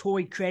the bench?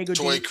 Torrey Craig?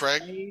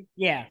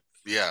 Yeah.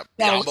 Yeah.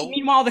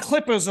 Meanwhile, the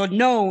Clippers are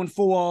known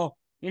for,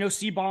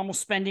 Steve Ballmer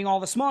spending all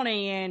this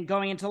money and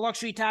going into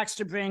luxury tax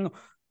to bring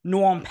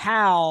Norm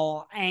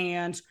Powell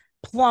and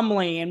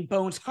Plumlee and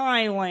Bones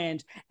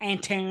Highland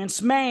and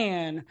Terrence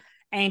Mann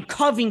and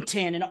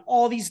Covington and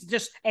all these,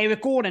 just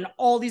Eric Gordon,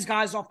 all these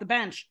guys off the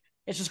bench.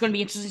 It's just going to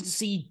be interesting to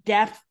see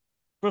depth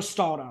for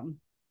stardom.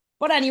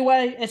 But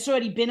anyway, it's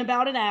already been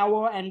about an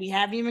hour, and we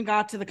haven't even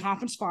got to the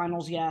conference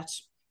finals yet.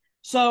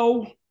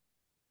 So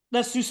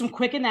let's do some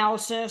quick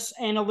analysis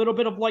and a little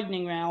bit of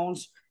lightning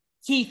rounds.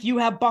 Keith, you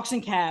have Bucks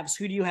and Cavs.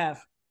 Who do you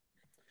have?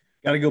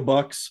 Got to go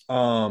Bucks.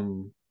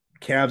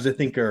 Cavs, I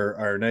think,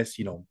 are a nice,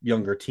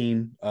 younger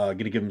team. Going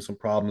to give them some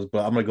problems,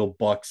 but I'm going to go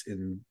Bucks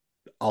in,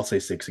 I'll say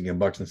 6 again.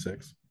 Bucks in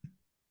 6.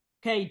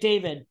 Okay,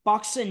 David,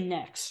 Bucks and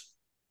Knicks.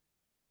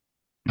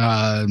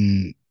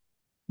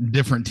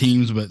 Different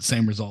teams, but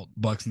same result.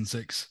 Bucks in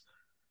 6.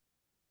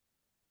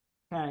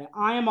 Okay,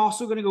 I am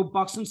also going to go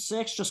Bucks in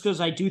 6 just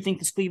because I do think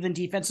this Cleveland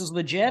defense is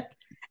legit,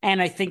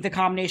 and I think the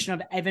combination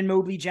of Evan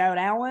Mobley, Jared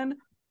Allen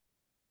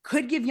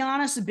could give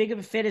Giannis as big of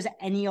a fit as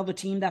any other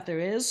team that there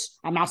is.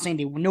 I'm not saying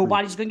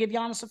nobody's going to give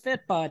Giannis a fit,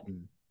 but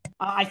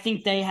I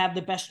think they have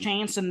the best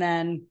chance. And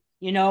then,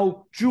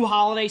 Drew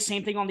Holiday,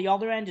 same thing on the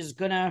other end, is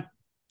going to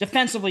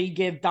defensively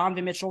give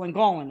Donovan Mitchell and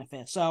Garland a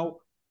fit.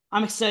 So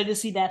I'm excited to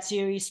see that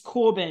series.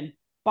 Corbin,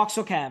 Bucks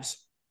or Cavs?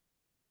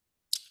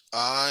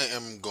 I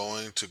am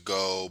going to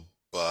go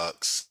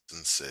Bucks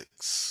in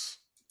 6.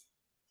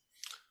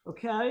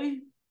 Okay.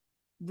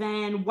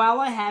 Then while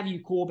I have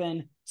you,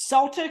 Corbin,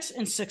 Celtics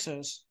and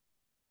Sixers.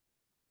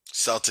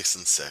 Celtics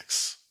in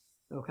 6.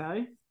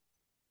 Okay.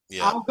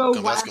 Yeah, I'll go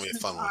that's going to be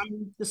a fun one.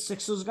 I'm the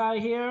Sixers guy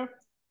here.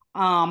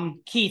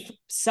 Keith,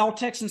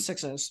 Celtics and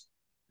Sixers.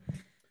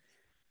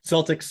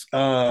 Celtics,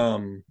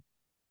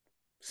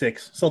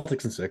 6.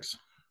 Celtics in 6.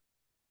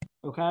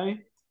 Okay.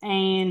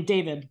 And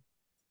David?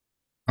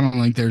 I don't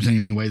think there's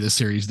any way this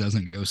series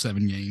doesn't go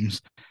 7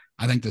 games.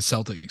 I think the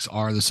Celtics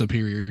are the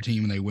superior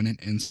team and they win it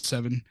in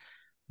 7.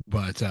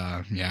 But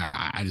I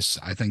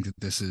think that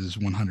this is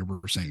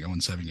 100%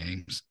 going 7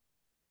 games.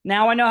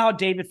 Now I know how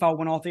David felt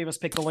when all 3 of us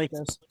picked the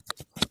Lakers.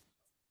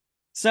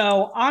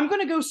 So I'm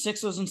going to go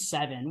Sixers and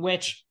 7,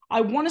 which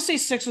I want to say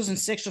Sixers and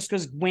 6 just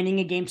because winning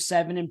a game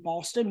 7 in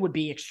Boston would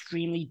be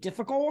extremely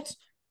difficult.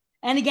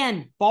 And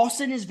again,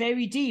 Boston is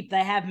very deep.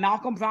 They have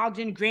Malcolm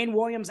Brogdon, Grant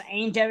Williams,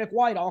 and Derek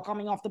White all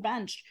coming off the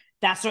bench.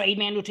 That's their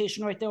 8-man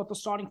rotation right there with the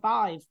starting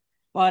 5.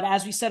 But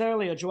as we said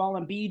earlier, Joel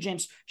Embiid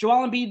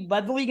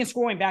led the league in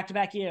scoring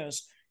back-to-back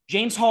years.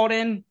 James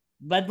Harden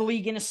led the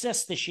league in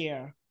assists this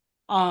year.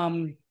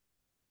 Both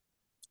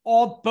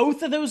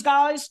of those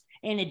guys,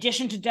 in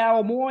addition to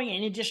Daryl Morey,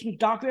 in addition to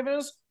Doc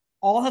Rivers,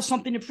 all have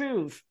something to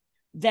prove.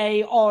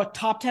 They are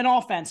top 10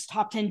 offense,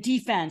 top 10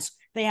 defense.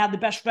 They have the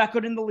best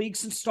record in the league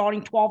since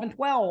starting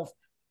 12-12.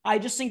 I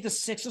just think the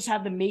Sixers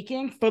have the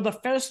making for the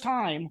first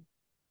time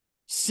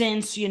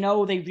since, they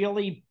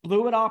really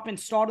blew it up and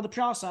started the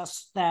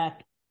process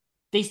that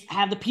they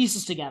have the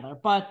pieces together.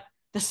 But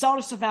the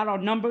Celtics have had our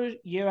number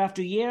year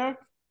after year.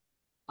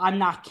 I'm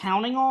not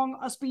counting on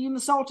us beating the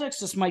Celtics.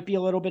 This might be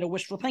a little bit of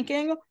wishful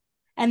thinking.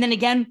 And then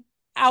again,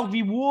 our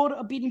reward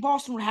of beating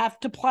Boston would have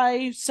to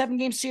play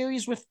 7-game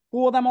series with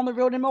 4 of them on the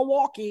road in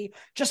Milwaukee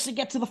just to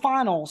get to the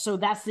final. So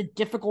that's the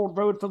difficult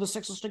road for the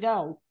Sixers to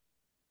go.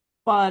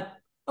 But,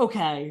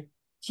 okay.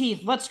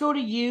 Keith, let's go to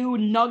you.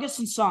 Nuggets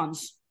and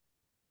Suns.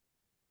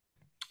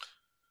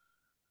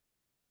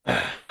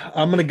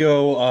 I'm going to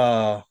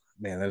go,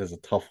 man, that is a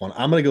tough one.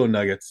 I'm going to go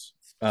Nuggets.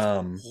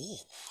 I'm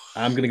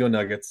going to go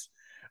Nuggets.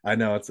 I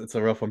know it's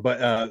a rough one,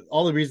 but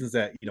all the reasons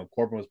that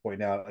Corbin was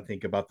pointing out, I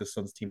think about this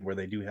Suns team where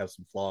they do have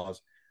some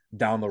flaws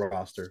down the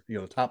roster.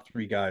 The top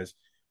 3 guys,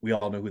 we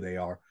all know who they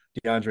are.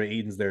 DeAndre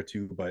Ayton's there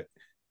too, but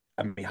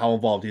I mean, how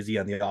involved is he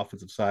on the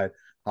offensive side?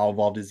 How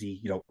involved is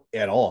he,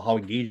 at all? How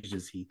engaged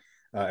is he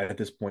at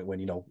this point when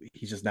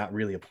he's just not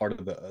really a part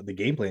of the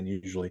game plan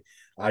usually?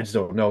 I just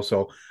don't know.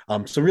 So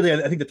really,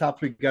 I think the top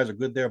 3 guys are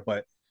good there,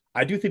 but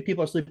I do think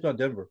people are sleeping on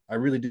Denver. I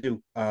really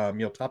do.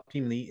 Top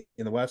team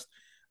in the West.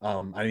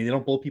 I mean, they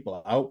don't blow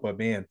people out, but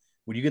man,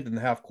 when you get in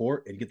the half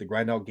court and you get the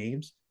grind out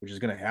games, which is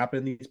going to happen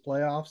in these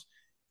playoffs,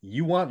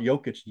 you want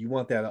Jokic, you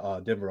want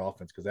that Denver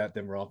offense, because that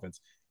Denver offense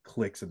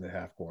clicks in the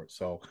half court.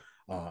 So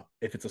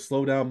if it's a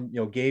slow down,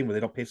 game where they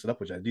don't pace it up,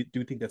 which I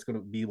do think that's going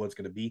to be what's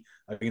going to be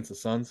against the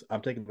Suns,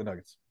 I'm taking the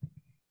Nuggets.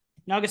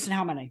 Nuggets and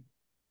how many?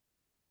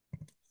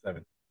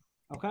 7.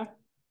 Okay.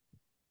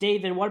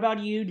 David, what about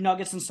you?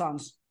 Nuggets and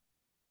Suns.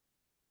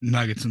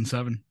 Nuggets and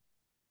 7.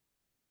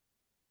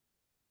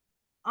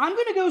 I'm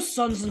going to go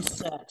Suns and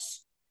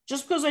 6.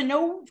 Just because I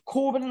know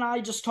Corbin and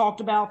I just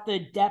talked about the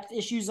depth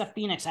issues that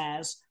Phoenix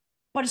has.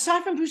 But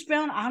aside from Bruce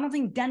Brown, I don't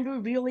think Denver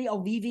really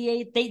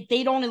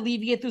they don't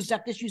alleviate those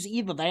depth issues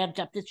either. They have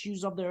depth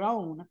issues of their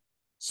own.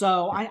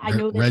 So I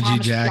know that Reggie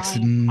Thomas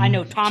Jackson. Bryant, I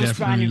know Thomas Jeff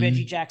Bryant Green. and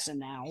Reggie Jackson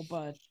now,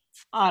 but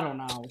I don't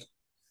know.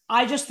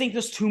 I just think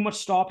there's too much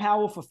star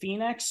power for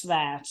Phoenix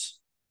that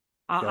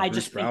I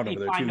just think they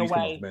find a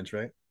way. Bench,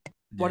 right?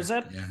 What is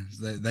it? Yeah,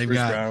 they've Bruce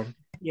got Brown.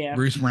 Yeah,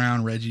 Bruce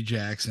Brown, Reggie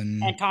Jackson,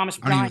 and Thomas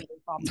Bryant.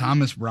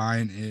 Thomas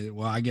Bryant.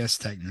 Well, I guess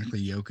technically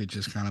Jokic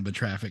is kind of a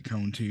traffic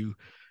cone too,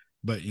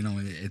 but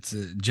it's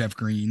Jeff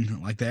Green.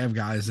 Like, they have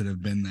guys that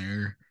have been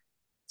there,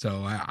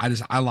 so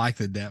I like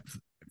the depth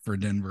for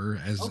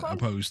Denver as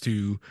opposed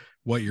to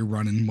what you're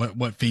running,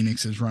 what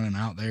Phoenix is running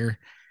out there,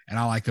 and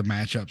I like the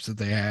matchups that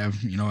they have.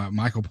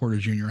 Michael Porter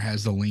Jr.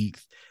 has the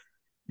length.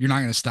 You're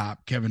not going to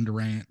stop Kevin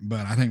Durant,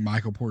 but I think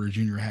Michael Porter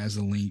Jr. has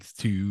the length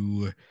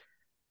to.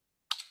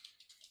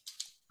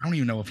 I don't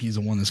even know if he's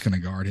the one that's going to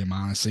guard him,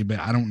 honestly, but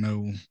I don't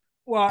know.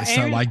 Well,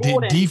 so like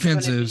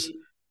defensives,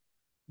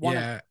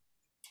 yeah,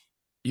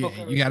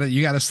 you got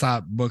to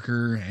stop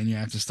Booker, and you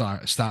have to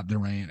stop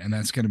Durant, and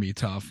that's going to be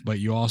tough. But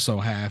you also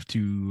have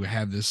to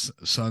have this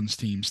Suns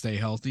team stay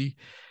healthy.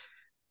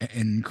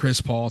 And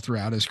Chris Paul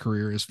throughout his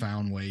career has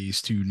found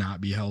ways to not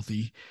be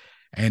healthy.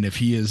 And if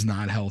he is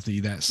not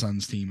healthy, that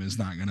Suns team is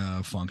not going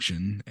to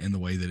function in the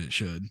way that it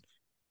should.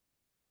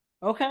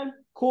 Okay,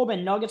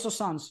 Corbin, Nuggets or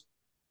Suns?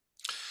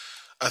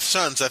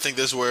 Suns, I think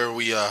this is where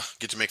we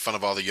get to make fun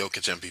of all the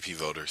Jokic MVP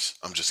voters.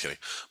 I'm just kidding.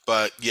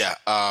 But yeah,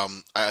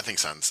 I think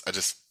Suns.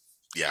 There's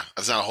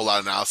not a whole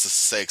lot of analysis to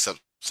say except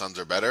Suns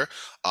are better.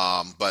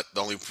 But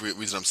the only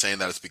reason I'm saying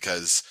that is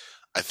because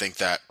I think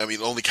that, the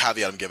only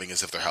caveat I'm giving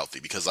is if they're healthy.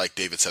 Because like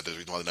David said, there's a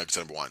reason why the Nuggets are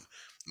number 1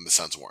 and the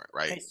Suns weren't,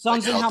 right? Okay,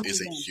 Suns health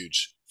is a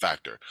huge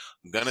factor.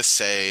 I'm going to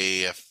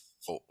say,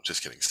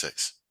 just kidding,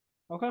 6.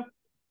 Okay.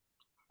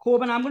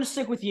 Corbin, I'm going to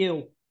stick with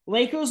you.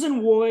 Lakers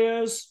and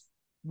Warriors.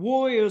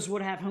 Warriors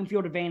would have home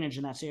field advantage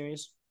in that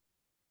series.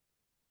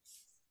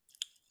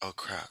 Oh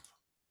crap.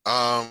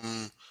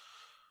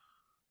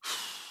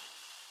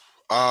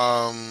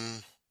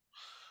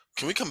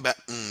 Can we come back?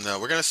 No,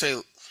 we're gonna say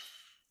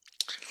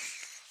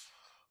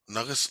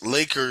Nuggets,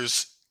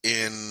 Lakers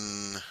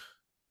in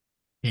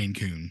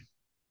Cancun.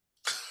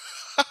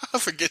 I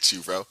forget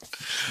you, bro.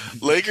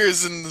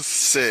 Lakers in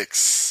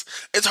 6.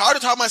 It's hard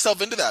to talk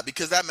myself into that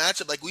because that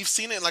matchup, like, we've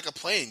seen it in like a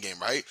playing game,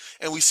 right?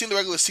 And we've seen the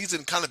regular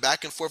season kind of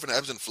back and forth and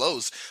ebbs and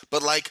flows.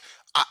 But like,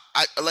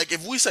 I like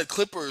if we said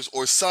Clippers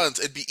or Suns,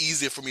 it'd be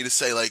easier for me to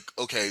say like,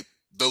 okay,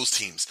 those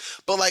teams.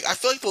 But like, I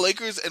feel like the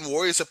Lakers and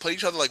Warriors have played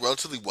each other like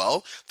relatively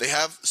well. They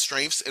have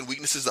strengths and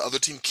weaknesses the other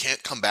team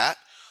can't combat.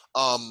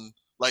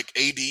 Like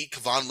AD,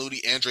 Kevon Looney,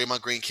 and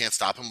Draymond Green can't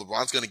stop him.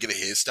 LeBron's going to get a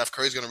his. Steph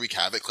Curry's going to wreak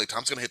havoc. Klay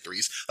Thompson's going to hit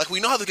threes. Like, we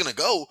know how they're going to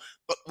go,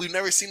 but we've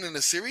never seen it in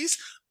a series.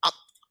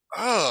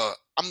 I'm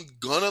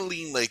going to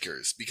lean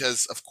Lakers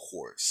because, of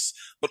course,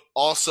 but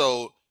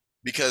also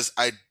because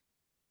I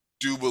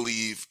do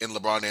believe in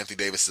LeBron and Anthony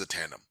Davis as a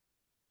tandem.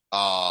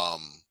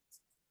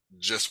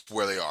 Just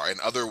where they are. And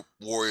other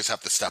Warriors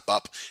have to step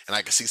up, and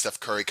I can see Steph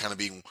Curry kind of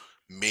being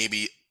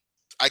maybe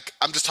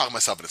I'm just talking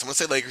myself in this. I'm going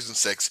to say Lakers in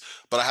 6,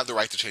 but I have the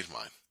right to change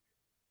mine.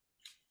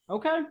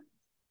 Okay.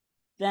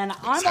 Then It's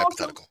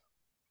hypothetical.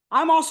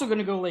 I'm also going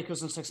to go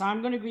Lakers in 6.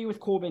 I'm going to agree with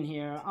Corbin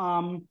here.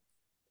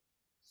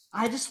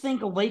 I just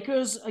think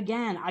Lakers,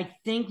 again, I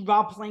think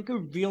Rob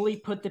Pelinka really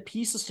put the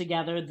pieces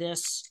together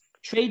this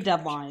trade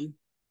deadline.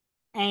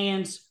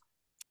 And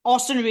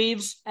Austin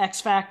Reeves,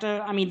 X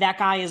Factor. I mean, that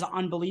guy is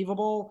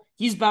unbelievable.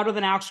 He's better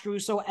than Alex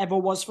Caruso ever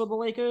was for the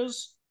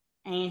Lakers.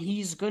 And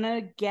he's going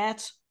to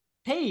get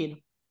paid.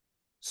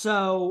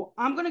 So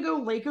I'm going to go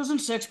Lakers in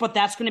 6, but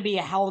that's going to be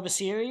a hell of a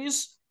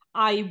series.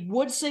 I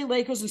would say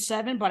Lakers in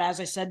 7, but as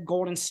I said,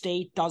 Golden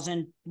State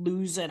doesn't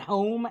lose at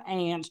home,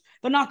 and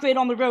they're not great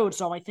on the road,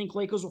 so I think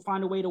Lakers will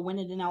find a way to win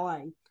it in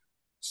LA.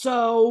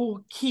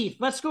 So, Keith,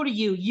 let's go to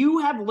you. You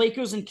have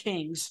Lakers and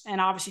Kings,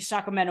 and obviously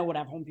Sacramento would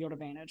have home field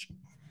advantage.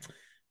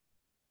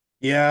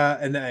 Yeah,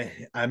 and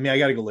I mean, I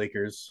got to go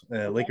Lakers.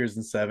 Lakers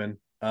in 7.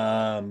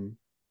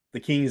 The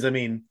Kings, I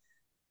mean,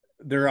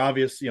 there are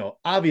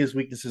obvious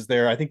weaknesses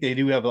there. I think they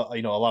do have a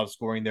lot of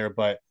scoring there,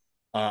 but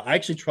I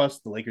actually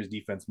trust the Lakers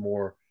defense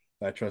more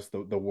than I trust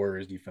the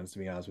Warriors defense, to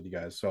be honest with you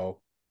guys. So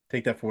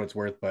take that for what it's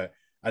worth, but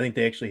I think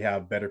they actually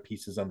have better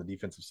pieces on the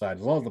defensive side.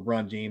 As long as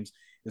LeBron James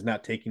is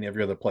not taking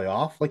every other play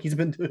off like he's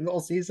been doing all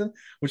season,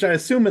 which I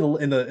assume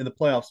in the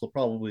playoffs will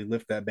probably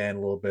lift that band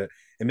a little bit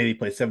and maybe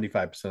play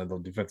 75% of the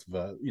defensive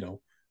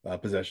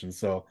possessions.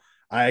 So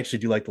I actually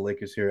do like the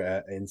Lakers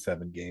here in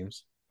 7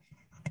 games.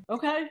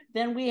 Okay,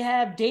 then we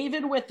have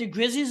David with the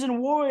Grizzlies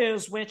and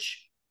Warriors,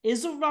 which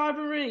is a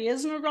rivalry,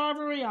 isn't a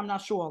rivalry? I'm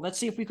not sure. Let's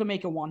see if we can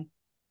make it one.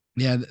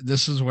 Yeah,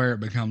 this is where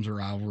it becomes a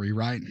rivalry,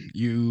 right?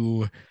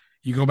 You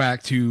go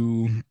back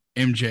to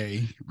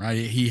MJ, right?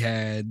 He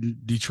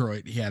had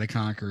Detroit, he had to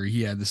conquer,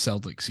 he had the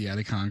Celtics, he had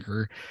to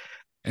conquer.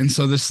 And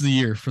so this is the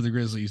year for the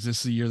Grizzlies. This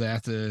is the year they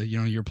have to,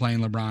 you're playing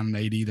LeBron and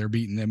AD, they're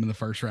beating them in the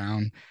first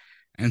round.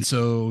 And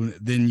so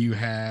then you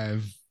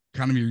have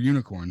kind of your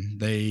unicorn.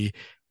 They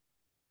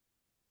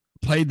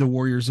played the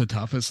Warriors the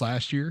toughest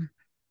last year.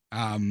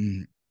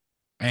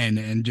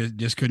 And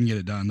just couldn't get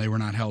it done. They were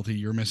not healthy.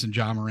 You're missing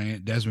Ja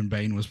Morant. Desmond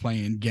Bane was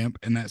playing Gimp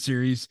in that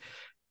series.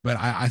 But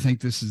I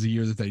think this is the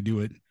year that they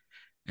do it.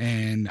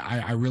 And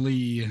I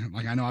really,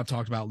 I know I've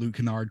talked about Luke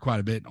Kennard quite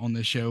a bit on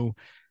this show,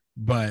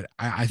 but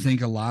I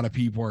think a lot of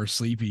people are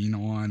sleeping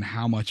on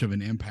how much of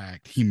an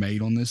impact he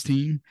made on this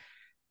team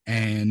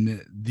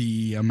and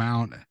the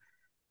amount,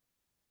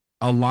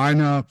 a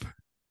lineup,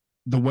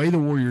 the way the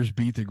Warriors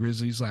beat the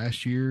Grizzlies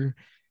last year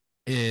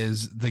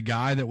is the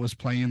guy that was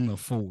playing the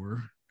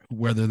 4,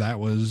 whether that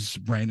was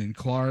Brandon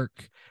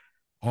Clark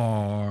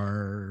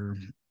or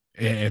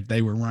if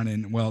they were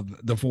running,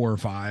 the 4 or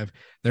 5,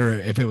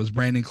 if it was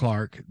Brandon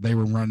Clark, they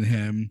were running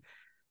him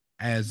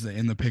as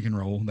in the pick and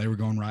roll. They were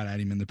going right at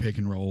him in the pick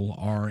and roll,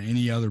 or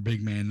any other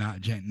big man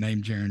not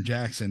named Jaren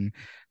Jackson.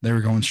 They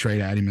were going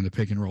straight at him in the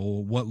pick and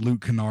roll. What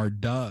Luke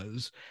Kennard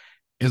does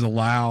is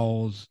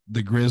allows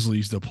the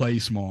Grizzlies to play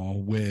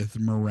small with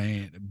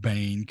Morant,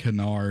 Bane,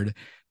 Kennard,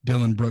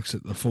 Dylan Brooks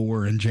at the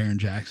 4, and Jaren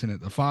Jackson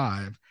at the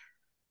 5.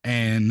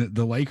 And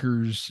the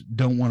Lakers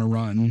don't want to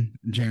run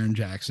Jaren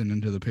Jackson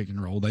into the pick and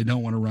roll. They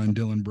don't want to run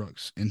Dylan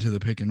Brooks into the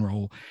pick and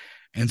roll.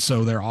 And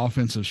so their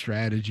offensive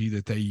strategy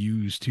that they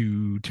used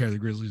to tear the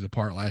Grizzlies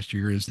apart last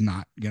year is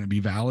not going to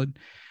be valid.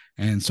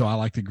 And so I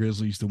like the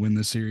Grizzlies to win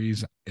this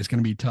series. It's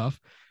going to be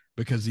tough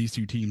because these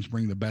two teams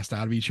bring the best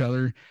out of each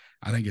other.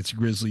 I think it's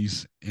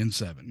Grizzlies in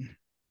 7.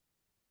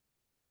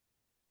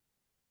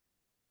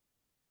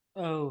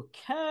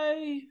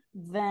 Okay,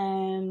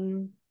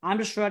 then I'm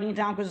just writing it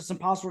down because it's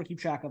impossible to keep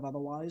track of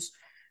otherwise.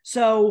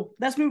 So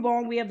let's move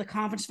on. We have the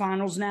conference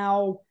finals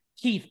now.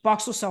 Keith,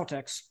 Bucks or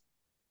Celtics?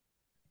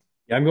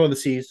 Yeah, I'm going the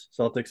C's.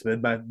 Celtics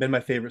have been my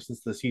favorite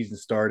since the season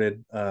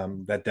started.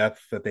 That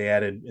depth that they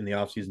added in the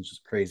offseason is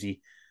just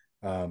crazy.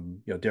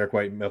 Derek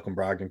White and Malcolm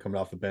Brogdon coming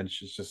off the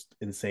bench is just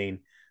insane.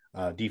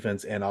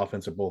 Defense and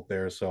offense are both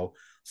there. So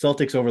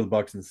Celtics over the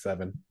Bucks in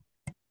 7.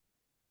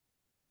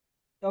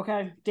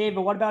 Okay, David,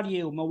 what about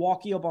you?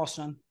 Milwaukee or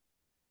Boston?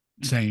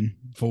 Same,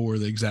 for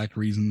the exact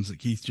reasons that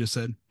Keith just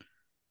said.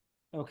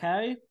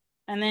 Okay,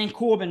 and then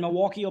Corbin,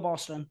 Milwaukee or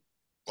Boston?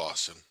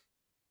 Boston.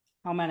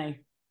 How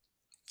many?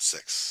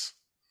 6.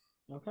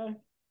 Okay.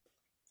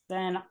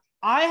 Then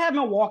I have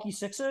Milwaukee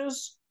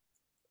Sixers.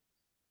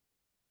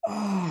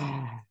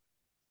 I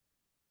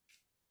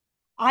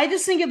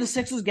just think if the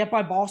Sixers get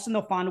by Boston,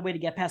 they'll find a way to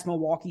get past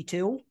Milwaukee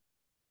too.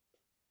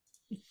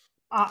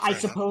 I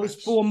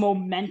suppose for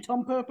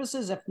momentum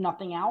purposes, if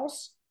nothing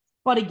else.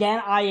 But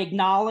again, I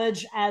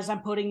acknowledge as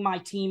I'm putting my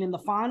team in the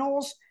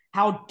finals,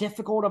 how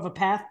difficult of a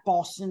path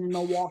Boston and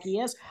Milwaukee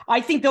is. I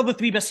think they're the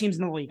 3 best teams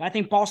in the league. I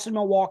think Boston,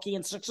 Milwaukee,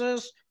 and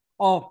Sixers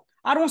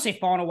I don't want to say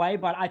far and away,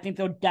 but I think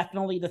they're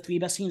definitely the 3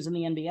 best teams in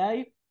the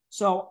NBA.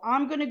 So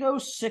I'm going to go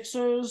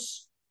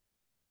Sixers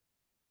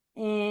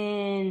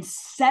in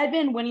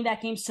 7, winning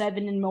that game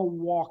 7 in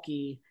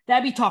Milwaukee.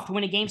 That'd be tough to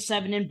win a game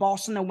 7 in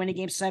Boston and win a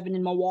game 7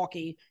 in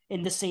Milwaukee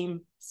in the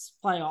same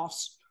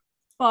playoffs.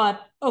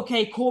 But,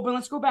 okay, Corbin,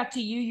 let's go back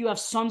to you. You have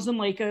Suns and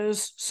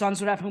Lakers. Suns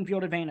would have home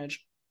field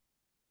advantage.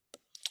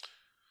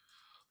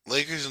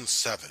 Lakers in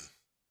 7.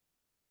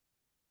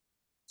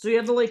 So you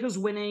have the Lakers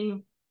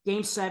winning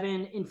Game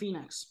 7 in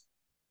Phoenix.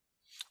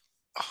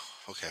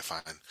 Oh, okay,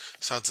 fine.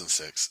 Suns in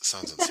 6.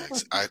 Suns in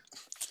 6.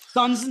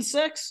 Suns in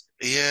 6?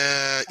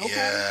 Yeah, Okay.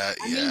 yeah,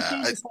 I mean, yeah.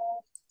 change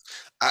all.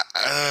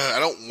 I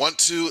don't want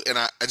to, and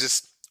I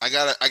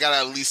gotta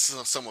at least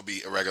somewhat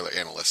be a regular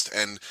analyst.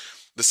 And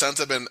the Suns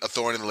have been a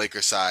thorn in the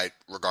Lakers' side,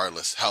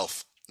 regardless.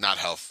 Health, not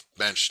health,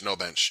 bench, no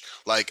bench.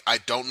 Like, I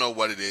don't know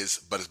what it is,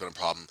 but it's been a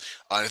problem.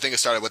 And I think it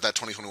started with that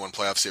 2021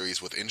 playoff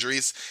series with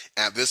injuries.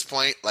 And at this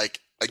point, like,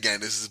 again,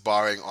 this is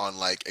barring on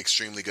like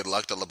extremely good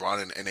luck that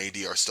LeBron and AD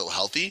are still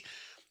healthy.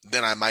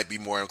 Then I might be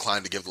more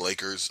inclined to give the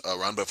Lakers a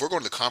run. But if we're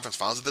going to the conference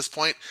finals at this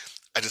point,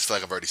 I just feel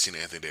like I've already seen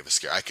Anthony Davis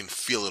scare. I can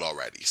feel it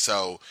already.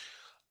 So.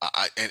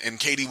 And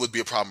KD would be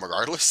a problem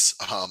regardless.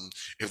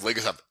 If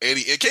Lakers have any,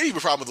 KD would be a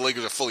problem if the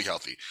Lakers are fully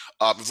healthy.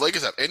 If the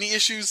Lakers have any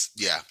issues,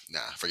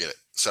 forget it.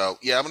 So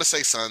yeah, I'm gonna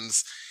say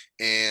Suns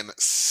in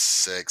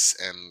 6,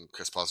 and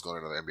Chris Paul's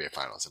going to the NBA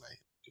Finals, and I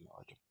do not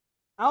like him.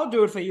 I'll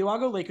do it for you. I'll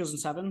go Lakers in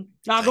 7.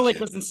 No, I'll go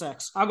Lakers in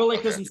 6. I'll go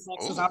Lakers in 6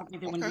 because I don't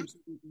think they win Game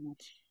 7.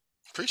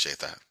 Appreciate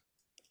that.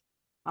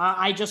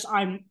 I'm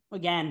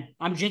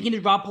drinking the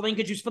Rob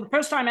Pelinka juice for the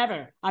first time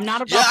ever. I'm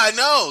not a I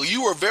know.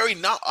 You were very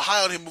not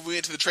high on him moving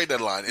into the trade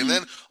deadline. And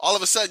then all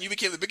of a sudden you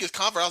became the biggest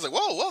convert. I was like,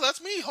 whoa,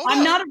 that's me. Hold on.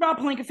 I'm not a Rob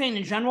Pelinka fan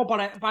in general,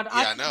 but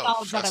I know.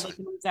 that I like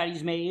the moves that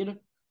he's made.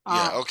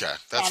 Okay.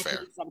 That's fair.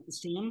 This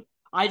team.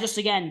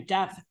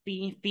 Depth.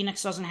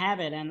 Phoenix doesn't have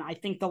it. And I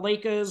think the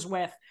Lakers,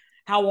 with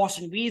how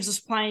Austin Reeves is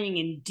playing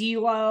and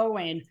D'Lo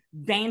and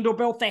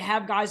Vanderbilt, they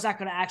have guys that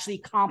could actually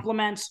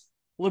complement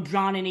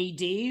LeBron and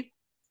AD.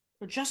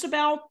 For just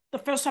about the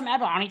first time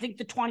ever. I don't think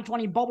the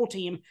 2020 bubble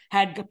team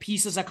had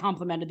pieces that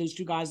complemented these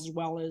two guys as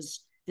well as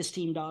this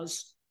team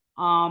does.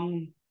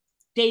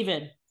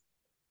 David,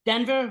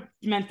 Denver,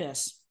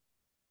 Memphis.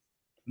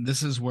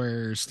 This is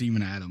where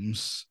Steven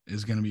Adams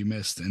is going to be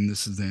missed, and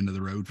this is the end of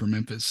the road for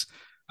Memphis.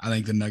 I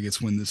think the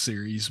Nuggets win this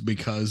series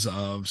because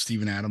of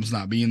Steven Adams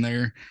not being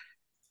there,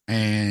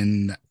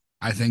 and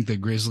I think the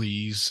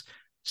Grizzlies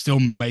still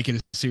make it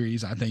a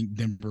series. I think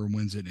Denver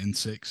wins it in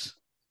 6.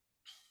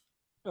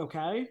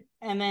 Okay.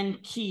 And then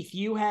Keith,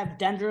 you have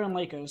Denver and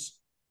Lakers.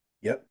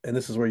 Yep, and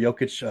this is where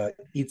Jokic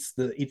eats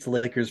the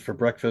Lakers for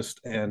breakfast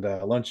and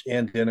lunch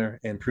and dinner,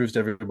 and proves to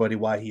everybody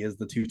why he is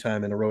the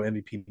 2-time in a row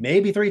MVP,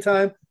 maybe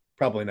 3-time,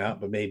 probably not,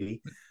 but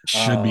maybe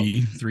should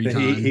be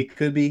 3-time. He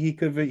could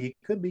be.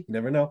 You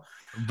never know.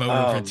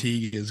 Voter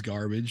fatigue is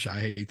garbage. I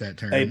hate that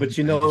term. Hey, but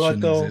you know what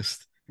though?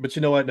 Exist. But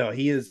you know what? No,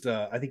 he is.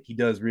 I think he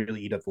does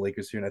really eat up the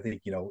Lakers here, and I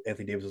think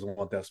Anthony Davis doesn't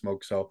want that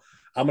smoke. So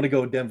I'm gonna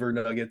go Denver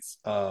Nuggets.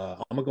 I'm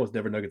gonna go with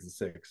Denver Nuggets in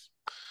 6.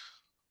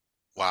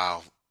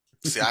 Wow.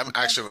 See, I'm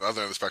actually on the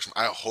other end of the spectrum.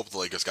 I hope the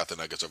Lakers got the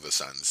Nuggets over the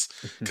Suns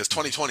because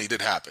 2020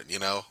 did happen.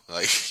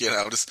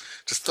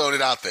 Just throwing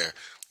it out there.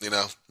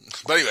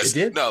 But anyways,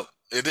 no,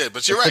 it did.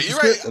 But you're right. You're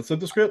right. Let's flip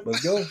the script.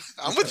 Let's go.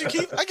 I'm with you,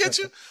 Keith. I get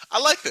you. I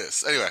like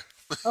this. Anyway.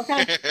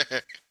 Okay.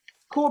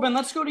 Corbin,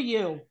 let's go to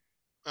you.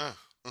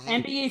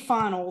 NBA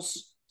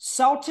Finals,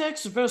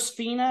 Celtics versus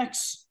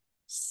Phoenix.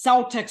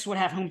 Celtics would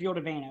have home field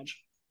advantage.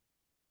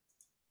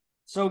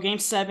 So Game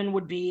 7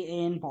 would be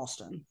in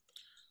Boston.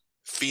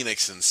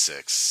 Phoenix in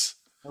 6.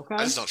 Okay.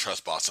 I just don't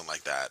trust Boston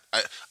like that.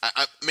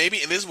 I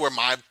maybe, and this is where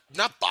my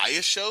not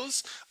bias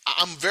shows.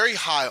 I'm very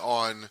high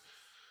on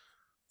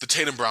the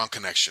Tatum Brown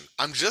connection.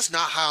 I'm just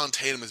not high on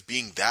Tatum as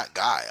being that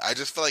guy. I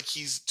just feel like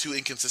he's too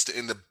inconsistent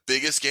in the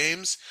biggest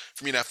games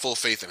for me to have full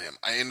faith in him.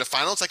 In the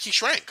finals, he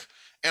shrank.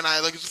 And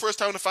it's the first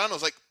time in the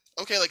finals,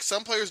 okay,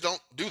 some players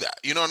don't do that.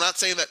 I'm not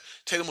saying that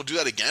Tatum will do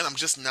that again. I'm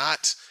just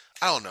not,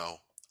 I don't know.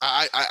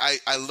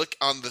 I look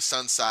on the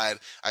Suns side.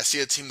 I see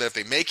a team that if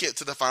they make it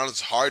to the finals, it's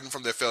hardened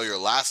from their failure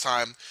last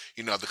time.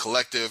 The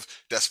collective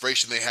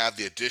desperation they have,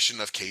 the addition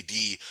of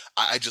KD.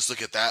 I just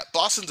look at that.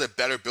 Boston's a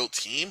better built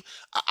team.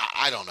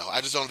 I don't know.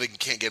 I just don't think they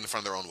can't get in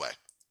front of their own way.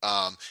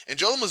 And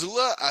Joel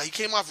Mazzulla, he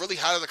came off really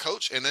hot as a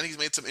coach, and then he's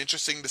made some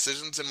interesting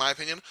decisions, in my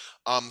opinion,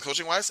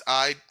 coaching-wise.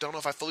 I don't know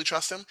if I fully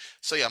trust him.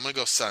 So, yeah, I'm going to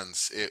go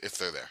Suns if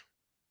they're there.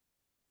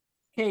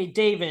 Okay,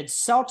 David,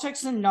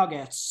 Celtics and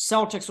Nuggets.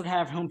 Celtics would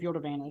have home field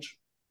advantage.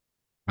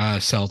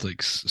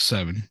 Celtics,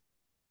 7.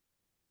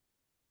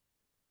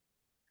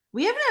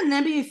 We haven't had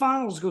an NBA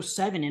Finals go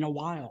 7 in a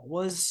while.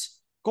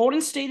 Was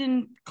Golden State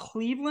and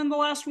Cleveland the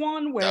last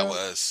one? That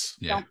was.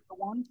 Yeah.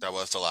 That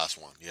was the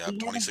last one. Yeah,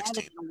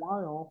 2016. In a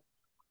while.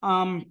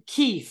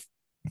 Keith,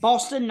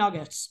 Boston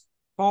Nuggets.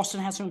 Boston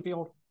has home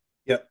field.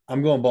 Yep,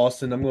 I'm going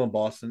Boston. I'm going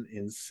Boston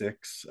in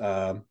 6.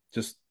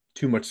 Just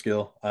too much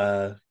skill.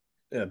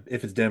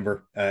 If it's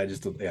Denver, I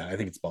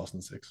think it's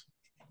Boston 6.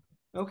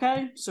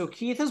 Okay, so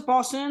Keith has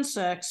Boston in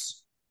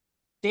 6.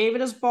 David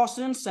has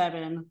Boston in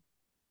 7.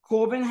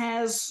 Corbin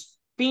has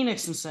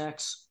Phoenix in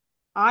 6.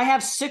 I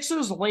have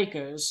Sixers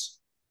Lakers.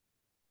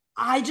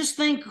 I just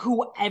think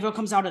whoever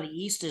comes out of the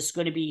East is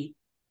going to be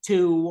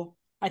 2.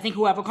 I think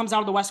whoever comes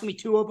out of the West is going to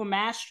be 2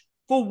 overmatched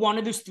for one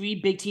of those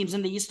 3 big teams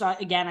in the East.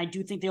 Again, I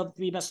do think they're the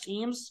 3 best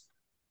teams.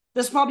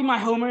 this is probably my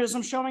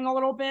homerism showing a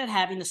little bit,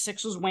 having the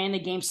Sixers win a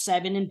Game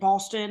 7 in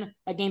Boston,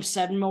 a Game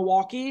 7 in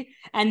Milwaukee,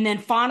 and then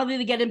finally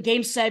to get a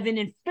Game 7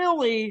 in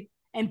Philly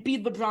and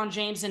beat LeBron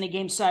James in a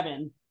Game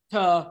 7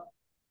 to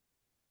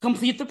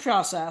complete the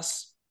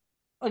process.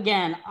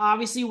 Again,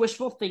 obviously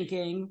wishful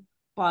thinking,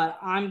 but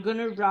I'm going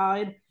to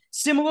ride.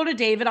 Similar to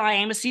David, I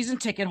am a season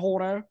ticket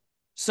holder,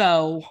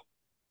 so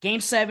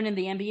Game 7 in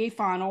the NBA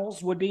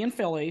Finals would be in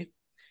Philly.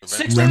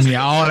 Run me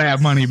all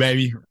that money,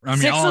 baby. Run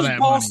me all that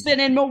Boston,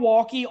 money. and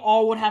Milwaukee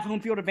all would have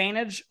home field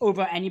advantage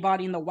over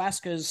anybody in the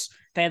West because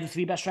they have the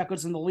 3 best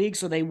records in the league.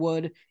 So they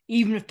would,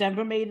 even if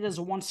Denver made it as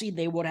a 1 seed,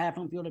 they would have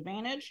home field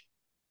advantage.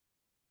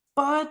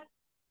 But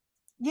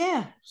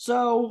yeah,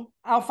 so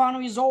our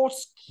final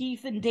results: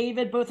 Keith and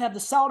David both have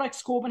the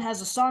Celtics. Corbin has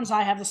the Suns.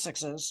 I have the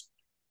Sixers.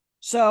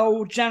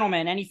 So,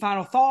 gentlemen, any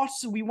final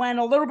thoughts? We went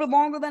a little bit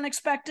longer than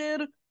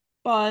expected,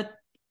 but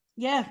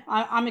yeah,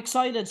 I'm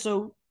excited.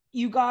 So.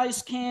 You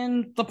guys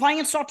the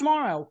play-ins start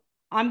tomorrow.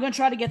 I'm going to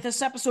try to get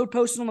this episode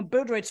posted on the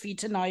Bird Rights feed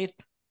tonight.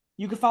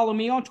 You can follow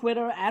me on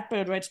Twitter at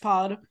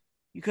BirdRightsPod.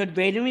 You could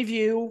rate and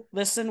review,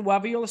 listen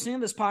wherever you're listening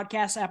to this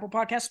podcast, Apple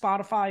Podcast,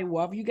 Spotify,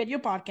 wherever you get your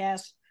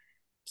podcasts.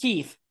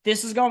 Keith,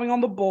 this is going on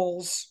the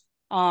Bulls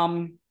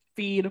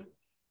feed.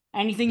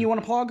 Anything you want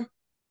to plug?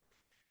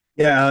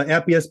 Yeah,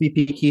 at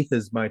BSBP Keith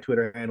is my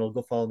Twitter handle.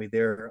 Go follow me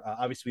there.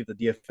 Obviously, we have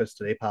the DFS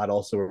Today pod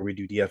also where we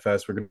do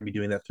DFS. We're going to be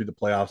doing that through the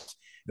playoffs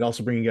and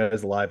also bringing you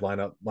guys a live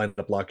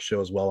lineup block show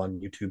as well on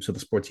YouTube. So the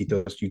Sports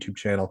Ethos YouTube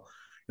channel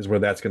is where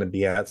that's going to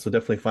be at. So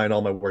definitely find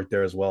all my work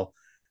there as well.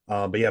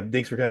 But yeah,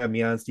 thanks for having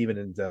me on, Steven,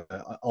 and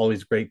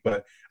always great.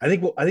 But I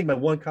think my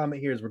one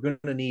comment here is we're going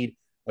to need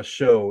a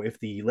show if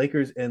the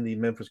Lakers and the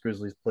Memphis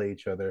Grizzlies play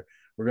each other.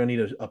 We're going to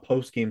need a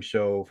post-game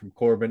show from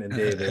Corbin and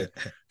David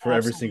for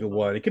every single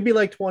one. It could be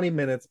like 20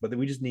 minutes, but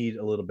we just need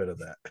a little bit of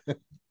that.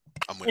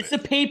 It's a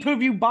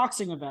pay-per-view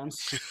boxing event.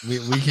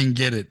 We can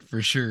get it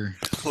for sure.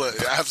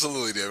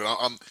 Absolutely, David.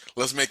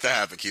 Let's make that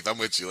happen, Keith. I'm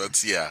with you.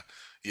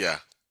 Yeah.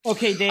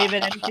 Okay,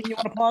 David, anything you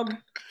want to plug?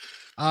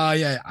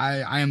 Yeah,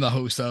 I am the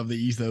host of the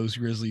Ethos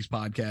Grizzlies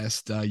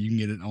podcast. You can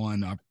get it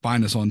on,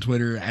 find us on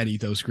Twitter at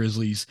Ethos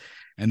Grizzlies,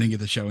 and then get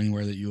the show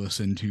anywhere that you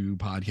listen to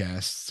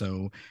podcasts.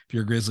 So if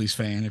you're a Grizzlies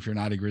fan, if you're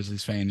not a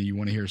Grizzlies fan and you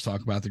want to hear us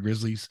talk about the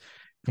Grizzlies,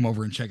 come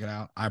over and check it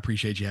out. I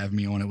appreciate you having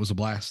me on. It was a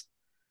blast.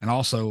 And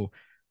also,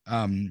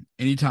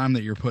 anytime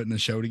that you're putting a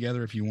show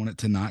together, if you want it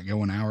to not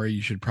go an hour,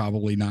 you should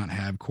probably not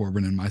have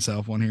Corbin and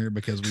myself on here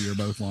because we are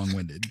both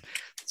long-winded.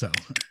 So...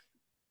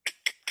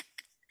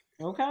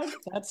 Okay,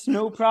 that's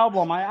no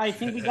problem. I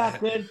think we got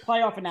good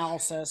playoff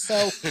analysis.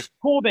 So,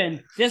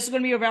 Corbin, this is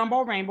going to be a Round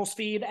Ball Rambles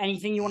feed.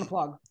 Anything you want to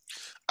plug?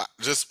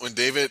 Just when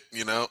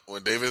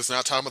David's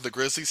not talking about the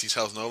Grizzlies, he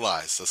tells no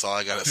lies. That's all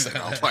I gotta say.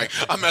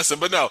 I'm messing,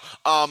 but no.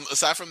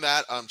 Aside from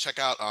that, check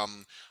out. I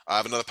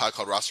have another pod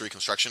called Roster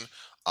Reconstruction.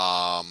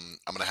 I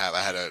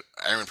had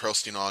Aaron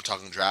Perlstein on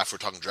talking draft. We're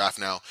talking draft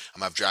now. I'm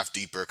gonna have Draft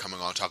Deeper coming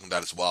on talking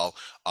that as well.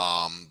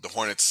 The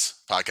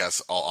Hornets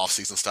podcast, all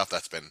off-season stuff.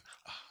 That's been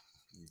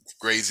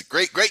crazy,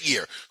 great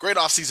year. Great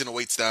off-season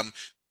awaits them.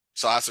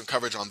 So I have some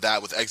coverage on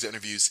that with exit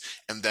interviews.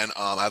 And then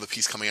I have a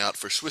piece coming out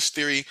for Swiss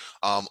Theory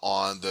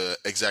on the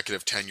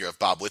executive tenure of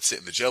Bob Whitsitt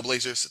and the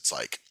Jailblazers. It's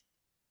like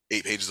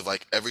 8 pages of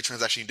like every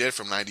transaction he did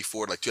from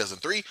 94 to like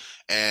 2003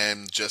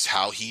 and just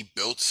how he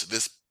built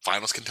this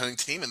finals contending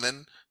team and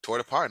then tore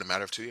it apart in a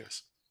matter of 2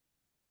 years.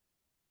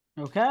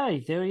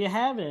 Okay, there you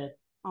have it.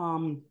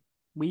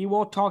 We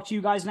will talk to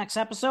you guys next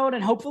episode,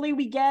 and hopefully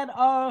we get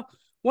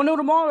we'll know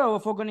tomorrow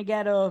if we're going to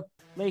get a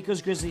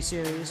Lakers-Grizzlies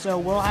series. So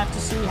we'll have to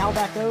see how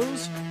that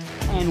goes,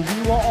 and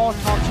we will all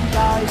talk to you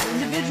guys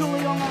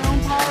individually on our own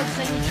pods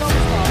and each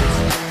other's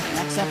pods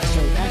next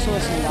episode. Thanks for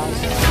listening, guys.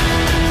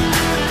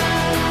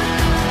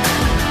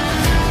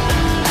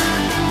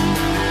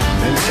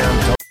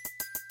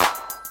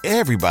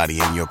 Everybody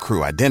in your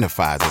crew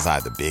identifies as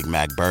either Big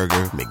Mac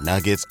Burger,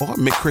 McNuggets, or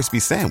McCrispy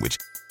Sandwich.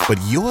 But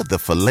you're the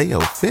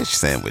Filet-O-Fish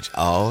Sandwich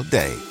all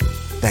day.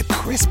 That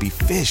crispy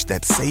fish,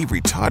 that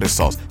savory tartar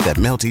sauce, that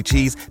melty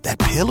cheese, that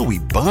pillowy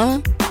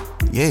bun.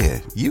 Yeah,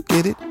 you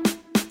get it.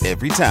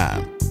 Every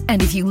time.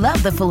 And if you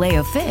love the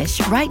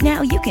Filet-O-Fish, right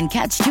now you can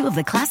catch 2 of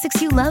the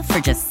classics you love for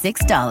just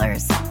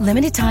 $6.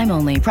 Limited time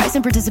only. Price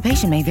and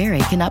participation may vary.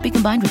 Cannot be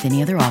combined with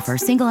any other offer.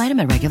 Single item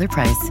at regular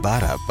price.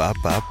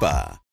 Ba-da-ba-ba-ba.